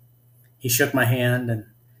 and he shook my hand.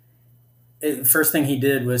 And first thing he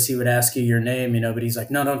did was he would ask you your name, you know, but he's like,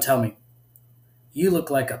 "No, don't tell me. You look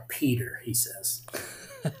like a Peter," he says.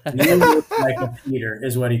 "You look like a Peter,"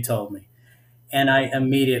 is what he told me. And I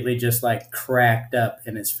immediately just like cracked up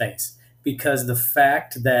in his face because the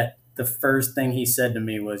fact that the first thing he said to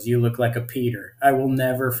me was, "You look like a Peter," I will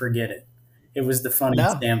never forget it. It was the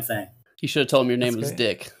funniest damn thing. You should have told him your name was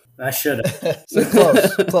Dick. I should have.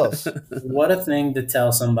 So close. What a thing to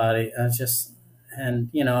tell somebody. And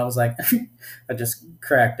you know, I was like, I just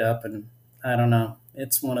cracked up, and I don't know.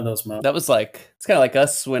 It's one of those moments. That was like, it's kind of like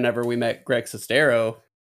us whenever we met Greg Sestero.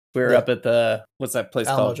 We were up at the, what's that place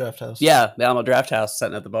Alamo called? Draft House. Yeah, the Alamo Draft House,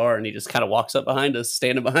 sitting at the bar, and he just kind of walks up behind us,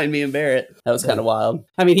 standing behind me and Barrett. That was kind of wild.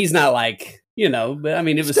 I mean, he's not like, you know, but I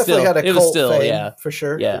mean, it was still, got a it was still, fame, yeah, for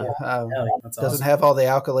sure. Yeah. Doesn't have all the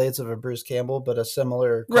accolades of a Bruce Campbell, but a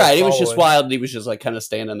similar. Right. It was just wild. He was just like kind of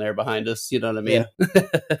standing there behind us. You know what I mean?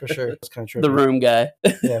 Yeah, for sure. It's kind of true. The room guy.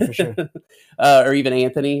 Yeah, for sure. Or even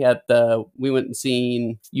Anthony we went and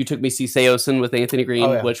seen, you took me to see Seosin with Anthony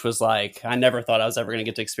Green, which was like, I never thought I was ever going to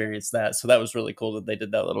get to experience that. So that was really cool that they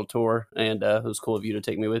did that little tour, and it was cool of you to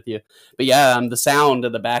take me with you. But yeah, the sound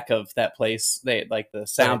in the back of that place, the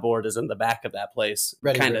soundboard is in the back of that place.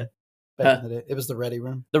 Kind of. It was the Ready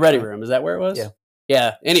Room. The Ready Room. Is that where it was? Yeah.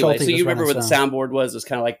 Yeah. Anyway, Schulte so you remember where the sound. soundboard was? It was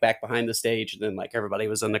kind of like back behind the stage, and then like everybody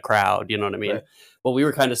was in the crowd. You know what I mean? Right. Well, we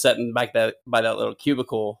were kind of sitting back by that little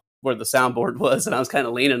cubicle where the soundboard was, and I was kind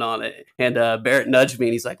of leaning on it. And Barrett nudged me,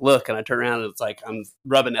 and he's like, "Look!" And I turn around, and it's like I'm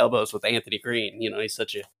rubbing elbows with Anthony Green. You know, he's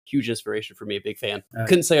such a huge inspiration for me, a big fan.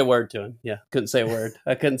 Couldn't say a word to him. Yeah, couldn't say a word.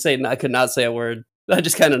 I could not say a word. I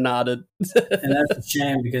just kind of nodded. And that's a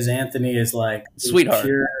shame because Anthony is like sweetheart,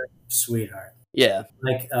 pure sweetheart. Yeah,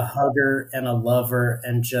 like a hugger and a lover,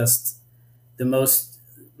 and just the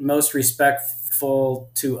most respectful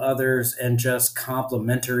to others, and just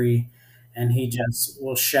complimentary. And he just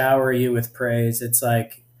will shower you with praise. It's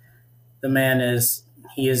like the man is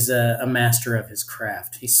a master of his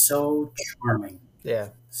craft. He's so charming. Yeah,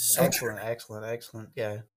 so excellent.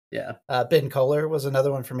 Yeah. Yeah. Ben Kohler was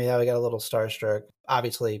another one for me. I got a little starstruck.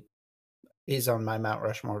 Obviously, he's on my Mount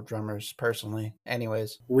Rushmore of drummers personally.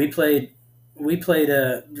 Anyways, we played we played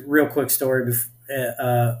a real quick story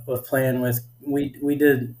of playing with. We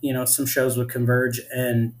did some shows with Converge,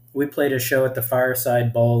 and we played a show at the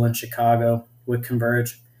Fireside Bowl in Chicago with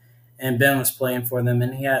Converge, and Ben was playing for them,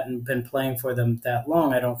 and he hadn't been playing for them that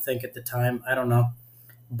long. I don't think at the time. I don't know,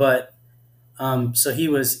 but so he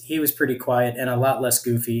was pretty quiet and a lot less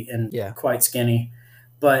goofy and Yeah. quite skinny,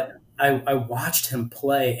 but I watched him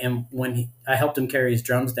play, and I helped him carry his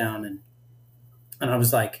drums down, and I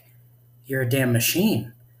was like, "You're a damn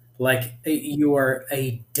machine! Like you are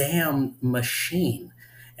a damn machine!"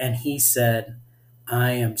 And he said,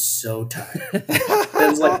 "I am so tired." That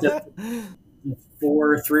was like the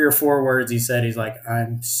 3 or 4 words he said. He's like,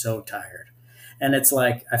 "I'm so tired," and it's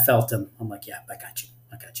like I felt him. I'm like, "Yeah, I got you.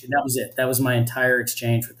 I got you." That was it. That was my entire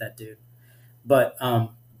exchange with that dude. But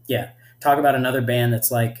yeah, talk about another band that's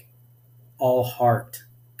like all heart.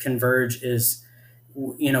 Converge is,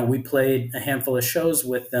 we played a handful of shows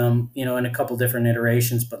with them, in a couple different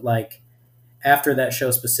iterations, but like after that show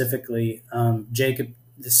specifically, Jacob,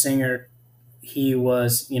 the singer, he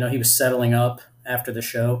was settling up after the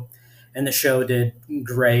show, and the show did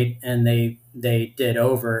great, and they did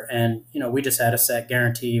over, and we just had a set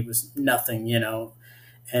guarantee. It was nothing,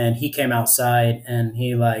 and he came outside, and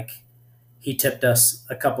he tipped us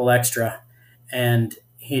a couple extra, and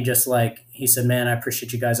he said, "Man, I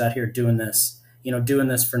appreciate you guys out here doing this, doing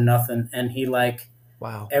this for nothing." And he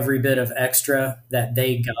Wow. every bit of extra that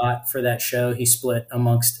they got for that show, he split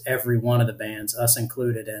amongst every one of the bands, us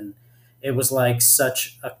included. And it was like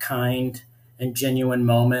such a kind and genuine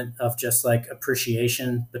moment of just like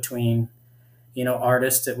appreciation between,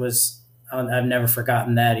 artists. It was, I've never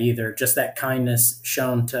forgotten that either. Just that kindness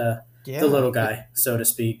shown to the Yeah. little guy, so to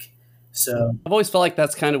speak. So I've always felt like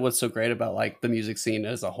that's kind of what's so great about like the music scene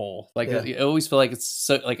as a whole. Like Yeah. I always feel like it's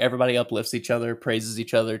so like everybody uplifts each other, praises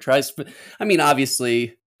each other, tries. I mean,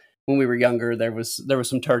 obviously, when we were younger, there was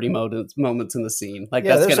some turdy moments in the scene. Like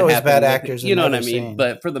Yeah, that's there's gonna always happen. bad Like, actors you in know what I every mean? scene.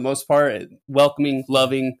 But for the most part, welcoming,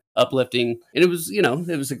 loving, uplifting, and it was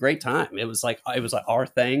it was a great time. It was like our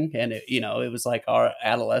thing, and it was like our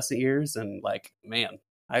adolescent years, and like man.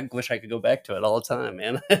 I wish I could go back to it all the time,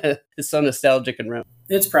 man. It's so nostalgic and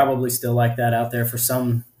it's probably still like that out there for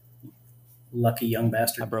some lucky young I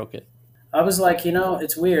bastard. broke it. I was like,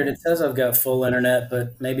 it's weird. It says I've got full internet,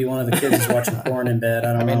 but maybe one of the kids is watching porn in bed.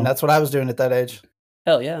 I I don't mean, know. that's what I was doing at that age.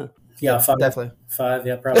 Hell yeah. Yeah, Yep, five, definitely. 5,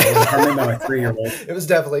 yeah, probably. Or maybe my 3-year-old. It was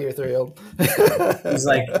definitely your 3-year-old. He's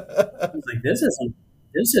like, this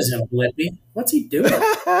isn't Blippi. What's he doing?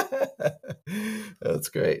 That's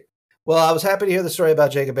great. Well, I was happy to hear the story about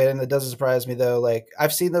Jacob Baden. It doesn't surprise me though. Like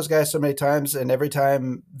I've seen those guys so many times, and every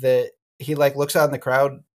time that he like looks out in the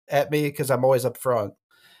crowd at me, because I'm always up front.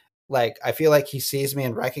 Like I feel like he sees me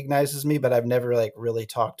and recognizes me, but I've never like really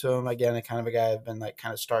talked to him. Again, a kind of a guy I've been like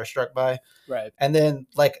kind of starstruck by. Right. And then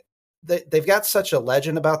like they've got such a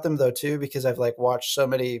legend about them though too, because I've like watched so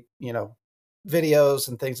many videos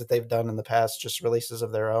and things that they've done in the past, just releases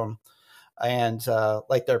of their own, and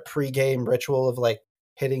like their pregame ritual of like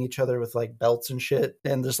hitting each other with like belts and shit,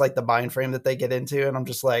 and just like the mind frame that they get into, and I'm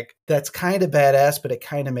just like, that's kind of badass, but it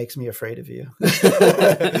kind of makes me afraid of you.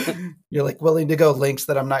 You're like willing to go links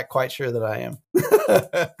that I'm not quite sure that I am.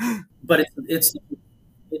 But it's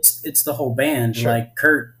the whole band. Sure. Like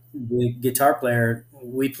Kurt, the guitar player,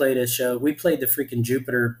 we played a show. We played the freaking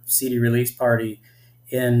Jupiter CD release party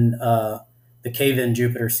in the Cave-In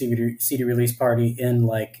Jupiter CD release party in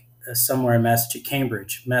like somewhere in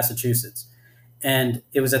Cambridge, Massachusetts, and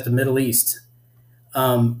it was at the Middle East.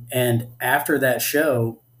 And after that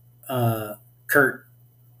show, Kurt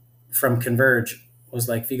from Converge was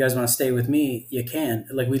like, "If you guys want to stay with me, you can."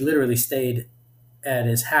 Like we literally stayed at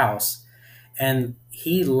his house, and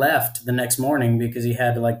he left the next morning because he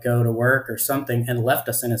had to like go to work or something, and left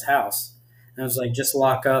us in his house. And I was like, "Just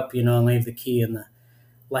lock up, and leave the key in the."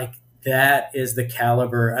 Like that is the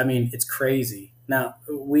caliber. I mean, it's crazy. Now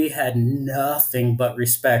we had nothing but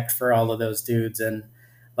respect for all of those dudes, and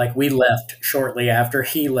like we left shortly after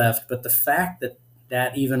he left. But the fact that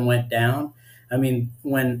that even went down, I mean,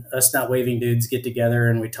 when us not waving dudes get together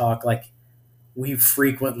and we talk, like we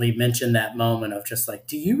frequently mention that moment of just like,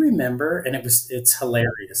 "Do you remember?" And it's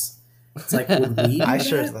hilarious. It's like, would we? Do I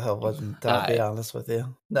sure as that? the hell wasn't, I'll be honest with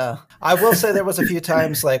you. No. I will say there was a few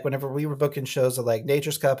times, like whenever we were booking shows at like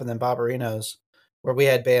Nature's Cup and then Barbarino's, where we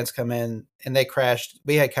had bands come in and they crashed.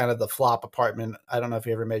 We had kind of the flop apartment. I don't know if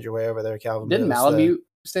you ever made your way over there, Calvin. Didn't Malamute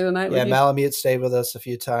stay the night Yeah, with you? Malamute stayed with us a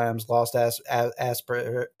few times. Lost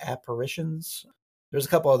Apparitions. There's a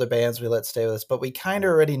couple other bands we let stay with us, but we kind of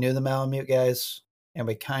already knew the Malamute guys, and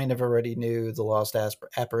we kind of already knew the Lost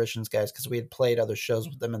Apparitions guys because we had played other shows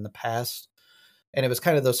with them in the past. And it was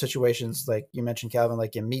kind of those situations, like you mentioned, Calvin,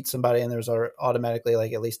 like you meet somebody and there's automatically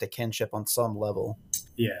like at least a kinship on some level.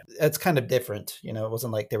 Yeah. It's kind of different. You know, it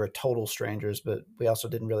wasn't like they were total strangers, but we also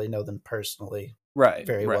didn't really know them personally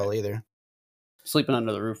very well either. Sleeping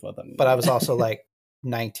under the roof with them. But I was also like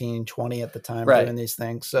 19, 20 at the time Right. doing these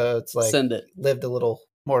things. So it's like Send it. lived a little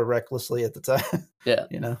more recklessly at the time. Yeah.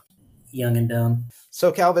 You know? Young and dumb.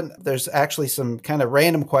 So Calvin, there's actually some kind of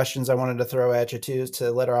random questions I wanted to throw at you too,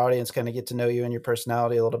 to let our audience kind of get to know you and your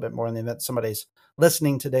personality a little bit more in the event somebody's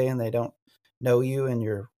listening today and they don't know you and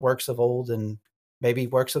your works of old and maybe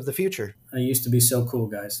works of the future. I used to be so cool,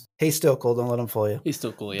 guys. He's still cool. Don't let him fool you. He's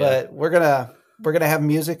still cool, yeah. But we're gonna have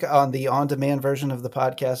music on the on-demand version of the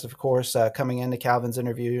podcast, of course, coming into Calvin's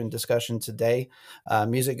interview and discussion today.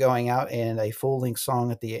 Music going out and a full-length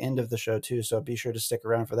song at the end of the show too. So be sure to stick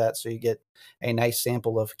around for that, so you get a nice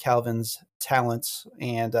sample of Calvin's talents,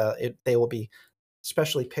 and they will be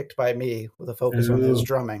specially picked by me with a focus on his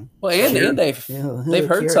drumming. Well, and they've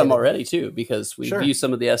heard some already too, because we've used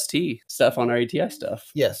some of the ST stuff on our ATI stuff.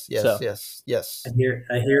 Yes. I hear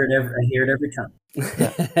it every time.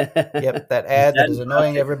 Yeah. Yep, that ad that is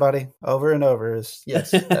annoying everybody over and over is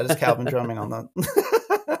that is Calvin drumming on that.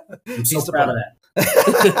 I'm so proud of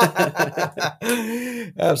that.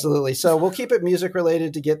 Absolutely. So we'll keep it music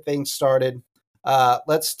related to get things started.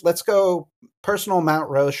 Let's go personal Mount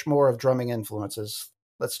Rushmore of drumming influences.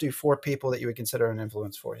 Let's do 4 people that you would consider an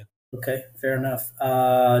influence for you. Okay, fair enough.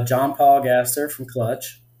 John Paul Gaster from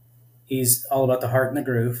Clutch. He's all about the heart and the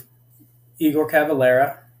groove. Igor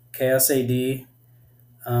Cavalera, KSAD,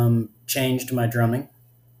 changed my drumming.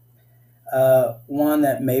 One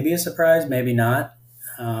that may be a surprise, maybe not.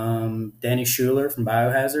 Danny Schuler from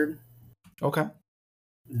Biohazard. Okay.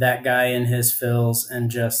 That guy in his fills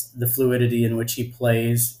and just the fluidity in which he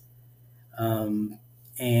plays.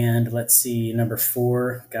 And let's see, number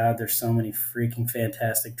 4. God, there's so many freaking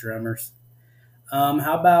fantastic drummers.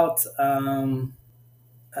 How about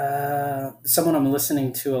someone I'm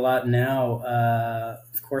listening to a lot now?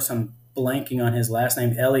 Of course, I'm blanking on his last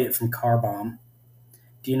name. Elliot from Car Bomb.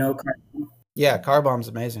 Do you know Car Bomb? Yeah, Car Bomb's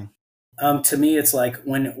amazing. To me, it's like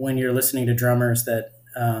when you're listening to drummers that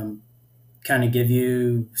kind of give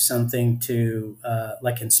you something to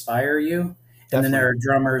like inspire you. Definitely. And then there are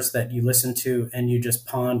drummers that you listen to and you just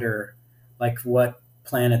ponder like what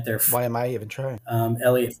planet they're from. Why am I even trying?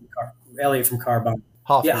 Elliot from Car Bomb.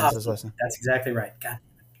 Hoffman is his last name. That's exactly right. God,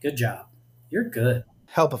 good job. You're good.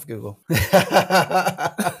 Help of Google.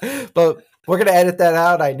 But we're going to edit that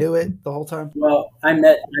out. I knew it the whole time. Well,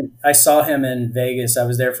 I saw him in Vegas. I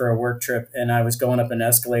was there for a work trip and I was going up an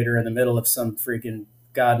escalator in the middle of some freaking,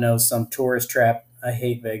 God knows, some tourist trap. I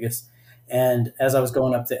hate Vegas. And as I was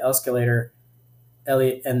going up the escalator,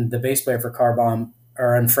 Elliot and the bass player for Car Bomb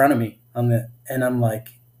are in front of me and I'm like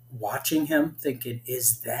watching him thinking,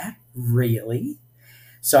 is that really?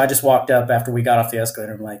 So I just walked up after we got off the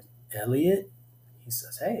escalator. I'm like, Elliot? He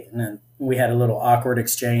says, hey. And then we had a little awkward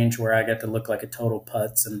exchange where I got to look like a total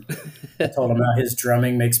putz. And I told him how his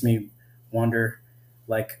drumming makes me wonder,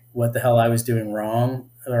 like, what the hell I was doing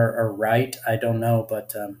wrong or right. I don't know.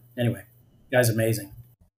 But anyway, guy's amazing.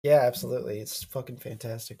 Yeah, absolutely. It's fucking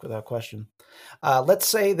fantastic without question. Let's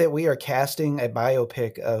say that we are casting a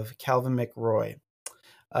biopic of Calvin McRoy.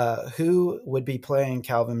 Who would be playing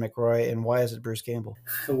Calvin McRoy, and why is it Bruce Campbell?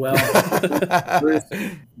 Well,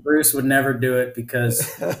 Bruce would never do it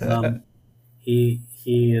because he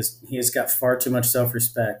has got far too much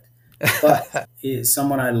self-respect. But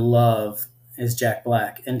someone I love is Jack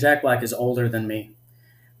Black, and Jack Black is older than me,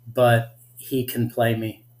 but he can play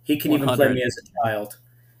me. He can 100. Even play me as a child.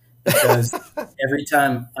 Because every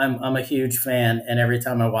time I'm a huge fan, and every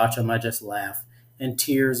time I watch him, I just laugh and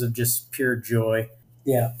tears of just pure joy.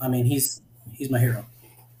 Yeah, I mean he's my hero.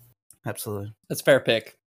 Absolutely, that's a fair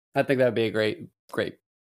pick. I think that would be a great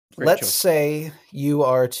Let's choice. Say you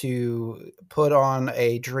are to put on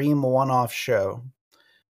a dream one-off show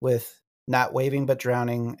with Not Waving But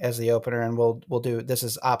Drowning as the opener, and we'll do this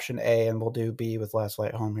is option A, and we'll do B with Last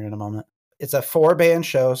Light Home here in a moment. It's a 4-band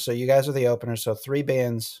show, so you guys are the opener. So 3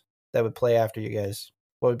 bands that would play after you guys.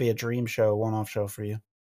 What would be a dream show, one-off show for you?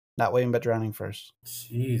 Not Waving But Drowning first.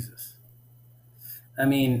 Jesus. I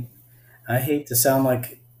mean, I hate to sound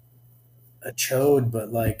like a chode,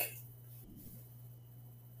 but like,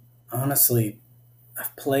 honestly,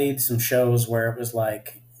 I've played some shows where it was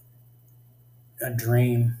like a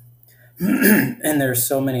dream. And there's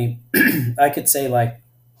so many, I could say like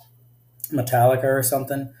Metallica or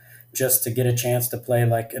something, just to get a chance to play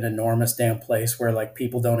like an enormous damn place where like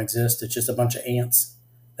people don't exist. It's just a bunch of ants.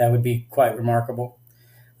 That would be quite remarkable.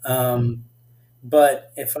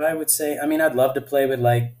 But if I would say, I mean, I'd love to play with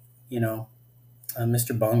like, you know,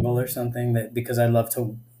 Mr. Bungle or something, that because I love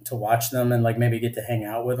to watch them and like maybe get to hang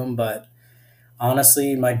out with them. But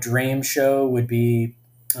honestly, my dream show would be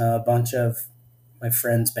a bunch of my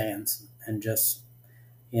friends' bands and just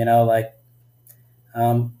like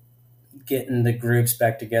um, getting the groups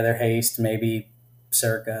back together. Haste, maybe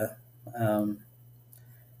Circa. Um,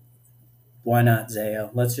 why not Zayo?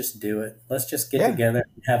 Let's just do it. Let's just get Yeah, together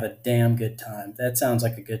and have a damn good time. That sounds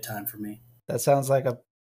like a good time for me. that sounds like a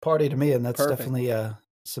party to me, and that's Perfect. definitely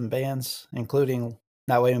some bands, including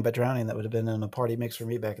Not Waving But Drowning, that would have been in a party mix for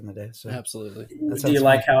me back in the day. So Absolutely. that Do you sounds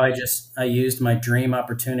like fun. how I used my dream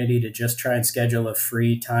opportunity to just try and schedule a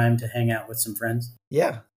free time to hang out with some friends?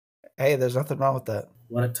 Yeah. Hey, there's nothing wrong with that.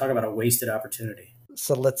 Want to talk about a wasted opportunity?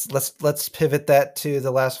 So let's pivot that to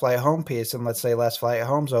the Last Flight Home piece, and let's say Last Flight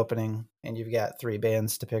Home's opening, and you've got 3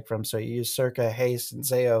 bands to pick from. So you use Circa, Haste, and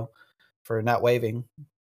Zayo for Not Waving.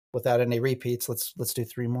 Without any repeats, let's do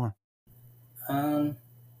 3 more.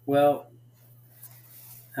 Well,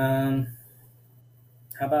 um,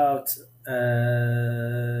 how about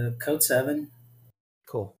Code 7?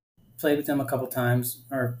 Cool. Played with them a couple times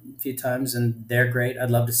or a few times, and they're great.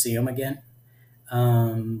 I'd love to see them again.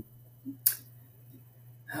 Um,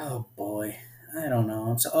 oh boy, I don't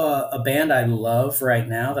know. So, a band I love right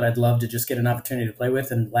now that I'd love to just get an opportunity to play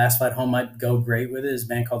with, and Last Flight Home might go great with it, is a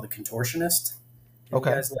band called The Contortionist. Have you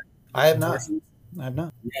Okay. guys like I The have not. Contortionist? I have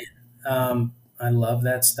not. I love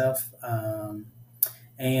that stuff.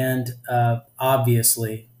 And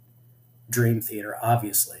obviously, Dream Theater,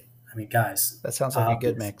 obviously. I mean, guys, That sounds like a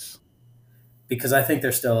good mix. because I think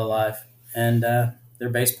they're still alive. And their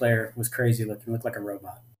bass player was crazy looking, looked like a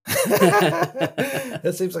robot.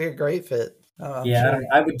 That seems like a great fit. I'm Yeah, sure.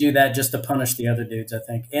 I would do that just to punish the other dudes, I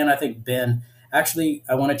think. And I think Ben, actually,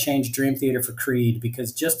 I want to change Dream Theater for Creed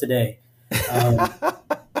because just today, um,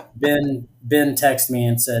 Ben texted me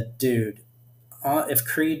and said, dude, if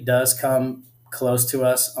Creed does come close to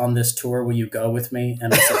us on this tour, will you go with me?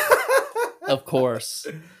 And I said, Of course.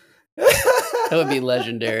 That would be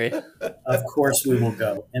legendary. of course we will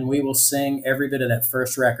go. And we will sing every bit of that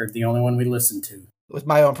first record, the only one we listened to. With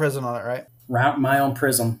My Own Prison on it, right? My Own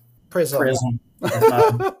Prism. Prism. That's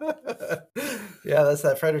my, Yeah, that's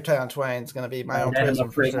that Fredericktown Twain. It's going to be My Own That is Prism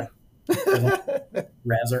a for prism. sure.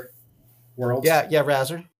 Razor. Worlds. Yeah,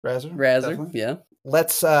 Razor. Razor, definitely. yeah.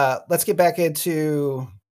 Let's get back into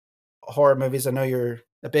horror movies. I know you're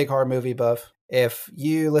a big horror movie buff. If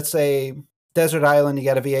you, let's say, Desert Island, you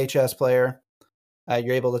got a VHS player,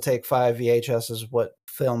 you're able to take 5 VHSs. What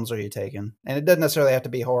films are you taking? And it doesn't necessarily have to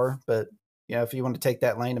be horror, but if you want to take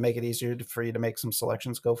that lane to make it easier for you to make some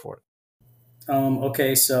selections, go for it.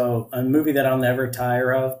 Okay, so a movie that I'll never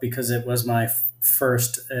tire of because it was my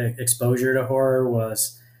first exposure to horror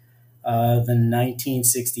was the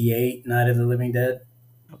 1968 Night of the Living Dead.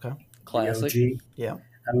 Okay. Classic. The OG. Yeah.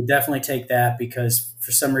 I would definitely take that because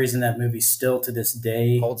for some reason that movie still to this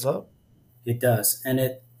day Holds up. it does, and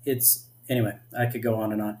it's anyway. I could go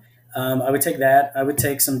on and on. I would take that. I would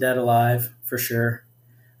take some Dead Alive for sure.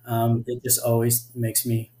 It just always makes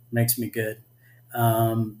me good.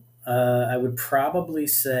 I would probably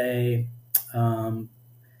say,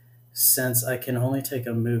 since I can only take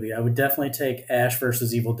a movie, I would definitely take Ash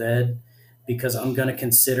versus Evil Dead because I'm going to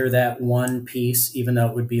consider that one piece, even though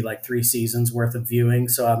it would be like 3 seasons worth of viewing.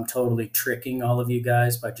 So I'm totally tricking all of you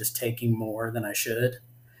guys by just taking more than I should.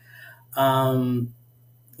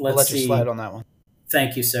 We'll let you slide on that one.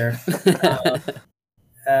 Thank you, sir.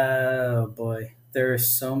 Oh boy, there are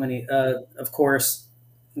so many. Of course,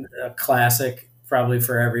 a classic probably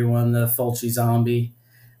for everyone, the Fulci Zombie.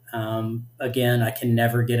 Again, I can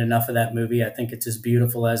never get enough of that movie. I think it's as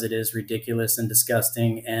beautiful as it is ridiculous and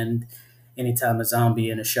disgusting. And anytime a zombie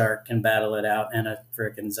and a shark can battle it out and a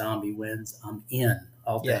freaking zombie wins, I'm in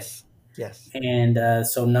all day. Yes. And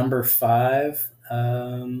so number 5,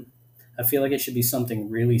 I feel like it should be something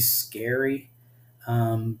really scary,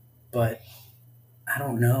 but I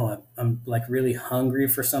don't know. I'm like really hungry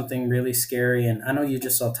for something really scary, and I know you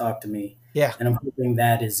just saw Talk to Me, Yeah. and I'm hoping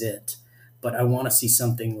that is it. But I want to see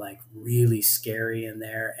something like really scary in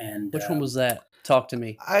there. And Which one was that? Talk to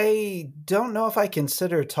me. I don't know if I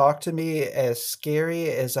consider Talk to Me as scary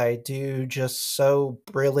as I do just so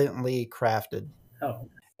brilliantly crafted. Oh,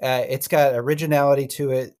 It's got originality to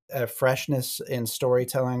it, a freshness in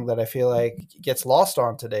storytelling that I feel like gets lost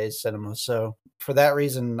on today's cinema. So for that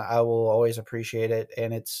reason, I will always appreciate it.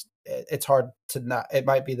 And it's hard to not. It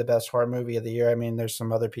might be the best horror movie of the year. I mean, there's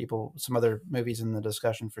some other movies in the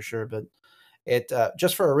discussion for sure, but it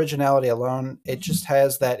just for originality alone, it just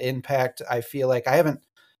has that impact. I feel like I haven't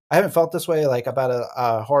felt this way like about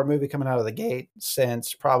a horror movie coming out of the gate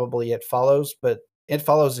since probably It Follows, but It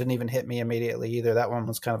Follows didn't even hit me immediately either. That one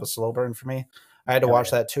was kind of a slow burn for me. I had to Oh,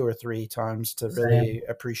 watch yeah. that 2 or 3 times to Same. really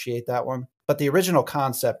appreciate that one. But the original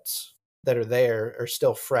concepts that are there are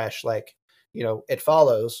still fresh. Like, It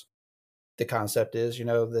Follows, the concept is,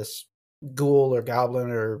 this ghoul or goblin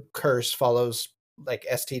or curse follows, like,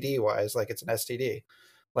 STD wise, like it's an STD.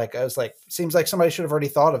 Like, I was like, seems like somebody should have already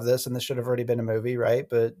thought of this and this should have already been a movie, right?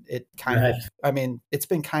 But it kind Right. of, I mean, it's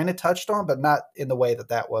been kind of touched on, but not in the way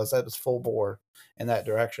that was. That was full bore in that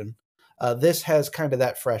direction. This has kind of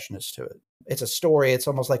that freshness to it. It's a story. It's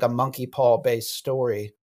almost like a monkey paw based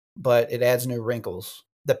story, but it adds new wrinkles.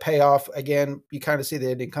 The payoff, again, you kind of see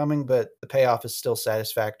the ending coming, but the payoff is still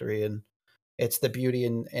satisfactory, and it's the beauty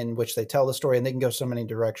in which they tell the story, and they can go so many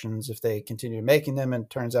directions if they continue making them. And it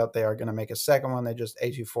turns out they are going to make a second one. They just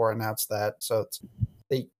A24 announced that, so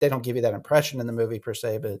they don't give you that impression in the movie per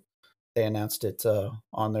se, but they announced it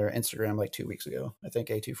on their Instagram like 2 weeks ago. I think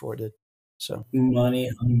A24 did. So Money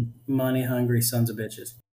hungry sons of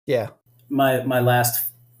bitches. yeah, My last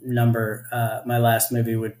my last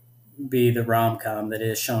movie would be the rom com that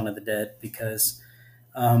is Shaun of the Dead, because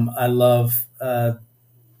I love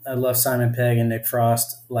Simon Pegg and Nick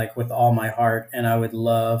Frost like with all my heart, and I would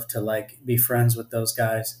love to like be friends with those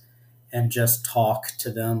guys and just talk to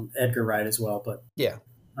them. Edgar Wright as well, yeah.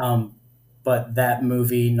 um, but that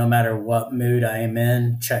movie, no matter what mood I am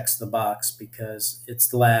in, checks the box because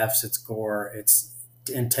it's laughs, it's gore, it's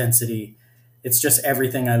intensity, it's just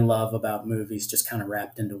everything I love about movies, just kind of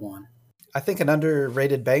wrapped into one. I think an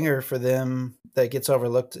underrated banger for them that gets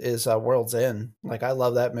overlooked is World's End. Like, I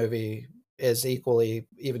love that movie as equally,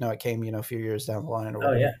 even though it came, a few years down the line or Oh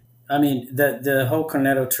whatever. yeah, I mean the whole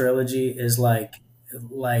Cornetto trilogy is like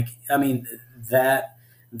I mean that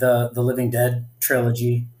the Living Dead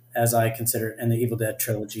trilogy, as I consider it, and the Evil Dead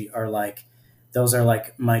trilogy are like those are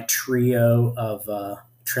like my trio of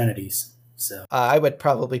trinities. So I would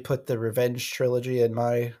probably put the Revenge trilogy in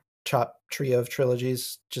my top trio of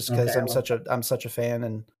trilogies, just because okay, I'm such a fan,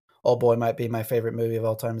 and Old Boy might be my favorite movie of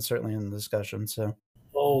all time, and certainly in the discussion. So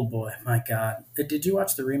oh boy, my God, did you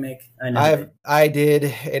watch the remake? I never did. I did,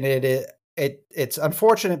 and it's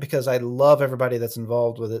unfortunate because I love everybody that's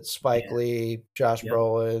involved with it. Spike Yeah, Lee, Josh yep.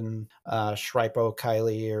 Brolin, Shripo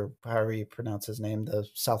Kylie, or however you pronounce his name, the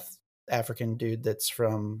South African dude that's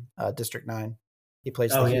from District 9. He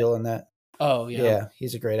plays Oh the yeah, heel in that. Oh yeah. Yeah,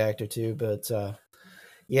 he's a great actor too. But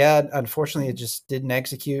yeah, unfortunately, it just didn't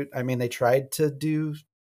execute. I mean, they tried to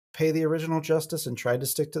pay the original justice and tried to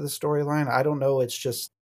stick to the storyline. I don't know. It's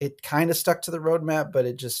just it kind of stuck to the roadmap, but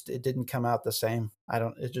it didn't come out the same. I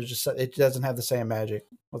don't. It doesn't have the same magic,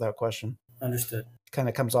 without question. understood. Kind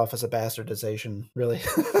of comes off as a bastardization, really.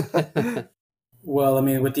 Well, I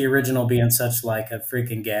mean, with the original being such like a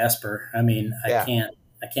freaking gasper, I mean, Yeah.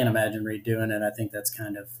 I can't imagine redoing it. I think that's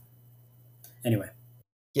kind of anyway.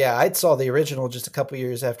 Yeah, I saw the original just a couple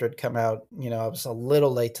years after it come out. I was a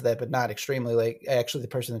little late to that, but not extremely late. Actually, the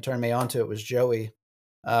person that turned me on to it was Joey.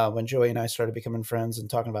 When Joey and I started becoming friends and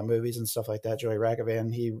talking about movies and stuff like that, Joey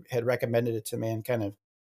Ragavan, he had recommended it to me and kind of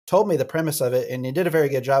told me the premise of it. And he did a very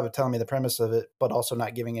good job of telling me the premise of it, but also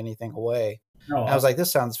not giving anything away. Oh, And I was awesome. like,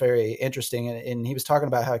 this sounds very interesting. And he was talking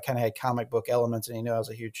about how it kind of had comic book elements, and I was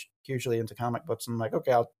hugely into comic books. And I'm like,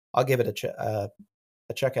 okay, I'll give it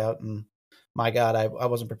a check out. And my God, I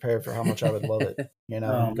wasn't prepared for how much I would love it, Oh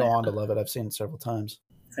and go man, on to love it. I've seen it several times.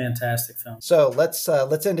 fantastic film. So let's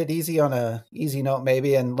end it easy on a easy note,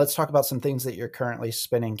 maybe, and let's talk about some things that you're currently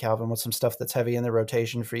spinning, Calvin. What's some stuff that's heavy in the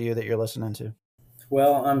rotation for you that you're listening to?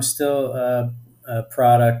 Well, I'm still a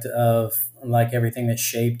product of like everything that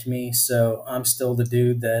shaped me. So I'm still the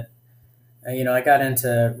dude that I got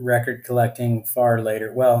into record collecting far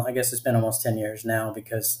later. Well, I guess it's been almost 10 years now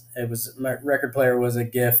because my record player was a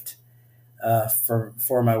gift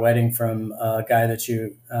for my wedding from a guy that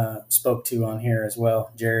you spoke to on here as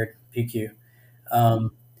well, Jared PQ.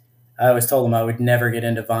 Um, I always told him I would never get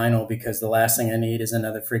into vinyl because the last thing I need is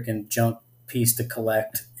another freaking junk piece to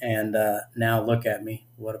collect. And now look at me,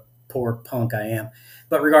 what a poor punk I am.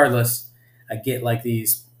 But regardless, I get like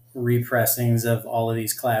these repressings of all of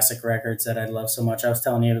these classic records that I love so much. I was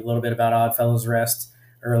telling you a little bit about Oddfellows Rest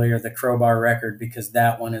earlier, the Crowbar record, because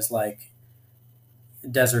that one is like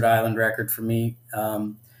desert island record for me.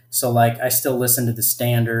 So like I still listen to the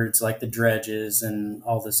standards like the Dredges and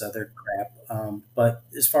all this other crap. But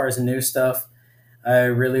as far as the new stuff, I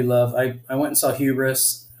really love. I went and saw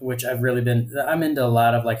Hubris, which I'm into a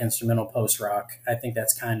lot of like instrumental post rock. I think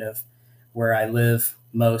that's kind of where I live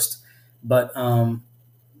most. But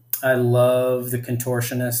I love the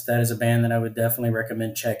Contortionist. That is a band that I would definitely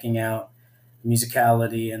recommend checking out.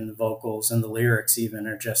 Musicality and the vocals and the lyrics even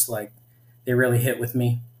are just like they really hit with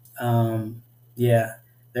me. Yeah,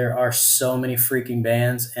 there are so many freaking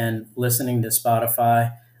bands, and listening to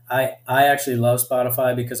Spotify, I actually love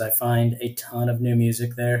Spotify because I find a ton of new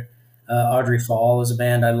music there. Audrey Fall is a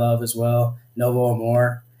band I love as well. Novo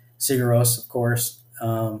Amor, Sigaros, of course.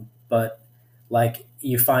 But like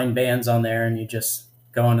you find bands on there, and you just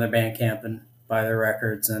go onto their Bandcamp and buy their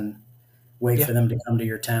records and wait Yeah. for them to come to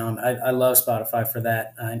your town. I love Spotify for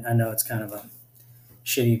that. I know it's kind of a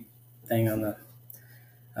shitty thing on the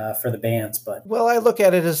for the bands, but Well, I look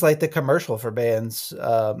at it as like the commercial for bands.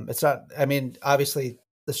 It's not, I mean, obviously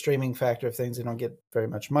the streaming factor of things, they don't get very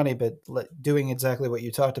much money, but doing exactly what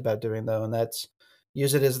you talked about doing though, and that's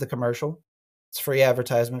use it as the commercial. It's free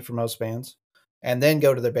advertisement for most bands. And then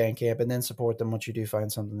go to their Bandcamp and then support them once you do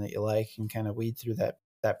find something that you like and kind of weed through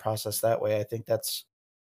that process that way. I think that's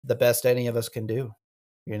the best any of us can do,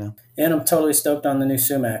 you know. and I'm totally stoked on the new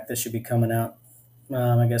sumac that should be coming out.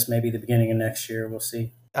 I guess maybe the beginning of next year. We'll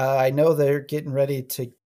see. I know they're getting ready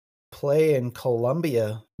to play in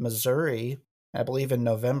Columbia, Missouri, I believe in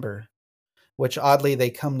November, which oddly they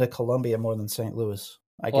come to Columbia more than St. Louis.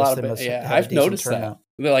 I A guess lot they of must yeah, have a I've decent noticed turnout.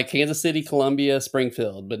 that. They're like Kansas City, Columbia,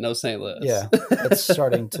 Springfield, but no St. Louis. Yeah, it's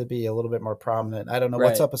starting to be a little bit more prominent. I don't know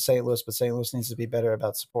what's Right. up with St. Louis, but St. Louis needs to be better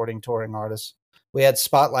about supporting touring artists. We had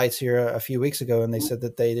spotlights here a few weeks ago, and they said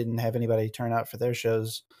that they didn't have anybody turn out for their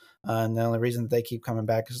shows. And the only reason that they keep coming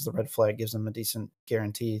back is the red flag gives them a decent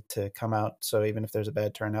guarantee to come out. So even if there's a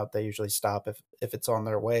bad turnout, they usually stop if it's on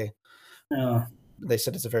their way. Oh, They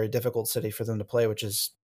said it's a very difficult city for them to play, which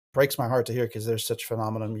is breaks my heart to hear because they're such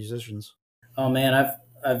phenomenal musicians. oh man,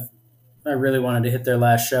 I really wanted to hit their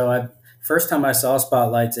last show. First time I saw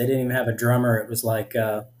Spotlights, they didn't even have a drummer. It was like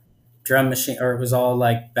a drum machine, or it was all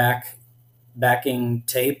like backing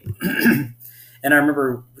tape. And I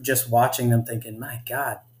remember just watching them, thinking, "My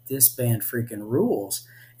God, this band freaking rules!"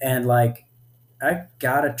 And like, I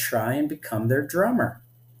gotta try and become their drummer.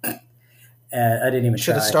 I didn't even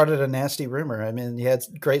Should have try. started a nasty rumor. I mean, you had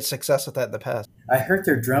great success with that in the past. I heard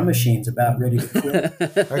their drum machine's about ready to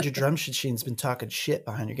quit. Heard your drum machine's been talking shit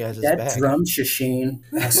behind your guys' That back. drum machine,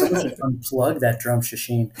 someone should unplug that drum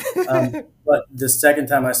machine. But the second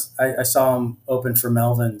time I saw them open for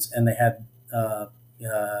Melvin's, and they had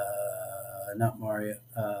not Mario,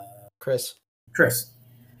 Chris. Chris,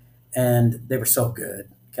 and they were so good.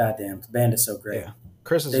 Goddamn, the band is so great. Yeah.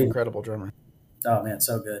 Chris is an incredible drummer. Oh man,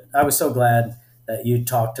 so good. I was so glad that you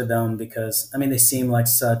talked to them because I mean they seem like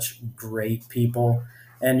such great people,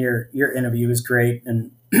 and your interview was great,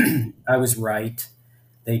 and I was right.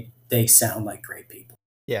 They sound like great people.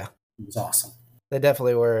 Yeah. It was awesome. They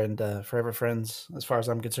definitely were, and forever friends, as far as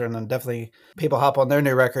I'm concerned. And definitely, people hop on their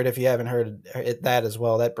new record if you haven't heard that as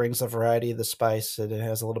well. That brings the variety, the spice, and it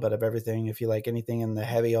has a little bit of everything. If you like anything in the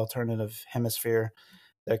heavy alternative hemisphere,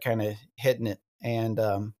 they're kind of hitting it. And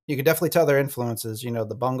you can definitely tell their influences. You know,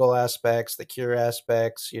 the bungle aspects, the Cure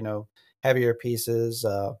aspects. You know, heavier pieces,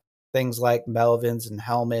 things like Melvins and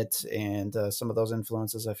Helmet, and some of those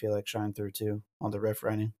influences I feel like shine through too on the riff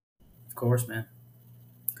writing. Of course, man.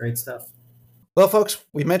 Great stuff. Well, folks,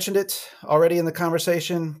 we mentioned it already in the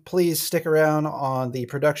conversation. Please stick around on the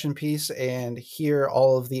production piece and hear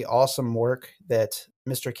all of the awesome work that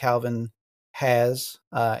Mr. Calvin has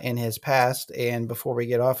in his past. And before we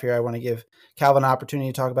get off here, I want to give Calvin an opportunity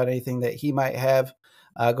to talk about anything that he might have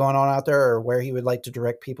going on out there, or where he would like to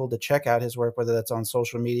direct people to check out his work, whether that's on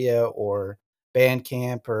social media or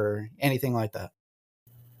Bandcamp or anything like that.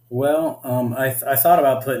 Well, I thought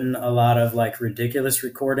about putting a lot of like ridiculous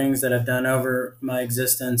recordings that I've done over my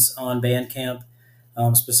existence on Bandcamp,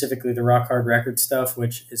 specifically the Rock Hard Record stuff,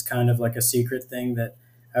 which is kind of like a secret thing that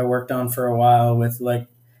I worked on for a while with like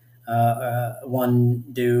one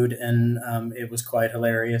dude, and it was quite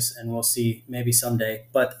hilarious. And we'll see maybe someday.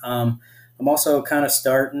 But I'm also kind of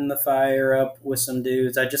starting the fire up with some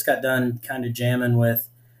dudes. I just got done kind of jamming with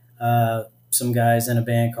some guys in a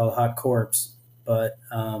band called Hot Corpse, but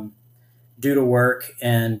due to work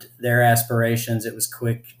and their aspirations, it was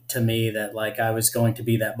quick to me that like I was going to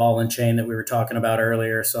be that ball and chain that we were talking about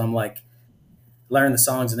earlier. So I'm like, learn the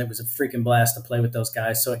songs, and it was a freaking blast to play with those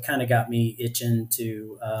guys. So it kind of got me itching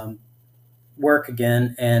to work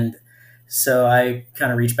again. And so I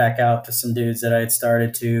kind of reached back out to some dudes that I had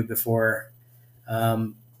started to before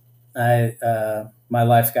my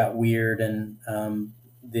life got weird, and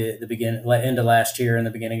the beginning end of last year and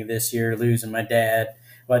the beginning of this year, losing my dad.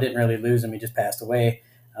 Well, I didn't really lose him; he just passed away.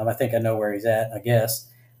 I think I know where he's at, I guess.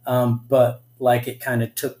 But like it kind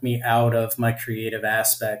of took me out of my creative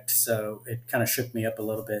aspect, so it kind of shook me up a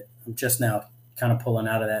little bit. I'm just now kind of pulling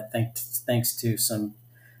out of that, thanks to some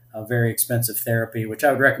very expensive therapy, which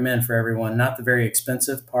I would recommend for everyone. Not the very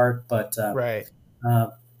expensive part, but Right.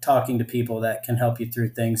 talking to people that can help you through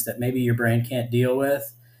things that maybe your brain can't deal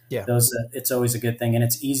with. Yeah. Those it's always a good thing, and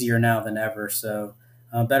it's easier now than ever. So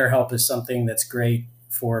BetterHelp is something that's great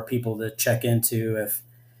for people to check into, if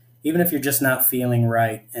even if you're just not feeling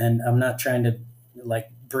right. And I'm not trying to like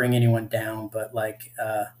bring anyone down, but like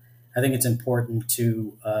I think it's important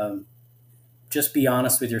to just be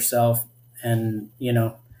honest with yourself and,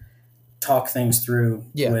 talk things through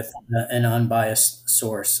with an unbiased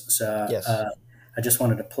source. So Yes. I just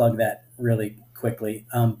wanted to plug that really quickly.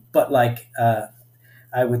 But like,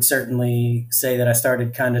 I would certainly say that I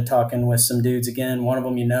started kind of talking with some dudes again. One of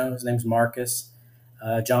them, his name's Marcus.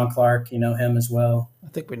 John Clark, you know him as well. I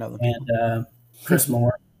think we know them. And Chris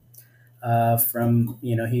Moore from,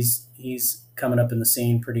 he's coming up in the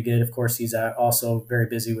scene pretty good. Of course, he's also very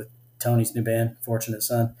busy with Tony's new band, Fortunate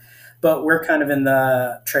Son. But we're kind of in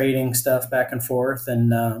the trading stuff back and forth,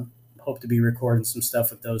 and hope to be recording some stuff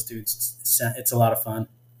with those dudes. It's a lot of fun.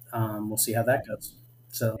 We'll see how that goes.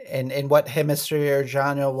 So, and what hemisphere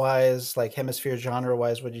genre wise,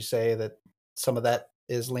 would you say that some of that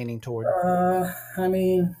is leaning toward? Yeah,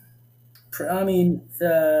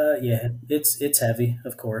 it's heavy,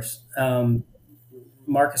 of course.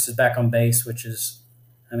 Marcus is back on bass, which is,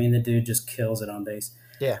 the dude just kills it on bass.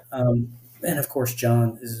 Yeah. And of course,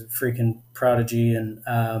 John is a freaking prodigy, and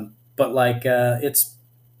but like it's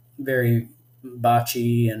very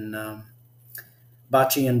botchy and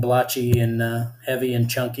blotchy and heavy and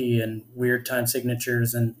chunky and weird time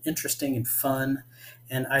signatures and interesting and fun,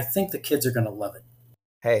 and I think the kids are going to love it.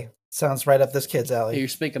 Hey, sounds right up this kid's alley. You're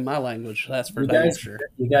speaking my language. That's for damn sure.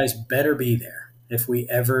 You guys better be there if we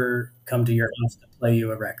ever come to your house to play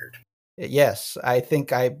you a record. Yes, I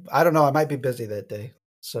think I don't know. I might be busy that day.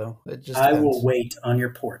 So it just I will wait on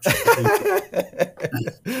your porch.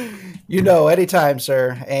 Anytime,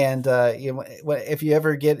 sir. And if you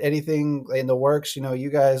ever get anything in the works, you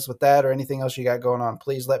guys with that or anything else you got going on,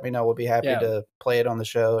 please let me know. We'll be happy to play it on the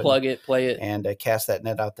show. Play it. And cast that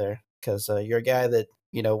net out there, because you're a guy that,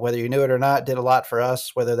 whether you knew it or not, did a lot for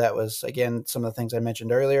us, whether that was, again, some of the things I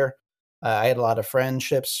mentioned earlier. I had a lot of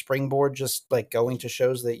friendships springboard, just like going to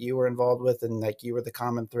shows that you were involved with, and like you were the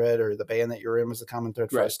common thread, or the band that you're in was the common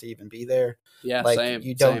thread for us to even be there. Yeah, like same.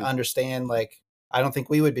 You don't understand. Like, I don't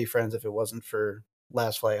think we would be friends if it wasn't for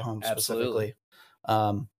Last Flight Home specifically.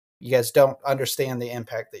 You guys don't understand the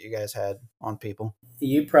impact that you guys had on people.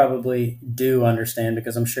 You probably do understand,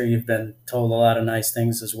 because I'm sure you've been told a lot of nice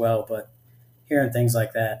things as well, but hearing things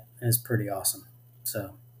like that is pretty awesome.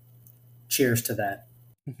 So cheers to that.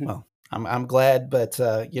 Well, I'm glad, but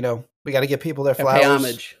we got to give people their flowers. Pay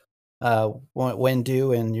homage when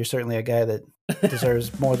due, and you're certainly a guy that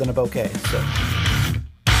deserves more than a bouquet. So.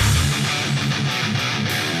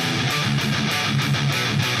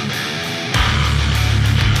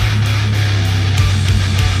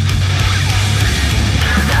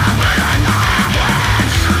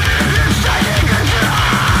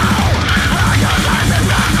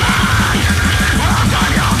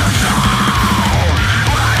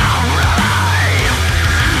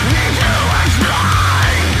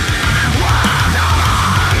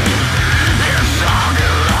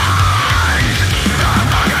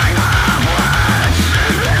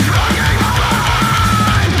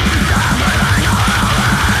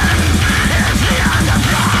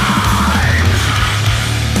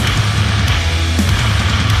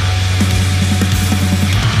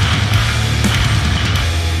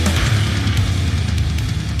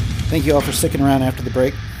 Thank you all for sticking around after the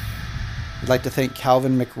break. I'd like to thank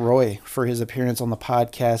Calvin McCroy for his appearance on the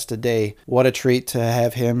podcast today. What a treat to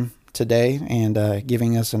have him today, and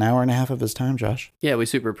giving us an hour and a half of his time, Josh. Yeah, we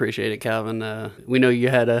super appreciate it, Calvin. We know you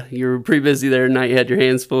were pretty busy there tonight. You had your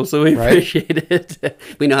hands full, so we appreciate it.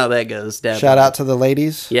 We know how that goes. Dad. Shout out to the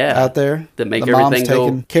ladies out there that make the everything moms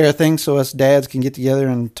taking care of things, so us dads can get together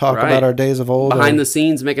and talk about our days of old. Behind the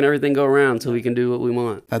scenes, making everything go around so we can do what we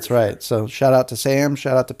want. That's right. So shout out to Sam,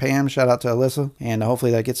 shout out to Pam, shout out to Alyssa, and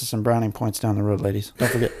hopefully that gets us some brownie points down the road, ladies. Don't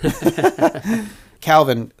forget.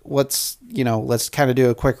 Calvin, let's kind of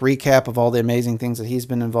do a quick recap of all the amazing things that he's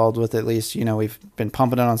been involved with. At least, we've been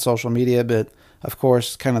pumping it on social media, but of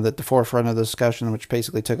course, kind of at the forefront of the discussion, which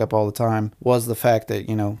basically took up all the time, was the fact that,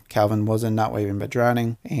 Calvin was in Not Waving But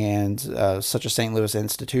Drowning, and such a St. Louis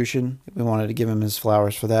institution. We wanted to give him his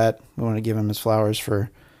flowers for that. We wanted to give him his flowers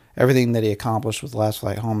for everything that he accomplished with Last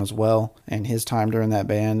Flight Home as well, and his time during that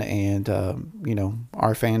band, and,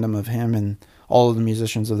 our fandom of him and all of the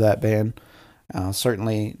musicians of that band.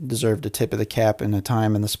 certainly deserved a tip of the cap and a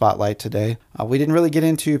time in the spotlight today. We didn't really get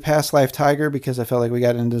into Past Life Tiger because I felt like we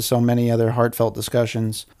got into so many other heartfelt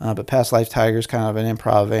discussions. But Past Life Tiger is kind of an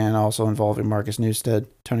improv band also involving Marcus Newstead,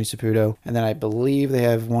 Tony Saputo. And then I believe they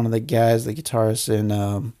have one of the guys, the guitarist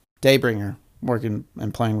in Daybringer, working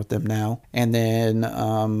and playing with them now. And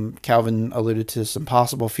then Calvin alluded to some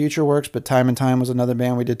possible future works, but Time and Time was another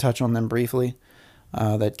band. We did touch on them briefly,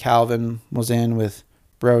 that Calvin was in with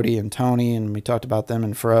Brody and Tony, and we talked about them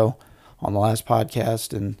and Fro on the last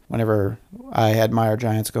podcast. And whenever I had Meyer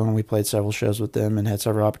Giants going, we played several shows with them and had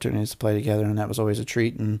several opportunities to play together, and that was always a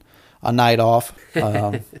treat and a night off.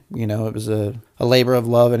 You know, it was a labor of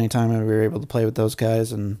love anytime we were able to play with those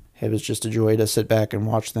guys, and it was just a joy to sit back and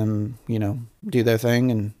watch them, you know, do their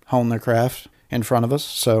thing and hone their craft in front of us.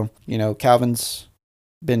 So, you know, Calvin's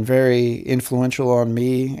been very influential on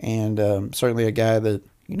me, and certainly a guy that,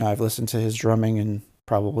 you know, I've listened to his drumming and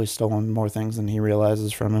probably stolen more things than he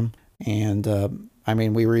realizes from him. And I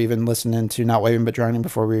mean, we were even listening to Not Waving But Drowning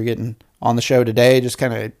before we were getting on the show today. It's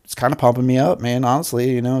kind of pumping me up, man.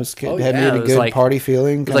 Honestly, you know, had me in a good party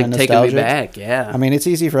feeling, kind of nostalgic. Taking me back, yeah. I mean, it's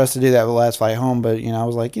easy for us to do that with Last Flight Home, but you know, I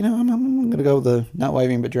was like, you know, I'm gonna go the Not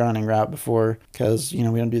Waving But Drowning route before, because you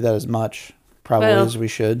know we don't do that as much as we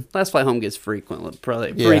should. Last Flight Home gets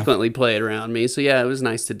frequently played around me, so yeah, it was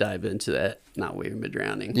nice to dive into that Not Waving But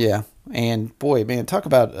Drowning. Yeah, and boy, man, talk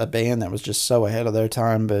about a band that was just so ahead of their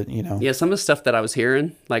time. But you know, yeah, some of the stuff that I was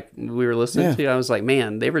hearing, like we were listening to, I was like,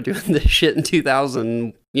 man, they were doing this shit in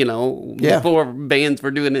 2000. You know, before bands were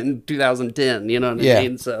doing it in 2010. You know what I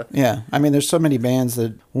mean? So yeah, I mean, there's so many bands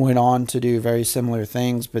that went on to do very similar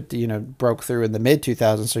things, but you know, broke through in the mid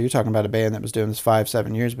 2000s. So you're talking about a band that was doing this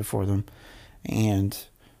 5-7 years before them. And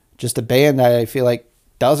just a band that I feel like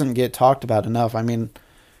doesn't get talked about enough. I mean,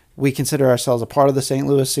 we consider ourselves a part of the St.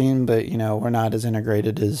 Louis scene, but, you know, we're not as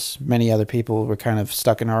integrated as many other people. We're kind of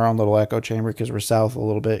stuck in our own little echo chamber because we're south a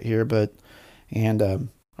little bit here, and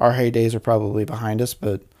our heydays are probably behind us.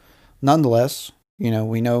 But nonetheless, you know,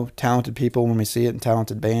 we know talented people when we see it and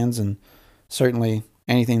talented bands, and certainly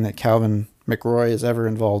anything that Calvin MCROY is ever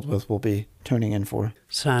involved with will be tuning in for.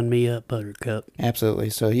 Sign me up, Buttercup. Absolutely.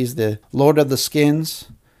 So he's the Lord of the Skins,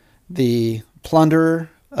 the plunderer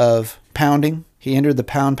of pounding. He entered the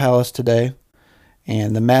Pound Palace today,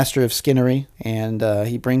 and the master of skinnery, and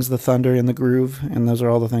he brings the thunder and the groove, and those are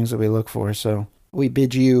all the things that we look for. So we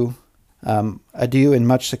bid you adieu and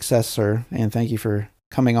much success, sir, and thank you for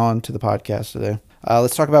coming on to the podcast today.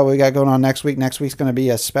 Let's talk about what we got going on next week. Next week's going to be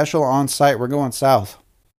a special on-site. We're going south.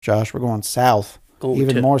 Josh, we're going south.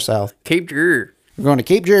 Even more south. Cape Drew. We're going to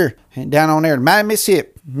Cape Drew and down on there to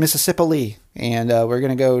Mississippi. And we're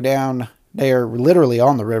going to go down there literally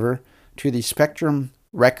on the river to the Spectrum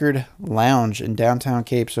Record Lounge in downtown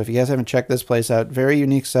Cape. So if you guys haven't checked this place out, very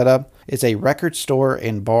unique setup. It's a record store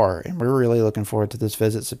and bar, and we're really looking forward to this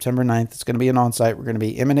visit. September 9th, it's going to be an on-site. We're going to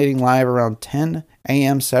be emanating live around 10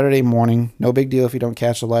 a.m. Saturday morning. No big deal if you don't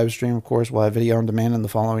catch the live stream. Of course, we'll have video on demand in the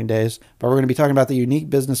following days. But we're going to be talking about the unique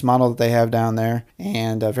business model that they have down there,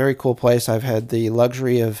 and a very cool place. I've had the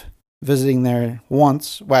luxury of visiting there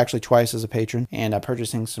once, well, actually twice as a patron, and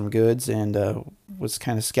purchasing some goods, and was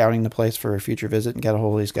kind of scouting the place for a future visit and got a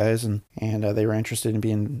hold of these guys, and they were interested in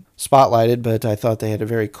being spotlighted, but I thought they had a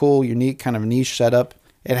very cool, unique, kind of niche setup.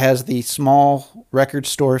 It has the small record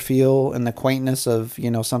store feel and the quaintness of, you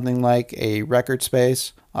know, something like a Record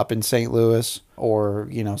Space up in St. Louis, or,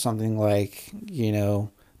 you know, something like, you know,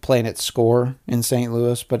 Planet Score in St.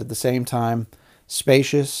 Louis, but at the same time,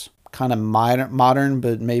 spacious, kind of modern,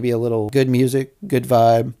 but maybe a little good music, good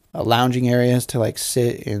vibe, lounging areas to like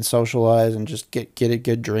sit and socialize and just get a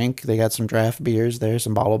good drink. They got some draft beers there,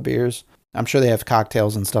 some bottled beers. I'm sure they have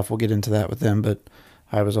cocktails and stuff. We'll get into that with them, but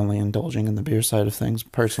I was only indulging in the beer side of things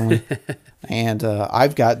personally. And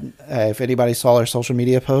I've got, if anybody saw our social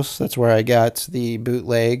media posts, that's where I got the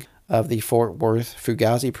bootleg of the Fort Worth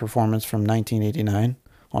Fugazi performance from 1989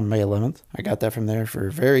 on May 11th. I got that from there for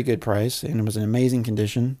a very good price, and it was in amazing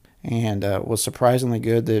condition. And was surprisingly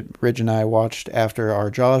good that Ridge and I watched after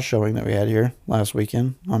our Jaws showing that we had here last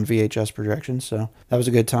weekend on VHS projections. So that was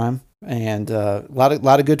a good time. And a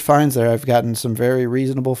lot of good finds there. I've gotten some very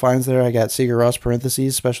reasonable finds there. I got Sigur Rós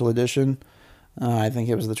parentheses special edition. I think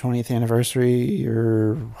it was the 20th anniversary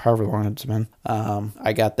or however long it's been.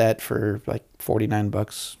 I got that for like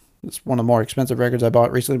 $49. It's one of the more expensive records I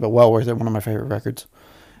bought recently, but well worth it. One of my favorite records.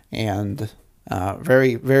 And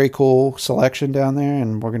very, very cool selection down there,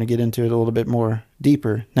 and we're going to get into it a little bit more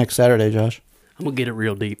deeper next Saturday, Josh. I'm going to get it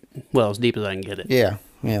real deep. Well, as deep as I can get it. Yeah.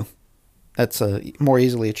 That's more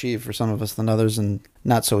easily achieved for some of us than others, and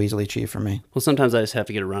not so easily achieved for me. Well, sometimes I just have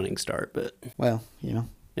to get a running start, but... Well, you know.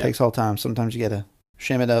 Takes all time. Sometimes you got to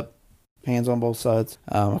shim it up, hands on both sides.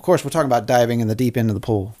 Of course, we're talking about diving in the deep end of the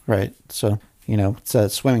pool, right? So, it's a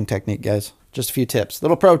swimming technique, guys. Just a few tips.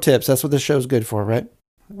 Little pro tips. That's what this show's good for, right?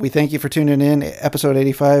 We thank you for tuning in. Episode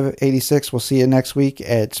 85, 86. We'll see you next week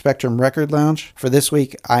at Spectrum Record Lounge. For this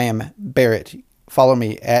week, I am Barrett. Follow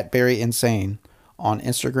me at Barry Insane on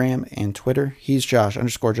Instagram and Twitter. He's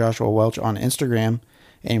Josh_Joshua Welch on Instagram.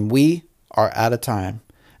 And we are out of time.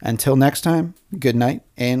 Until next time, good night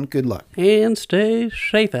and good luck. And stay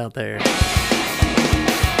safe out there.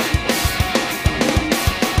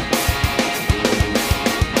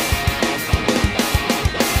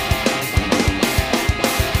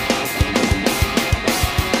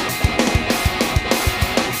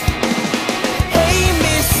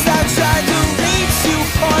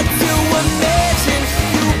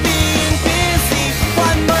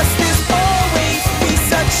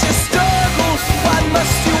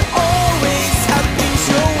 Must you always have things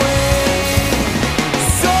your way?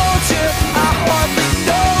 Soldier,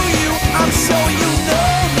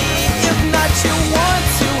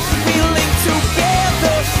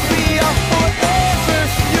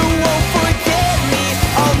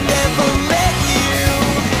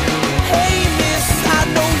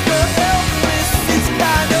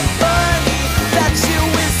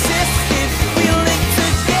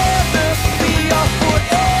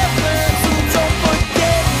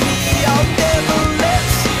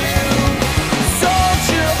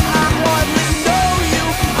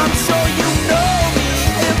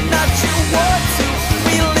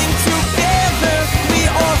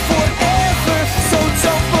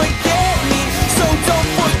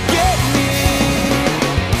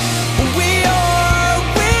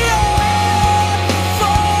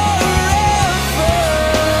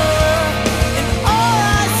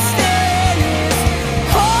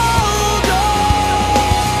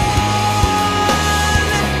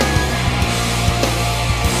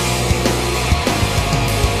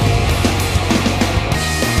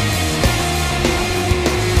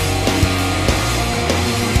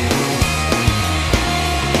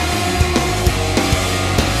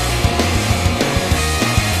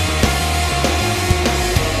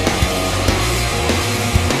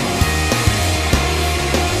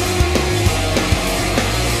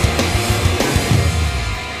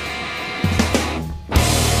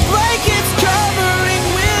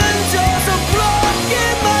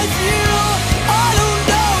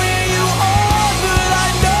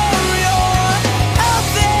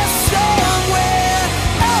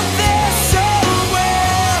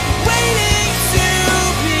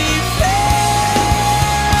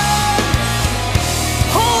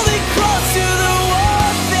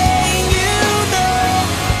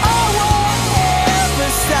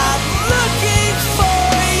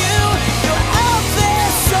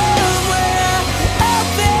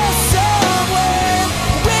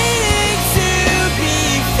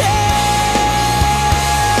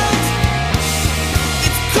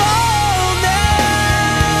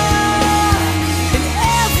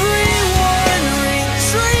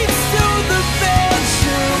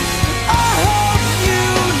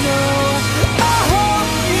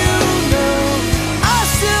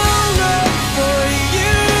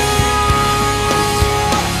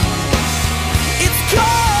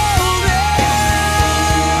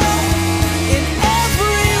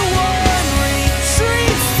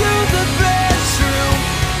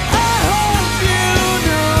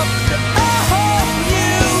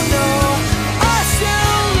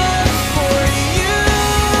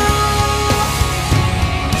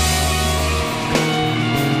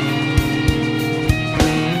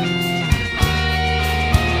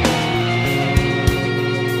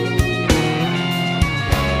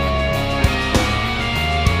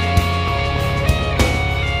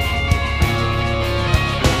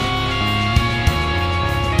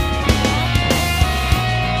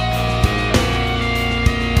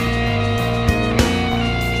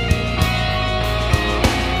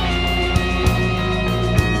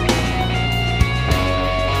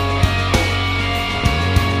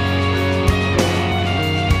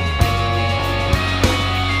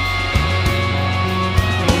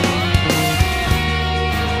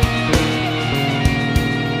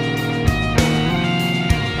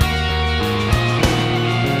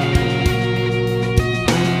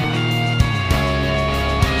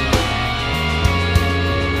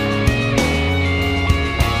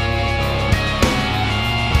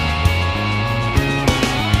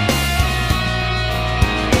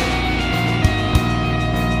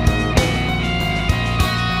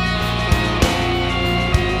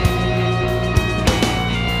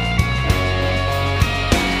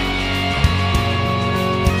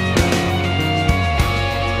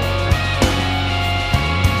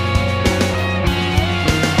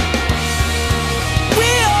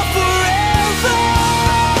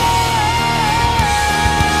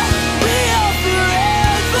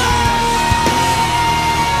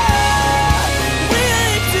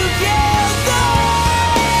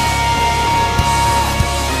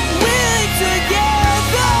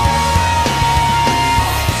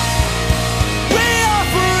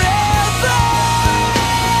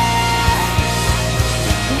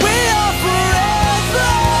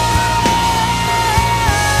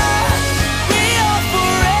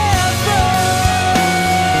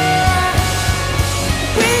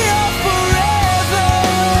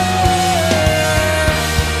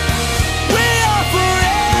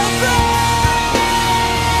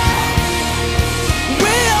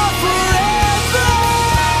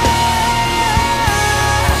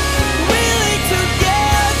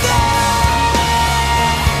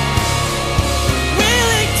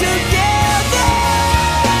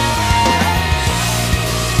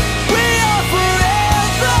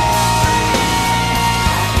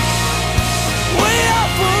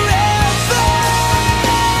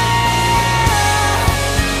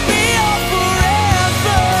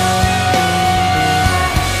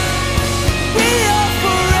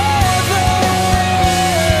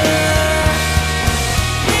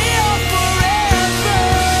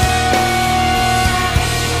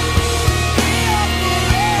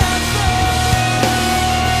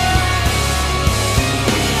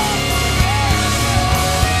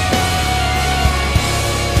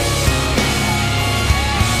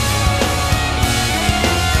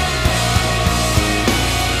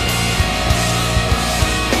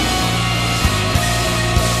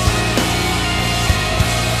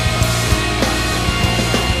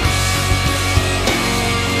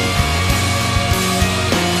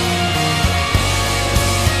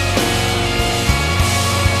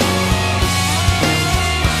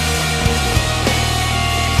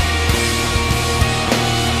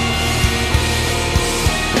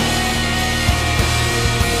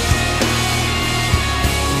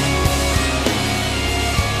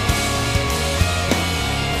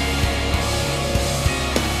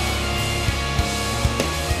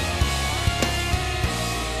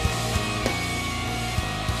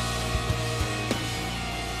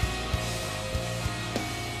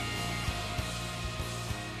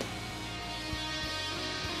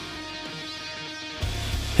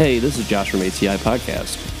 Hey, this is Josh from ATI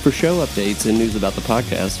Podcast. For show updates and news about the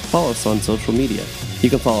podcast, follow us on social media. You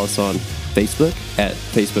can follow us on Facebook at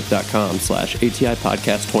facebook.com/ATI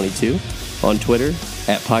Podcast 22, on Twitter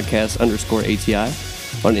at podcast_ATI,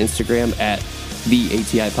 on Instagram at the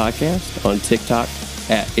ATI Podcast, on TikTok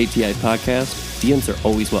at ATI Podcast. DMs are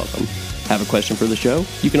always welcome. Have a question for the show?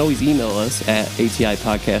 You can always email us at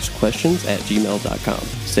atipodcastquestions@gmail.com.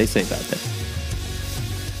 Stay safe out there.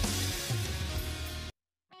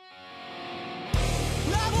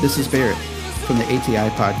 This is Barrett from the ATI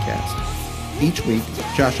Podcast. Each week,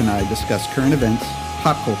 Josh and I discuss current events,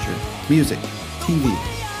 pop culture, music, TV,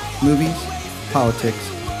 movies, politics,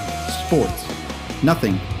 sports.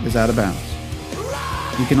 Nothing is out of bounds.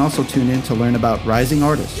 You can also tune in to learn about rising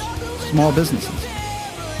artists, small businesses.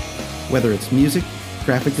 Whether it's music,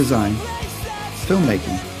 graphic design,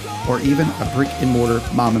 filmmaking, or even a brick-and-mortar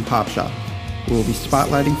mom-and-pop shop, we will be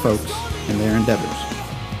spotlighting folks and their endeavors.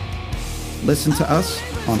 Listen to us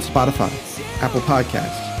on Spotify, Apple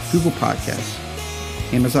Podcasts, Google Podcasts,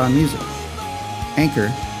 Amazon Music,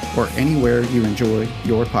 Anchor, or anywhere you enjoy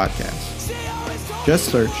your podcasts. Just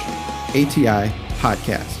search ATI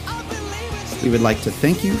Podcast. We would like to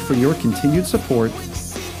thank you for your continued support,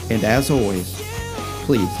 and as always,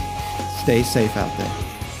 please stay safe out there.